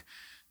Auerbach.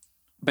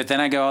 But then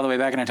I go all the way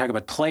back and I talk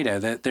about Plato.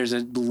 That there's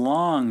a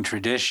long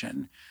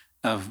tradition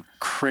of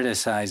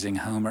criticizing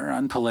Homer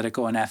on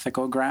political and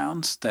ethical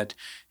grounds, that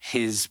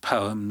his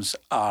poems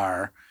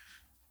are,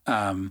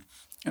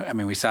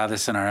 we saw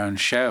this in our own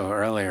show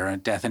earlier on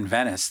Death in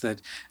Venice,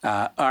 that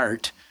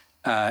art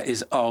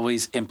is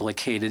always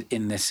implicated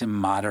in this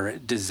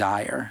immoderate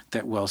desire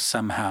that will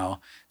somehow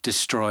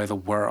destroy the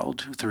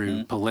world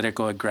through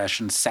political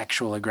aggression,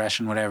 sexual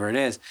aggression, whatever it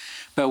is.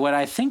 But what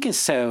I think is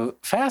so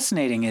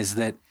fascinating is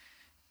that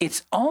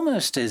it's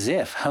almost as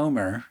if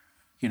Homer,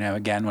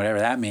 again, whatever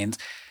that means,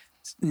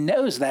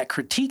 knows that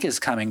critique is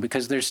coming,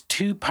 because there's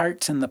two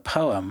parts in the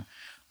poem,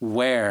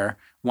 where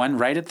one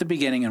right at the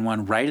beginning and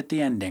one right at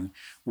the ending,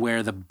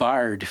 where the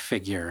bard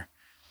figure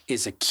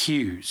is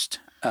accused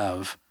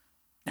of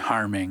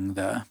harming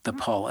the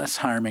polis,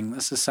 harming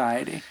the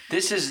society.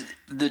 This is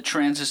the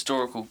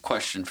transhistorical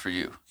question for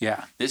you.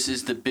 Yeah. This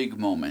is the big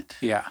moment.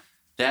 Yeah.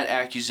 That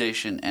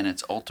accusation and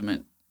its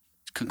ultimate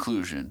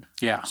conclusion.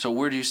 Yeah. So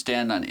where do you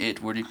stand on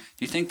it? Do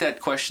you think that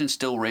question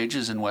still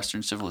rages in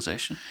Western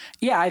civilization?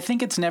 Yeah, I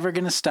think it's never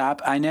going to stop.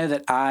 I know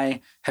that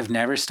I have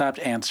never stopped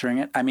answering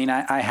it. I mean,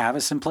 I have a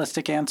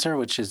simplistic answer,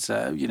 which is,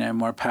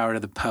 more power to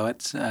the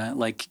poets,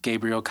 like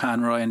Gabriel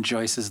Conroy in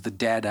Joyce's The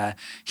Dead.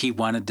 He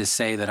wanted to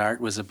say that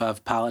art was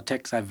above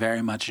politics. I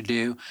very much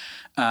do.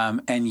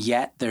 And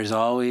yet there's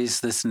always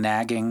this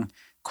nagging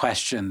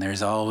question.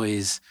 There's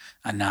always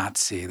a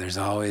Nazi. There's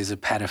always a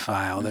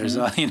pedophile.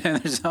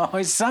 There's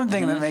always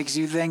something that makes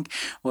you think,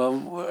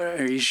 well,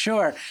 are you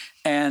sure?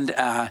 And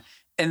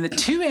the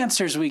two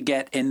answers we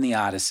get in the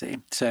Odyssey.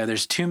 So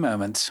there's two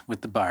moments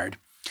with the bard.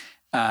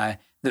 The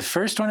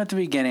first one at the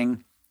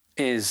beginning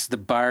is the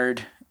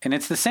bard, and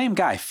it's the same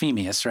guy,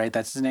 Phemius, right?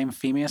 That's his name,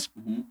 Phemius.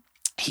 Mm-hmm.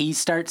 He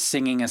starts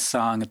singing a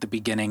song at the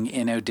beginning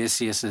in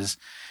Odysseus's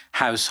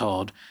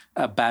household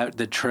about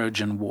the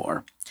Trojan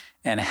War,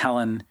 and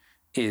Helen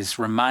is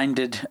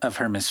reminded of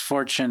her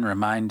misfortune,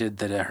 reminded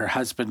that her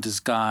husband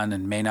is gone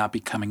and may not be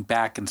coming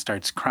back, and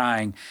starts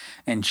crying.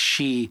 And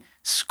she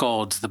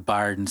scolds the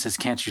bard and says,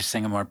 "Can't you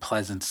sing a more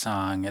pleasant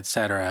song,"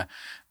 etc.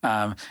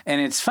 And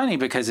it's funny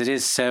because it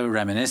is so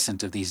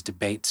reminiscent of these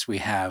debates we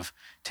have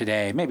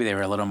today. Maybe they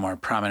were a little more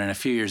prominent a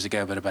few years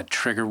ago, but about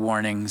trigger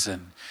warnings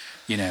and,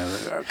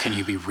 can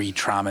you be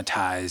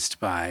re-traumatized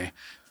by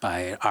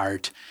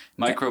art?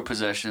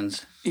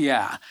 Micro-possessions.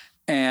 Yeah.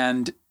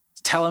 And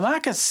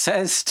Telemachus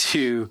says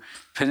to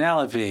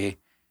Penelope,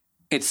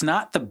 it's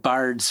not the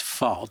bard's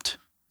fault,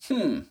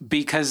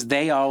 because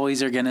they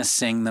always are going to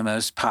sing the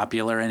most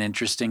popular and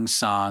interesting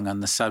song on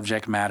the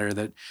subject matter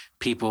that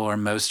people are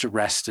most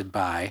arrested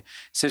by.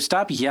 So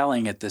stop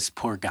yelling at this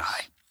poor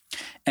guy.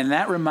 And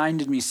that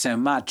reminded me so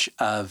much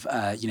of,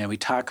 we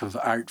talk of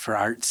art for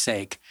art's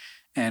sake.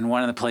 And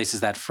one of the places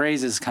that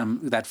phrase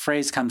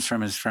comes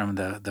from is from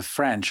the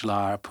French,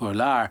 l'art pour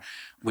l'art,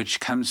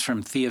 which comes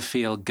from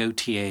Théophile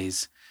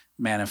Gautier's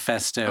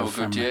manifesto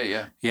from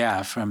the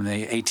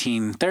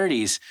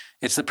 1830s.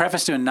 It's the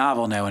preface to a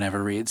novel no one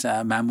ever reads,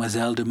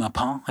 Mademoiselle de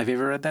Maupin. Have you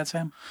ever read that,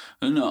 Sam?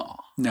 No.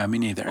 No, me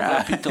neither.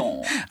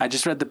 I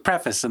just read the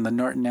preface in the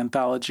Norton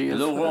Anthology of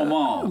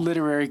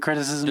Literary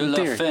Criticism and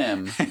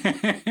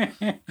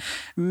Theory.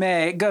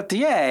 Mais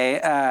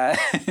Gautier,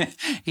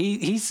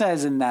 he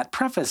says in that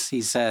preface,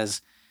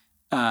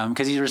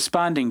 because he's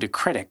responding to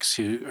critics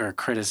who are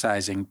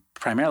criticizing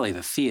primarily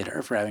the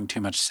theater for having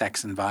too much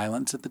sex and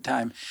violence at the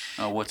time.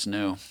 Oh, what's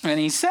new? And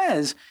he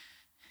says,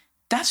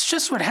 that's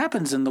just what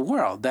happens in the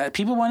world. That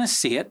people want to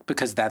see it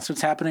because that's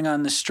what's happening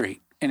on the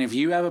street. And if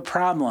you have a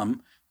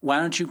problem, why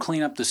don't you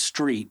clean up the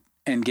street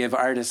and give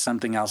artists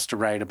something else to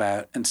write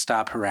about and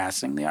stop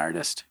harassing the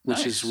artist,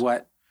 which is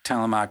what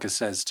Telemachus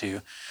says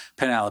to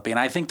Penelope. And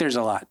I think there's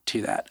a lot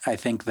to that. I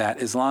think that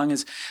as long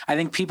as I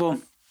think people,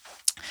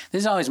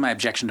 this is always my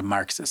objection to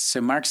Marxists. So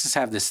Marxists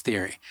have this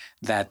theory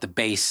that the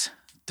base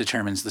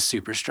determines the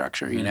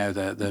superstructure, you know,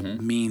 the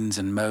means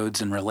and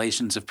modes and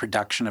relations of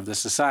production of the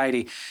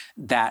society.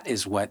 That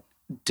is what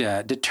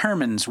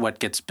determines what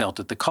gets built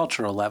at the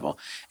cultural level.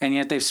 And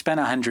yet they've spent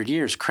 100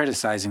 years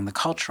criticizing the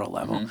cultural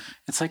level.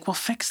 It's like, well,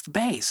 fix the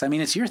base. I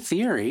mean, it's your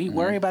theory.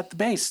 Worry about the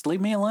base.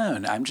 Leave me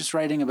alone. I'm just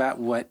writing about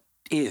what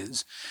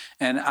is.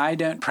 And I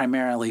don't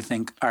primarily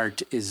think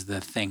art is the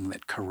thing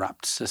that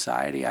corrupts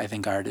society. I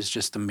think art is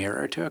just the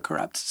mirror to a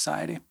corrupt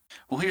society.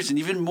 Well, here's an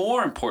even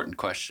more important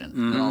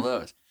question than all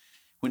those.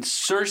 When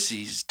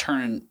Circe's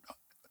turning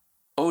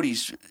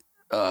Odie's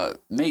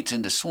mates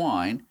into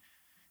swine,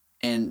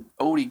 and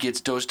Odie gets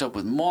dosed up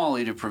with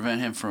Molly to prevent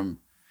him from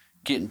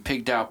getting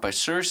pigged out by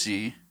Circe,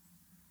 and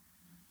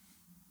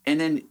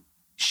then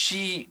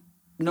she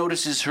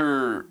notices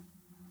her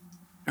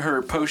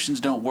potions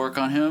don't work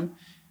on him,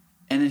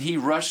 and then he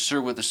rushes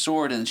her with a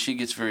sword, and she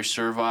gets very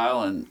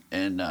servile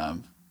and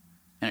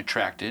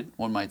attracted,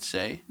 one might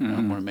say. I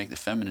don't want to make the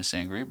feminists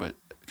angry, but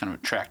kind of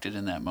attracted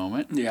in that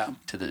moment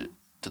to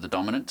the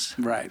dominance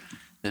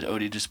that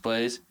Odie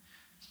displays.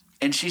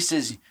 And she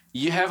says,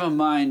 "You have a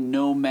mind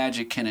no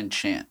magic can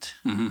enchant."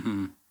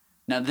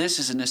 Now, this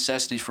is a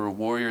necessity for a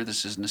warrior.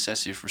 This is a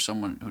necessity for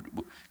someone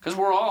who, because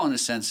we're all, in a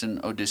sense,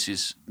 in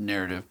Odysseus'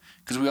 narrative,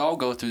 because we all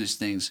go through these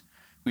things.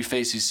 We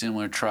face these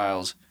similar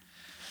trials,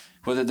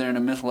 whether they're in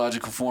a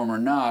mythological form or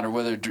not, or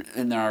whether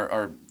in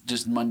our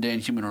just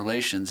mundane human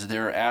relations.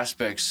 There are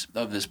aspects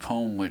of this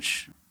poem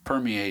which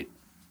permeate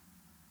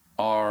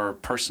our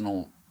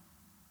personal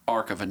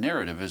arc of a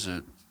narrative as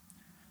a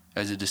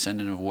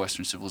descendant of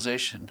Western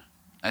civilization.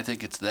 I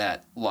think it's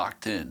that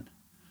locked in,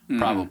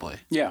 probably.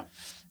 Yeah.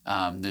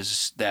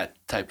 There's that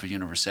type of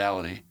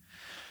universality.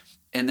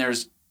 And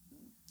there's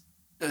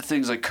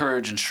things like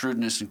courage and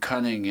shrewdness and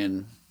cunning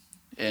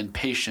and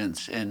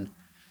patience and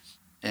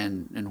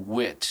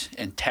wit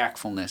and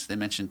tactfulness. They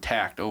mention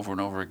tact over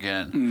and over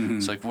again.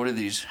 It's like, what are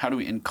these? How do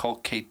we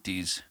inculcate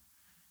these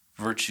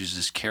virtues,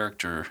 this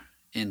character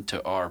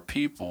into our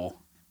people?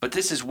 But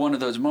this is one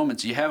of those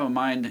moments. You have a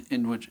mind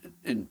in which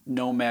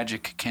no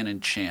magic can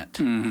enchant.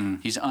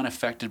 He's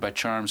unaffected by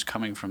charms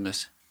coming from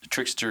this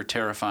trickster,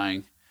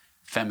 terrifying,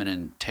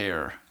 feminine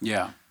terror.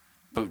 Yeah.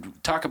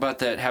 But talk about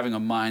that, having a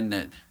mind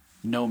that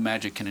no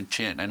magic can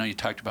enchant. I know you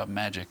talked about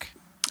magic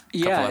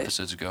a couple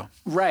episodes ago.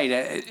 Right.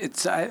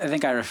 I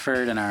think I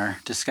referred in our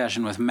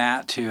discussion with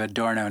Matt to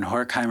Adorno and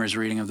Horkheimer's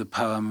reading of the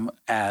poem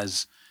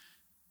as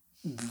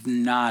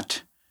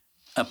not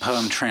a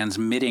poem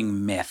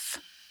transmitting myth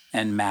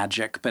and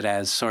magic, but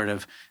as sort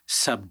of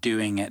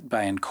subduing it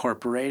by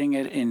incorporating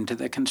it into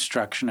the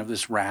construction of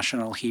this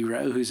rational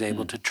hero who's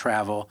able to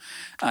travel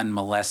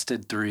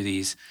unmolested through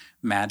these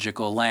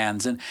magical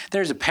lands. And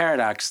there's a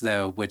paradox,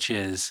 though, which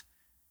is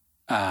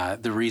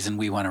the reason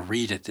we want to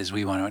read it is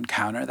we want to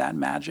encounter that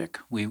magic.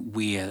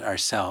 We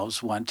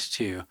ourselves want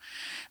to.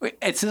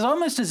 It's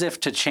almost as if,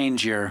 to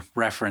change your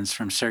reference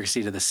from Circe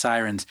to the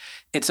Sirens,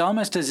 it's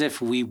almost as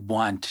if we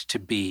want to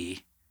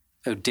be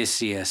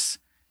Odysseus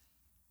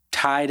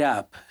tied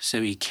up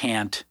so he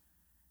can't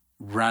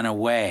run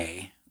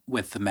away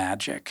with the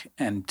magic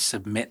and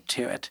submit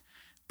to it,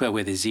 but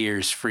with his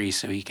ears free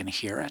so he can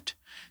hear it.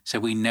 So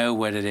we know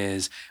what it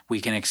is.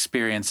 We can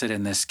experience it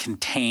in this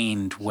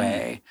contained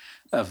way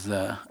of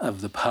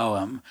the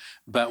poem,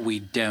 but we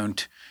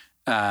don't.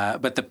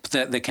 But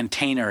the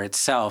container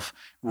itself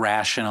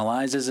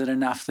rationalizes it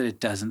enough that it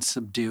doesn't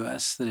subdue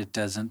us, that it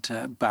doesn't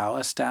bow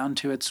us down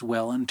to its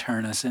will and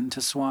turn us into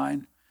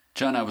swine.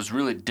 John, I was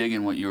really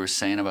digging what you were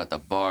saying about the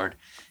bard,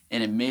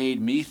 and it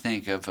made me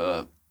think of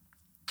a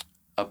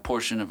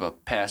portion of a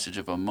passage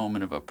of a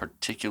moment of a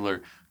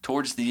particular,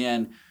 towards the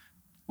end,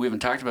 we haven't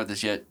talked about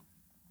this yet,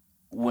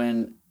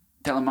 when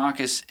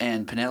Telemachus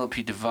and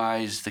Penelope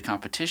devised the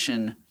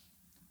competition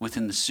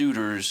within the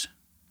suitors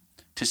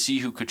to see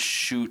who could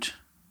shoot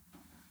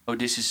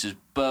Odysseus'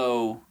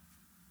 bow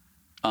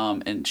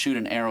and shoot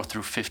an arrow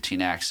through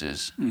 15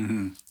 axes.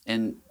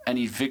 And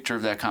any victor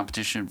of that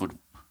competition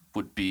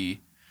would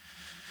be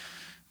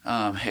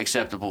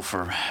acceptable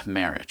for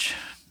marriage.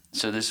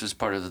 So this was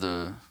part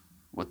of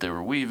what they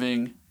were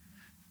weaving,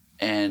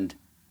 and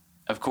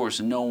of course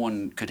no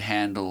one could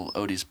handle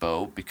Odie's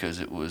bow because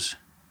it was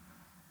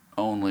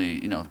only,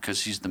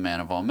 because he's the man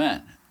of all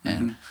men,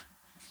 and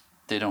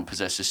they don't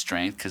possess his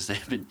strength because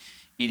they've been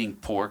eating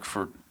pork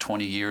for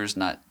 20 years,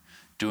 not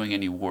doing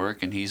any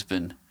work, and he's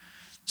been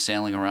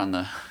sailing around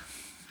the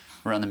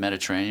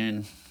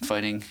Mediterranean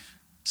fighting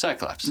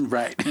Cyclops.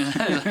 Right.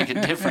 Like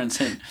a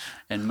difference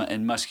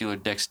in muscular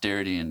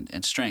dexterity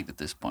and strength at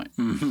this point,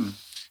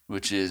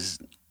 which is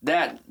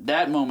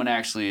that moment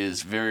actually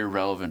is very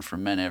relevant for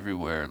men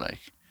everywhere. Like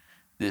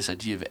this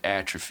idea of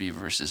atrophy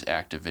versus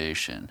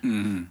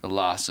activation, the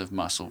loss of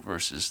muscle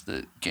versus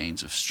the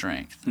gains of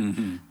strength.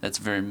 That's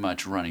very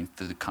much running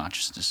through the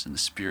consciousness and the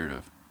spirit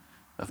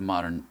of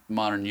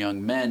modern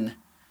young men,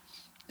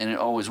 and it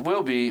always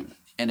will be,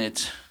 and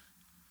it's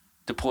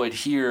deployed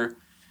here.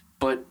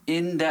 But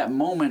in that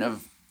moment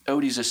of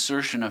Odie's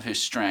assertion of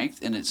his strength,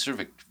 and it's sort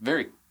of a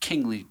very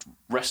kingly,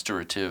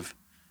 restorative,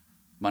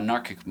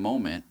 monarchic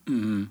moment,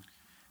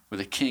 where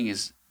the king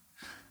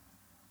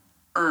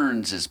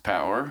earns his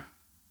power,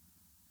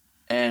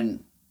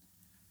 and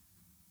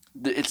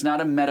it's not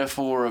a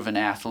metaphor of an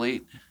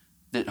athlete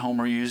that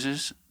Homer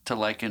uses to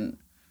liken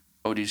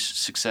Odie's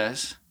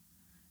success.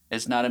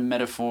 It's not a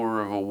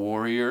metaphor of a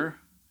warrior.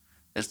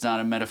 It's not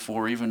a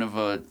metaphor even of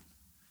a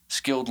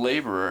skilled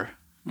laborer.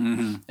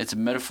 It's a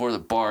metaphor of the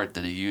bard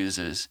that he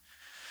uses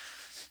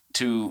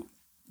to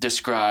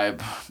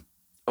describe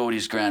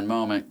Odie's grand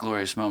moment,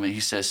 glorious moment. He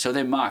says, "So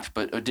they mocked,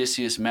 but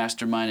Odysseus,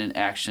 mastermind in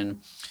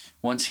action,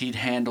 once he'd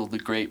handled the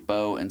great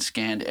bow and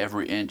scanned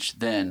every inch,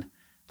 then,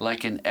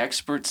 like an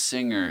expert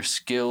singer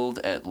skilled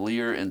at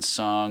lyre and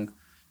song,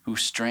 who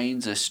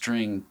strains a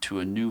string to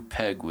a new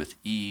peg with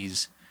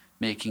ease,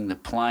 making the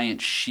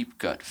pliant sheep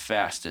gut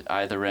fast at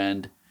either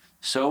end,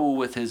 so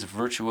with his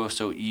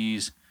virtuoso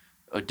ease,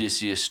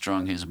 Odysseus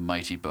strung his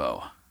mighty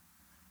bow."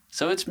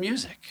 So it's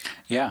music.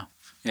 Yeah.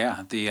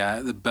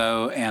 The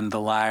bow and the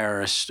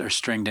lyre are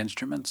stringed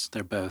instruments.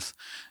 They're both,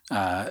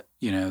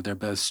 they're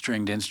both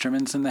stringed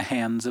instruments in the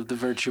hands of the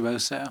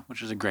virtuoso,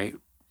 which is a great,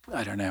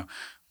 I don't know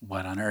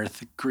what on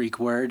earth Greek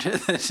word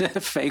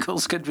that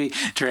Fagles could be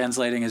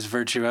translating as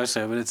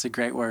virtuoso, but it's a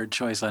great word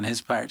choice on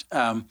his part.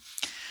 And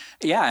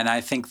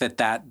I think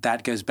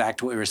that goes back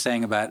to what we were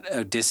saying about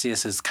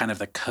Odysseus as kind of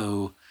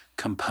the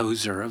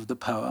composer of the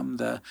poem,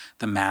 the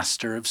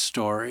master of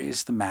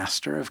stories, the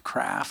master of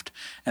craft,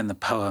 and the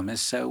poem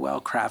is so well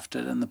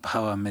crafted, and the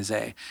poem is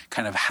a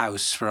kind of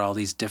house for all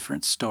these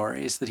different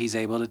stories that he's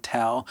able to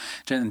tell.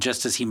 And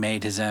just as he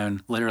made his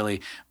own,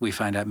 literally, we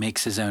find out,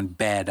 makes his own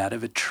bed out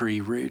of a tree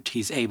root,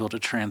 he's able to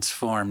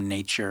transform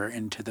nature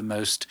into the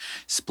most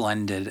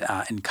splendid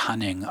and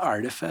cunning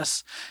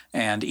artifice.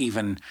 And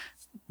even,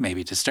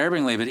 maybe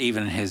disturbingly, but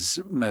even his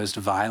most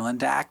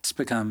violent acts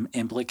become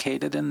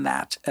implicated in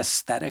that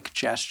aesthetic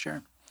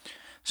gesture.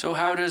 So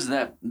how does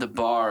the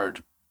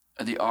bard,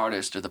 or the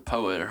artist, or the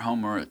poet, or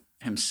Homer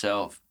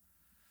himself,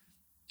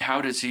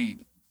 how does he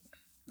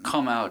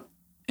come out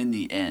in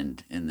the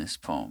end in this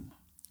poem?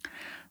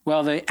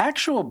 Well, the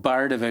actual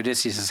bard of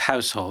Odysseus'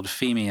 household,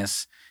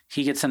 Phemius,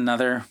 he gets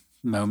another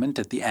moment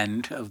at the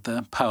end of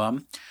the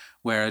poem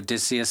where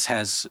Odysseus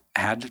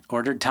had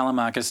ordered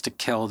Telemachus to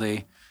kill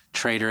the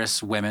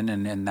traitorous women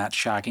in that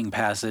shocking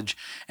passage,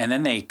 and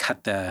then they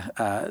cut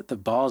the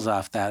balls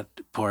off that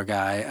poor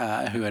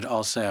guy who had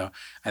also,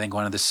 I think,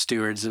 one of the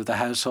stewards of the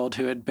household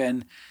who had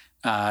been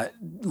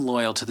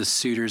loyal to the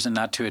suitors and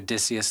not to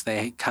Odysseus.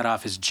 They cut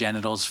off his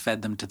genitals,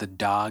 fed them to the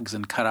dogs,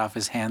 and cut off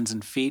his hands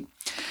and feet.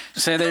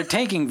 So they're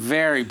taking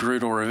very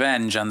brutal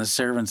revenge on the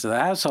servants of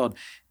the household.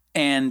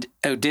 And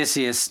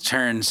Odysseus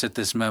turns at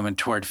this moment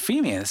toward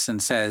Phemius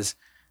and says,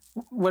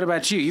 "What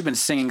about you? You've been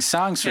singing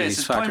songs for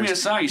these fuckers. Play me a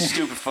song, you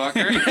stupid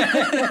fucker."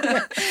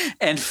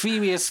 And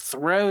Phemius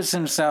throws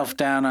himself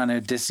down on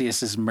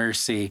Odysseus'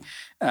 mercy,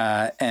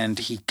 and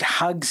he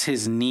hugs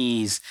his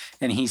knees,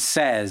 and he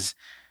says,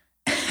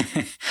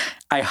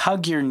 "I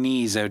hug your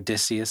knees,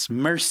 Odysseus.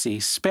 Mercy,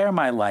 spare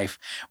my life.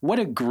 What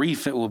a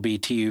grief it will be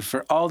to you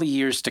for all the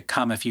years to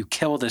come if you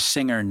kill the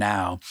singer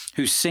now,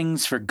 who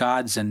sings for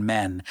gods and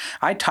men.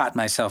 I taught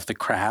myself the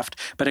craft,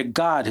 but a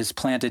god has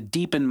planted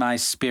deep in my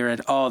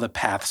spirit all the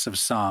paths of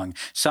song.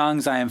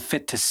 Songs I am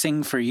fit to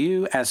sing for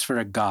you as for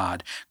a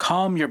god.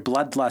 Calm your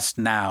bloodlust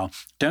now.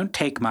 Don't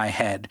take my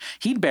head.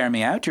 He'd bear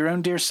me out, your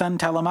own dear son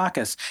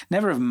Telemachus.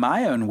 Never of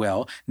my own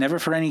will, never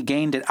for any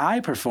gain did I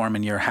perform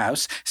in your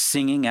house,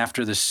 singing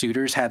after the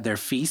suitors had their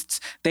feasts.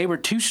 They were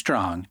too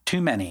strong, too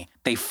many.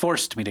 They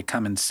forced me to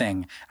come and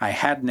sing. I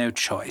had no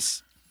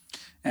choice."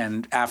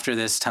 And after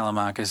this,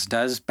 Telemachus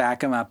does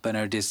back him up, and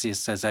Odysseus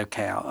says,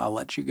 "Okay, I'll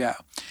let you go."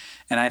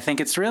 And I think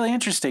it's really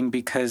interesting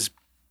because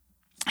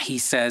he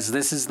says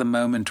this is the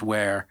moment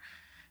where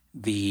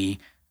the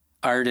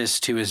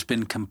artist who has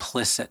been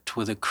complicit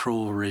with a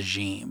cruel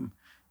regime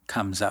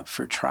comes up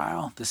for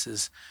trial. This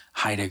is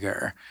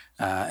Heidegger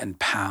and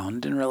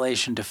Pound in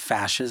relation to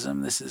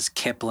fascism. This is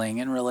Kipling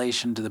in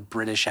relation to the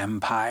British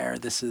Empire.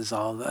 This is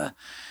all the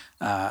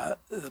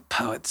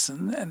poets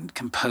and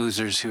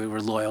composers who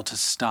were loyal to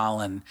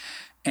Stalin.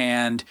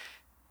 And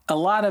a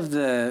lot of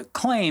the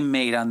claim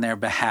made on their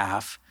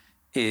behalf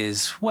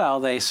is, well,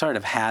 they sort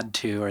of had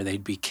to, or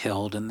they'd be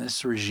killed in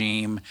this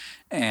regime,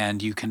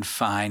 and you can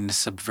find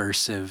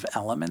subversive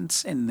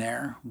elements in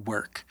their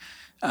work.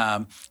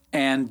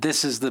 And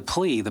this is the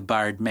plea the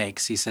bard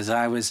makes. He says,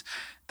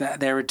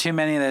 there were too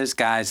many of those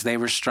guys. They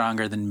were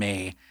stronger than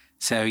me.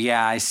 So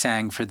yeah, I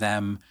sang for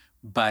them,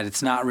 but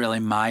it's not really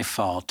my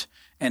fault.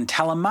 And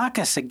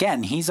Telemachus,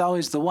 again, he's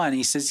always the one.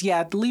 He says,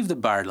 yeah, leave the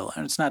bard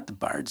alone. It's not the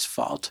bard's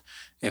fault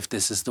if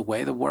this is the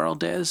way the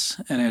world is.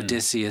 And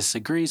Odysseus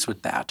agrees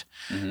with that.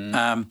 And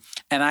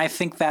I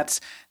think that's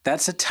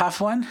a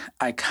tough one.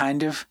 I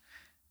kind of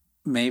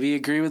maybe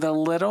agree with a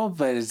little,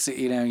 but it's,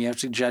 you have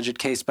to judge it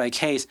case by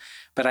case.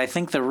 But I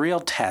think the real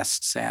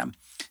test, Sam,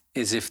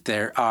 is if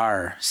there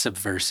are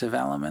subversive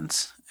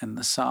elements in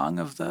the song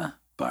of the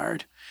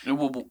bard.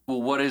 Well,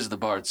 what is the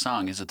bard's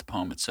song? Is it the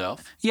poem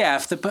itself? Yeah,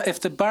 if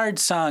the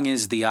bard's song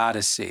is the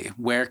Odyssey,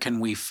 where can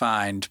we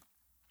find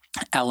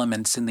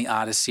elements in the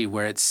Odyssey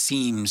where it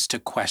seems to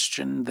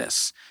question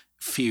this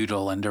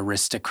feudal and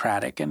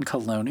aristocratic and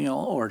colonial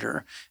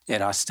order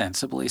it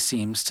ostensibly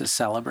seems to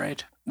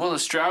celebrate? Well, the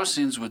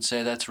Straussians would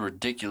say that's a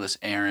ridiculous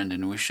errand,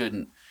 and we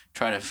shouldn't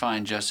try to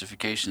find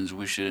justifications.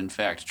 We should, in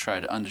fact, try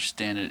to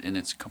understand it in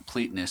its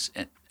completeness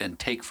and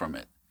take from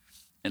it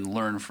and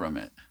learn from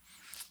it.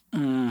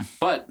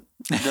 But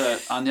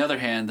on the other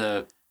hand,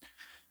 the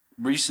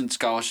recent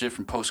scholarship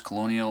from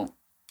post-colonial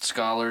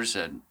scholars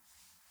and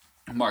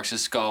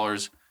Marxist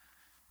scholars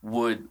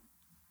would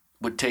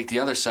take the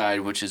other side,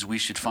 which is we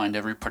should find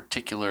every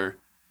particular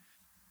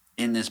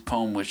in this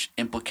poem which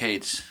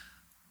implicates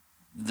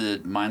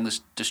the mindless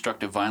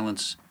destructive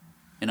violence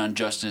and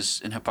injustice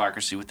and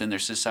hypocrisy within their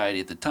society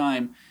at the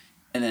time,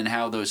 and then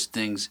how those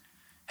things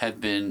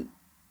have been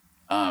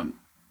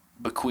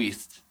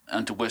bequeathed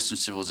unto Western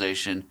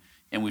civilization,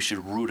 and we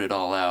should root it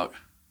all out,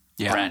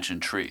 branch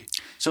and tree.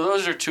 So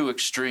those are two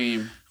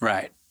extreme.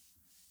 Right.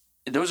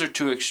 Those are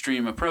two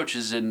extreme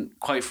approaches, and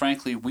quite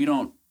frankly, we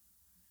don't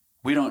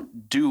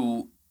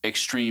do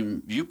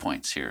extreme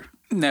viewpoints here.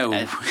 No.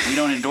 And we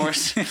don't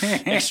endorse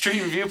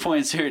extreme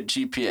viewpoints here at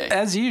GPA.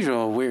 As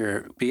usual,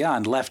 we're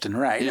beyond left and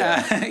right.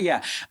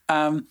 Yeah.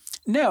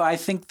 No, I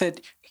think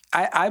that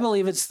I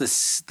believe it's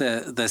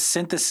the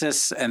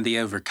synthesis and the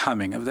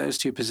overcoming of those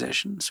two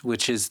positions,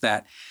 which is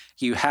that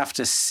you have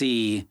to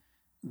see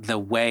the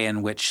way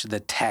in which the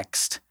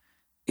text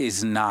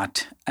is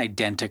not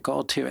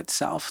identical to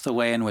itself, the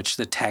way in which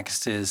the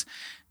text is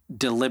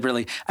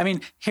deliberately. I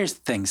mean, here's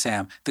the thing,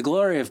 Sam. The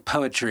glory of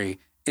poetry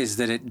is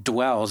that it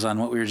dwells on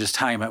what we were just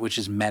talking about, which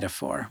is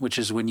metaphor, which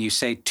is when you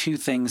say two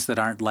things that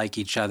aren't like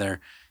each other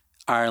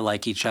are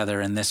like each other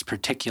in this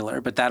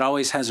particular, but that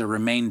always has a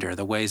remainder,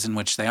 the ways in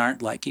which they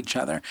aren't like each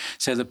other.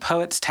 So the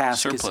poet's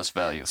task is surplus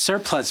value.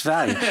 Surplus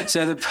value.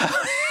 So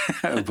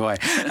oh boy.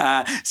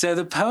 So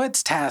the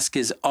poet's task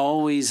is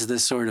always the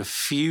sort of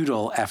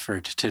futile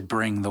effort to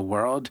bring the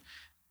world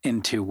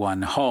into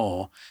one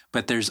whole,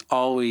 but there's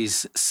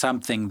always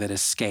something that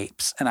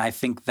escapes. And I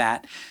think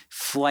that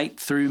flight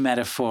through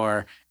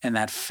metaphor and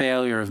that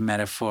failure of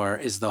metaphor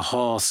is the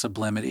whole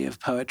sublimity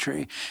of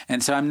poetry.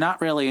 And so I'm not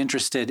really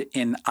interested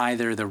in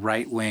either the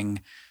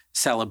right-wing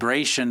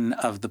celebration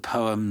of the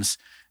poem's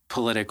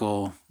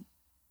political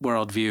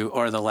worldview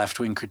or the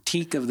left-wing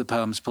critique of the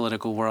poem's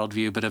political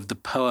worldview, but of the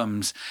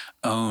poem's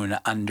own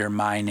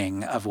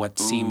undermining of what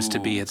seems to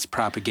be its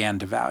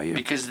propaganda value.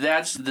 Because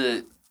that's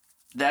the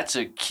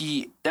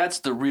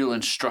real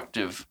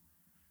instructive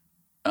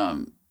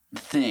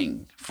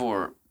thing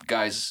for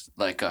guys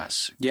like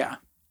us. Yeah.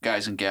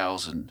 Guys and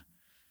gals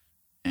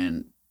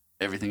and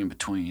everything in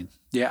between.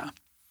 Yeah.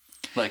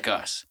 Like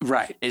us.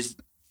 Right. Is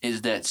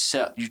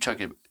that you're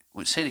talking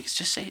about, say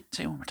it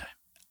one more time.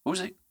 What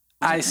was it?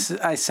 I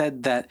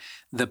said that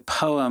the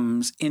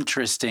poem's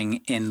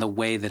interesting in the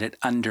way that it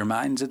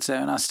undermines its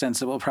own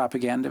ostensible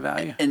propaganda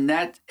value. And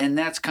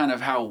that's kind of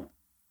how,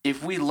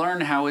 if we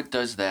learn how it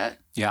does that.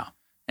 Yeah.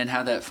 And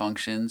how that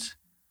functions,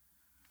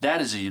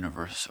 that is a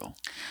universal.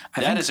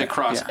 That is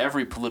across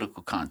every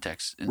political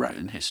context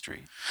in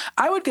history.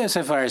 I would go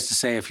so far as to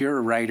say if you're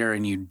a writer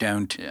and you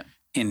don't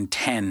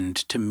intend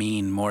to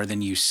mean more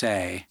than you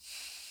say,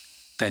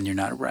 then you're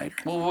not a writer.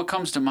 Well, what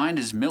comes to mind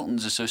is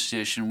Milton's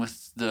association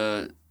with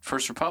the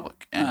First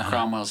Republic and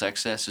Cromwell's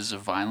excesses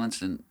of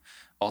violence and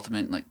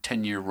ultimate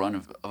 10-year run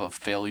of a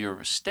failure of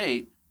a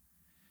state,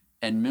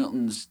 and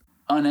Milton's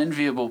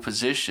unenviable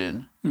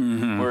position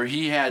where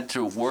he had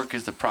to work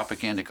as the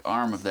propagandic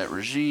arm of that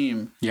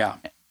regime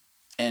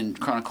and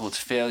chronicle its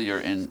failure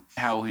and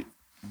how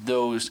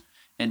those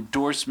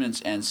endorsements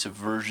and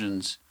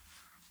subversions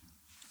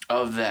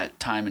of that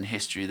time in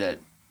history, that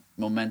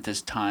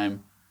momentous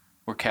time,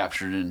 were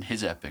captured in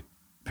his epic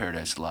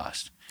Paradise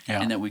Lost.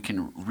 And that we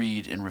can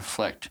read and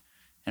reflect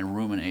and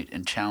ruminate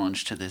and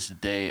challenge to this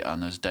day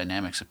on those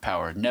dynamics of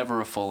power.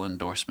 Never a full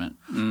endorsement,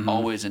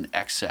 always an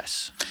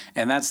excess.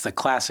 And that's the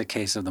classic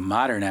case of the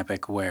modern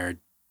epic where,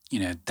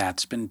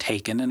 that's been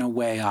taken in a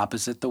way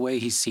opposite the way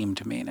he seemed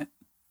to mean it.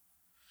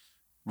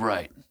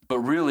 Right. But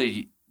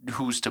really,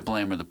 who's to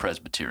blame are the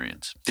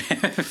Presbyterians.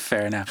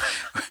 Fair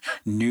enough.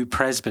 New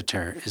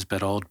presbyter is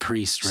but old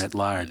priest writ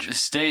large.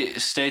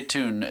 Stay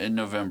tuned in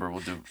November.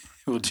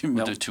 We'll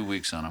do 2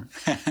 weeks on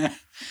them.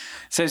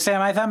 So, Sam,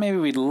 I thought maybe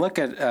we'd look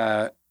at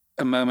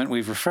a moment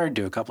we've referred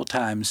to a couple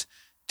times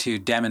to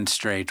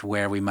demonstrate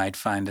where we might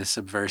find a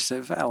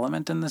subversive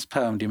element in this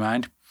poem. Do you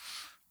mind?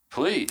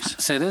 Please.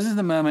 So this is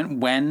the moment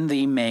when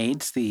the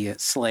maids, the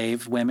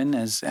slave women,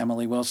 as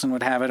Emily Wilson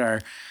would have it,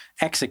 are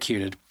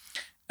executed.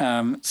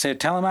 So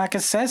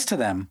Telemachus says to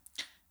them,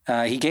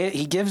 he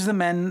gives the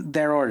men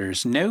their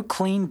orders. No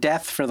clean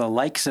death for the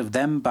likes of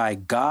them, by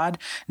God,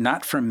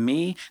 not from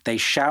me. They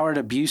showered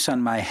abuse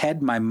on my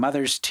head, my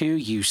mother's too,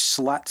 you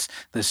sluts,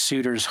 the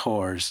suitors'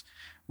 whores.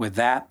 With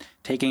that,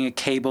 taking a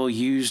cable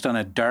used on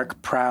a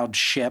dark prowed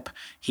ship,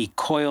 he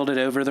coiled it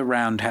over the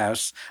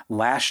roundhouse,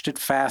 lashed it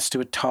fast to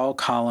a tall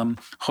column,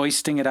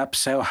 hoisting it up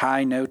so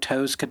high no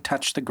toes could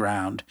touch the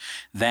ground.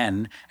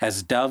 Then,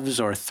 as doves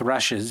or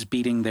thrushes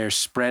beating their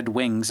spread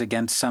wings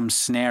against some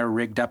snare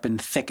rigged up in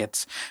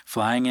thickets,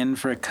 flying in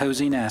for a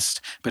cozy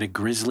nest, but a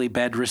grisly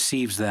bed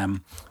receives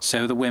them,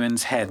 so the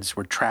women's heads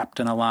were trapped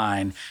in a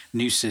line,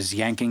 nooses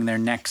yanking their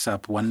necks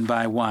up one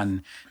by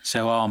one,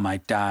 so all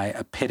might die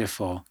a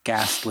pitiful,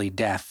 ghastly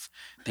death.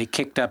 They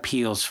kicked up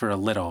heels for a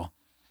little,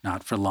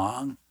 not for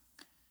long.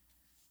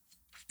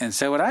 And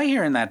so what I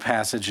hear in that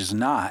passage is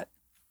not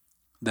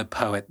the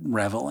poet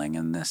reveling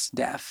in this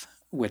death,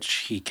 which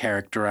he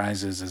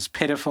characterizes as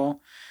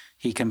pitiful.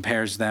 He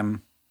compares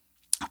them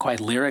quite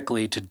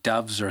lyrically to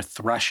doves or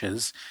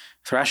thrushes.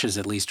 Thrushes,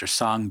 at least, are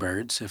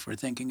songbirds, if we're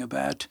thinking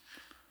about,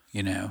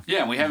 Yeah,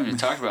 and we haven't even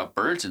talked about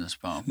birds in this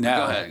poem. No,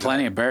 Go ahead.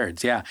 Plenty of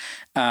birds, yeah.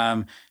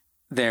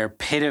 They're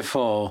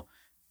pitiful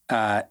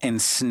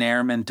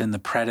ensnarement in the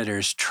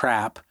predator's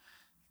trap.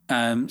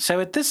 So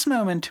at this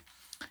moment,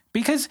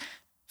 because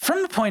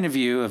from the point of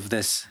view of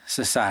this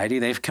society,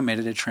 they've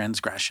committed a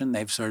transgression.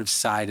 They've sort of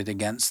sided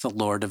against the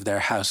lord of their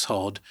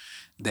household.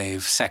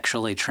 They've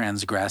sexually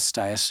transgressed,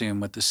 I assume,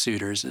 with the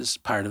suitors as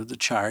part of the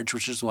charge,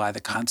 which is why the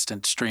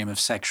constant stream of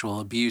sexual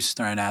abuse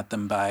thrown at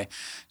them by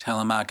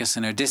Telemachus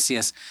and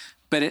Odysseus.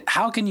 But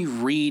how can you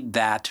read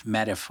that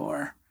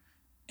metaphor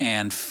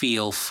and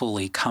feel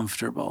fully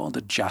comfortable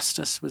that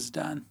justice was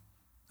done?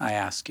 I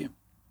ask you.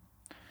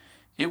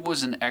 It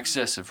was an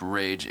excess of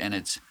rage, and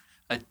it's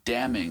a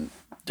damning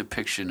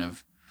depiction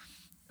of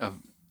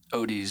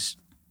Odie's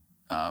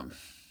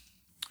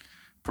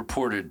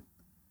purported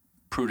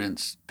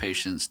prudence,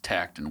 patience,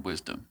 tact, and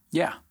wisdom.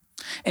 Yeah.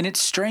 And it's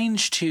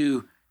strange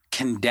to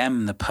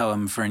condemn the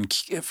poem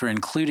for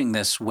including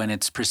this when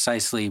it's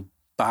precisely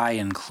by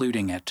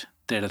including it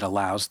that it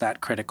allows that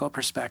critical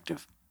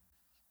perspective.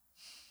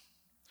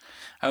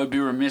 I would be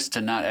remiss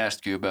to not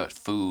ask you about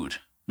food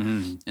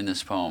in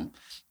this poem.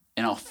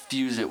 And I'll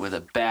fuse it with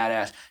a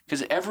badass,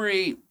 because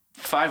every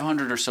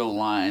 500 or so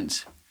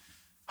lines,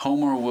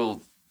 Homer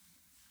will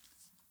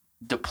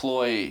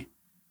deploy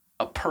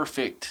a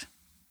perfect,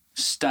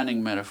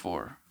 stunning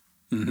metaphor.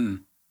 Mm-hmm.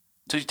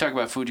 So you talk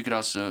about food, you could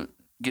also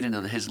get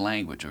into his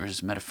language or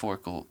his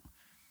metaphorical,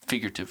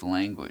 figurative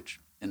language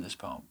in this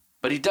poem.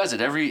 But he does it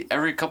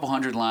every couple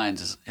hundred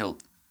lines.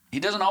 He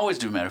doesn't always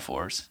do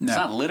metaphors. No. It's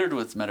not littered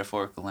with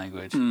metaphorical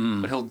language,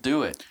 but he'll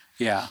do it.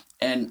 Yeah.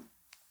 And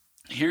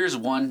here's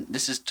one.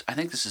 I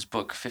think this is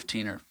book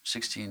 15 or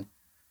 16.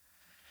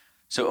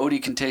 So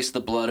Odie can taste the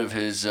blood of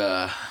his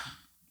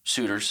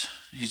suitors.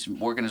 He's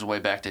working his way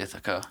back to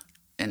Ithaca,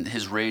 and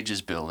his rage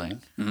is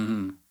building.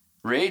 Mm-hmm.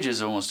 Rage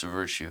is almost a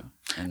virtue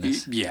in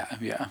this.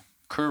 Yeah.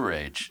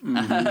 Courage.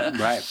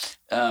 Mm-hmm. Right.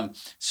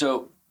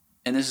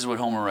 And this is what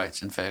Homer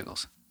writes in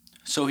Fagles.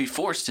 So he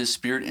forced his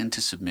spirit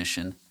into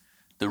submission.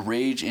 The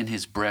rage in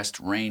his breast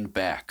reined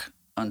back,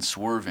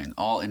 unswerving,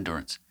 all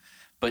endurance.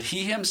 But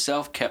he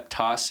himself kept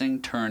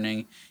tossing,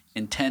 turning,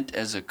 intent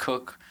as a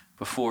cook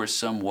before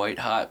some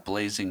white-hot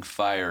blazing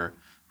fire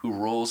who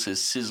rolls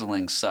his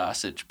sizzling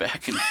sausage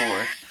back and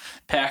forth,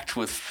 packed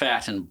with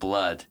fat and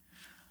blood,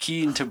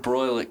 keen to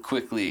broil it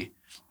quickly,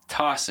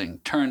 tossing,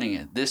 turning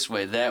it this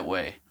way, that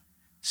way.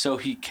 So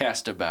he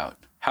cast about.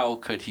 How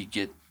could he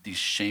get these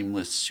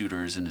shameless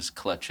suitors in his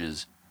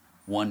clutches,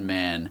 one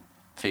man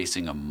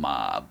facing a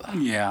mob?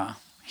 Yeah,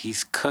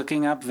 he's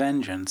cooking up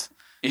vengeance.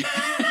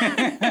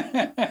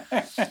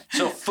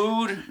 So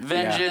food,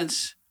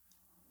 vengeance,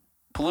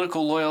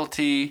 political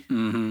loyalty,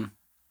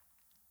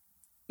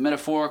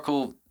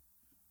 metaphorical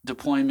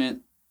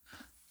deployment.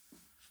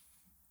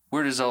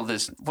 Where does all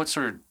this, what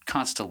sort of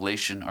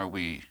constellation are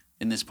we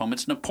in this poem?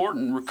 It's an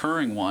important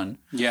recurring one.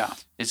 Yeah.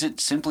 Is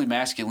it simply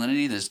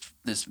masculinity,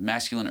 this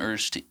masculine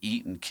urge to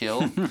eat and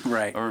kill?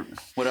 Right. Or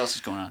what else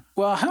is going on?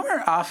 Well,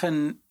 Homer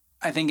often,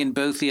 I think in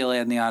both the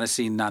Iliad and the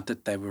Odyssey, not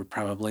that they were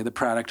probably the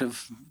product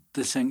of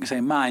the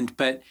same mind,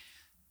 but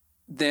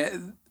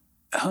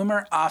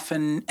Homer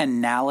often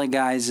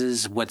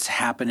analogizes what's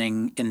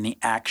happening in the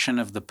action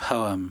of the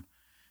poem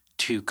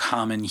to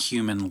common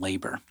human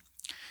labor,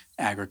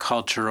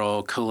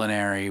 agricultural,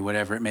 culinary,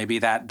 whatever it may be.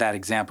 That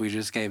example you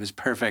just gave is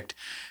perfect,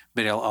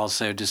 but he'll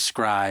also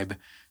describe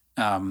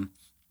in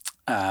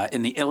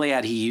the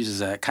Iliad, he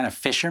uses a kind of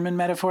fisherman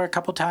metaphor a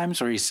couple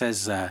times where he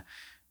says,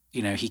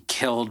 he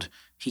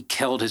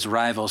killed his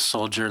rival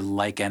soldier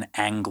like an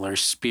angler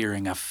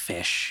spearing a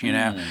fish,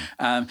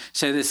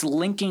 So this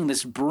linking,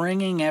 this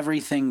bringing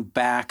everything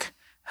back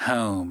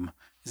home.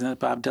 Isn't that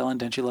Bob Dylan?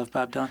 Don't you love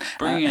Bob Dylan?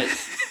 Bringing it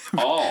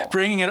all.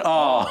 Bringing it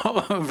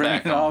all.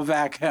 Bringing it all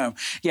back home.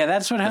 Yeah,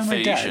 that's what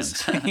Homer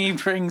does. He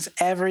brings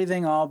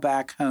everything all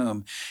back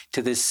home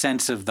to this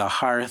sense of the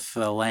hearth,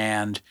 the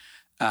land,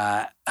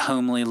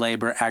 homely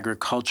labor,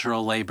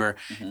 agricultural labor,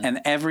 and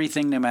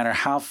everything, no matter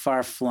how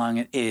far flung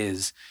it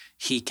is,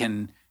 he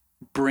can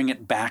bring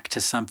it back to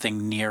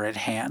something near at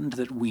hand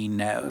that we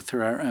know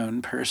through our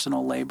own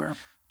personal labor.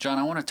 John,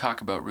 I want to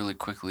talk about really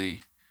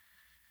quickly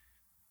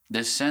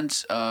the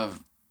sense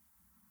of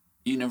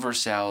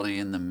universality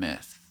in the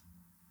myth.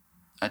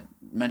 I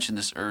mentioned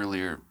this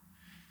earlier,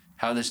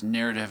 how this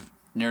narrative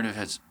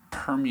has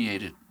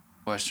permeated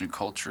Western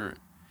culture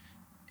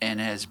and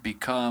has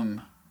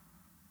become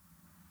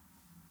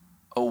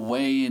a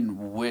way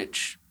in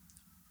which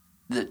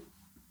the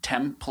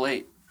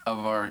template of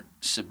our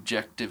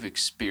subjective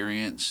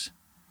experience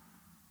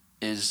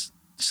is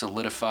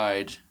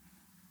solidified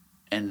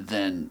and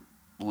then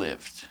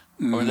lived.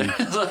 Or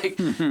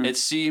it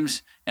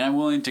seems, and I'm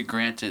willing to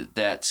grant it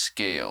that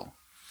scale.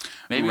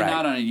 Maybe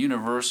not on a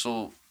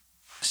universal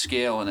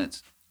scale, and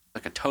it's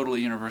like a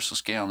totally universal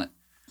scale, and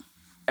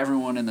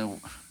everyone in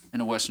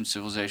a Western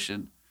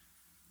civilization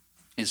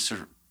is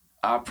sort of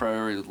a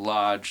priori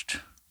lodged.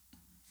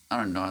 I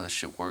don't know how this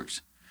shit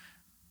works.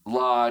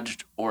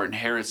 Lodged or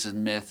inherits a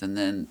myth and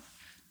then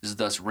is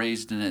thus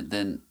raised in it,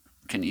 then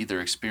can either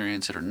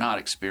experience it or not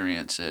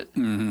experience it.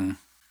 Mm-hmm.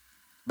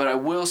 But I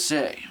will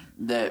say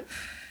that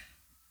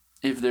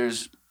if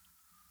there's,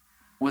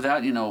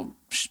 without,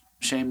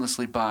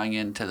 shamelessly buying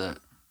into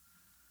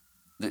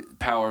the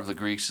power of the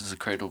Greeks as the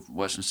cradle of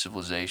Western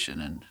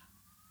civilization and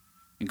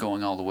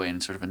going all the way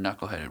in sort of a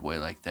knuckleheaded way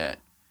like that.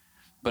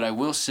 But I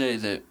will say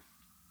that,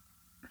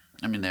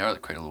 they are the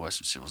cradle of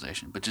Western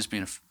civilization, but just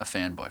being a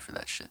fanboy for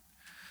that shit.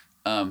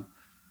 When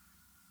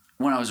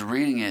I was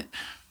reading it,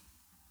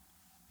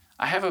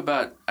 I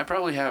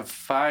probably have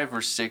 5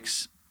 or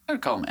 6, I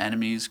don't call them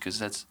enemies because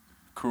that's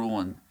cruel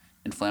and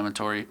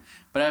inflammatory,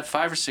 but I have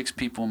 5 or 6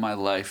 people in my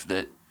life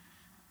that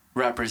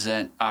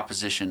represent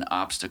opposition,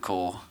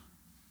 obstacle,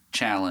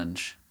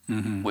 challenge,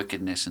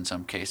 wickedness in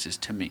some cases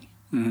to me.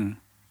 Mm-hmm.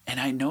 And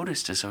I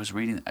noticed as I was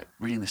reading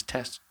this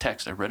text,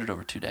 I read it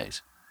over 2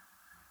 days.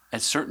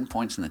 At certain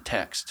points in the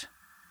text,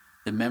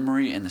 the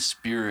memory and the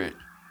spirit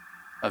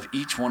of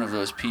each one of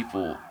those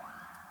people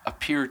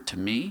appeared to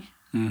me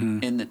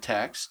in the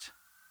text,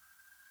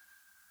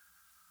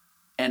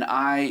 and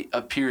I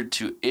appeared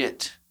to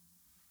it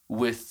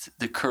with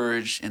the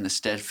courage and the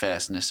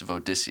steadfastness of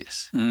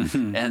Odysseus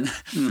and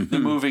the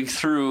moving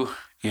through.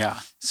 Yeah.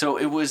 So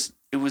it was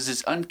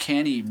this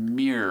uncanny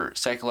mirror,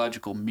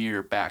 psychological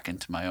mirror back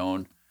into my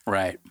own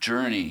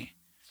journey.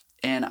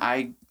 And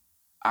I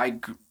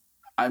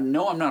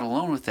know I'm not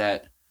alone with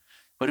that,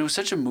 but it was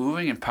such a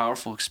moving and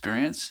powerful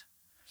experience.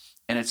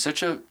 And it's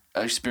such an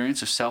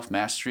experience of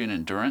self-mastery and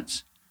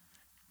endurance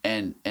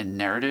and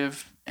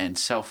narrative and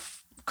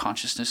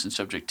self-consciousness and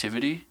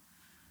subjectivity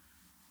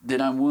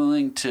that I'm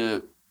willing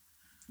to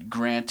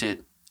grant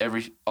it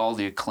all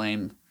the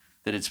acclaim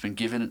that it's been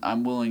given.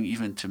 I'm willing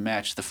even to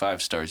match the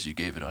 5 stars you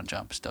gave it on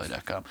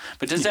johnpastelli.com.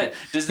 But does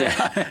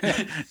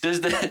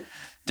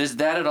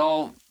that at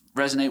all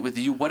resonate with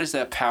you? What is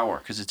that power?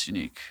 Because it's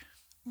unique.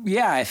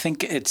 Yeah, I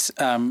think it's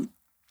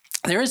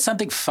there is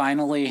something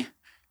finally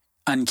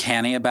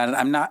uncanny about it.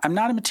 I'm not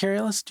a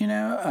materialist,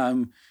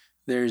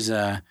 There's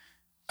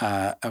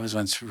I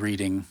once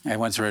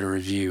wrote a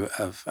review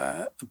of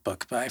a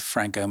book by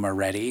Franco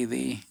Moretti,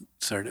 the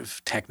sort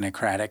of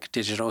technocratic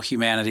digital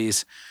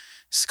humanities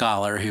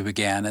scholar who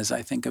began as,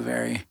 I think, a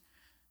very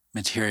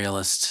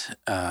materialist,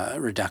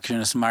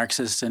 reductionist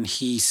Marxist. And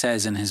he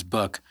says in his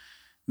book,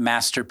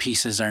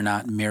 masterpieces are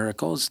not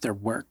miracles, they're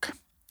work.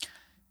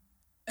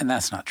 And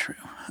that's not true.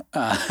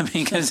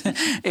 Because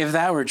if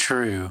that were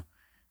true,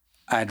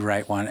 I'd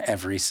write one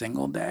every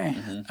single day,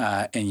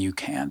 and you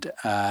can't.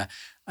 I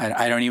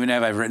don't even know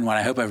if I've written one.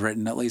 I hope I've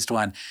written at least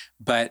one.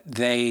 But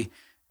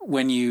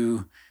when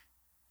you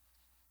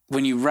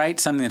write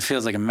something that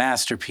feels like a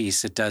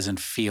masterpiece, it doesn't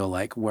feel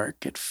like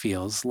work. It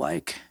feels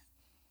like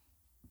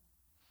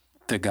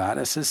the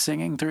goddess is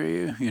singing through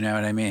you. You know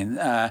what I mean?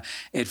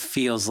 It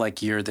feels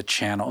like you're the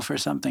channel for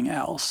something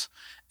else.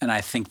 And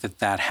I think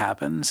that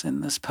happens in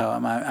this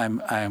poem.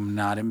 I'm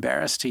not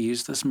embarrassed to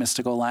use this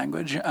mystical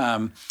language.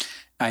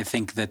 I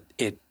think that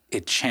it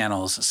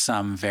channels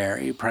some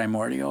very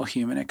primordial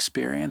human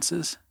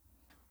experiences.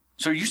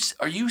 So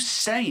are you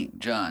saying,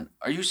 John,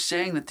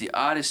 that the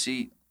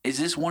Odyssey, is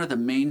this one of the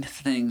main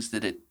things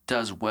that it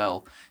does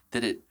well,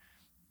 that it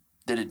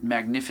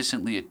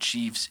magnificently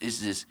achieves,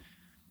 is this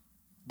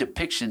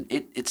depiction,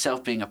 it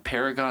itself being a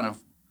paragon of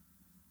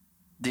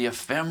the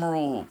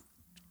ephemeral,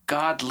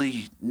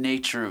 godly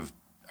nature of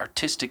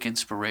artistic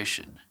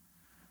inspiration?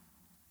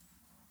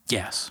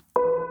 Yes.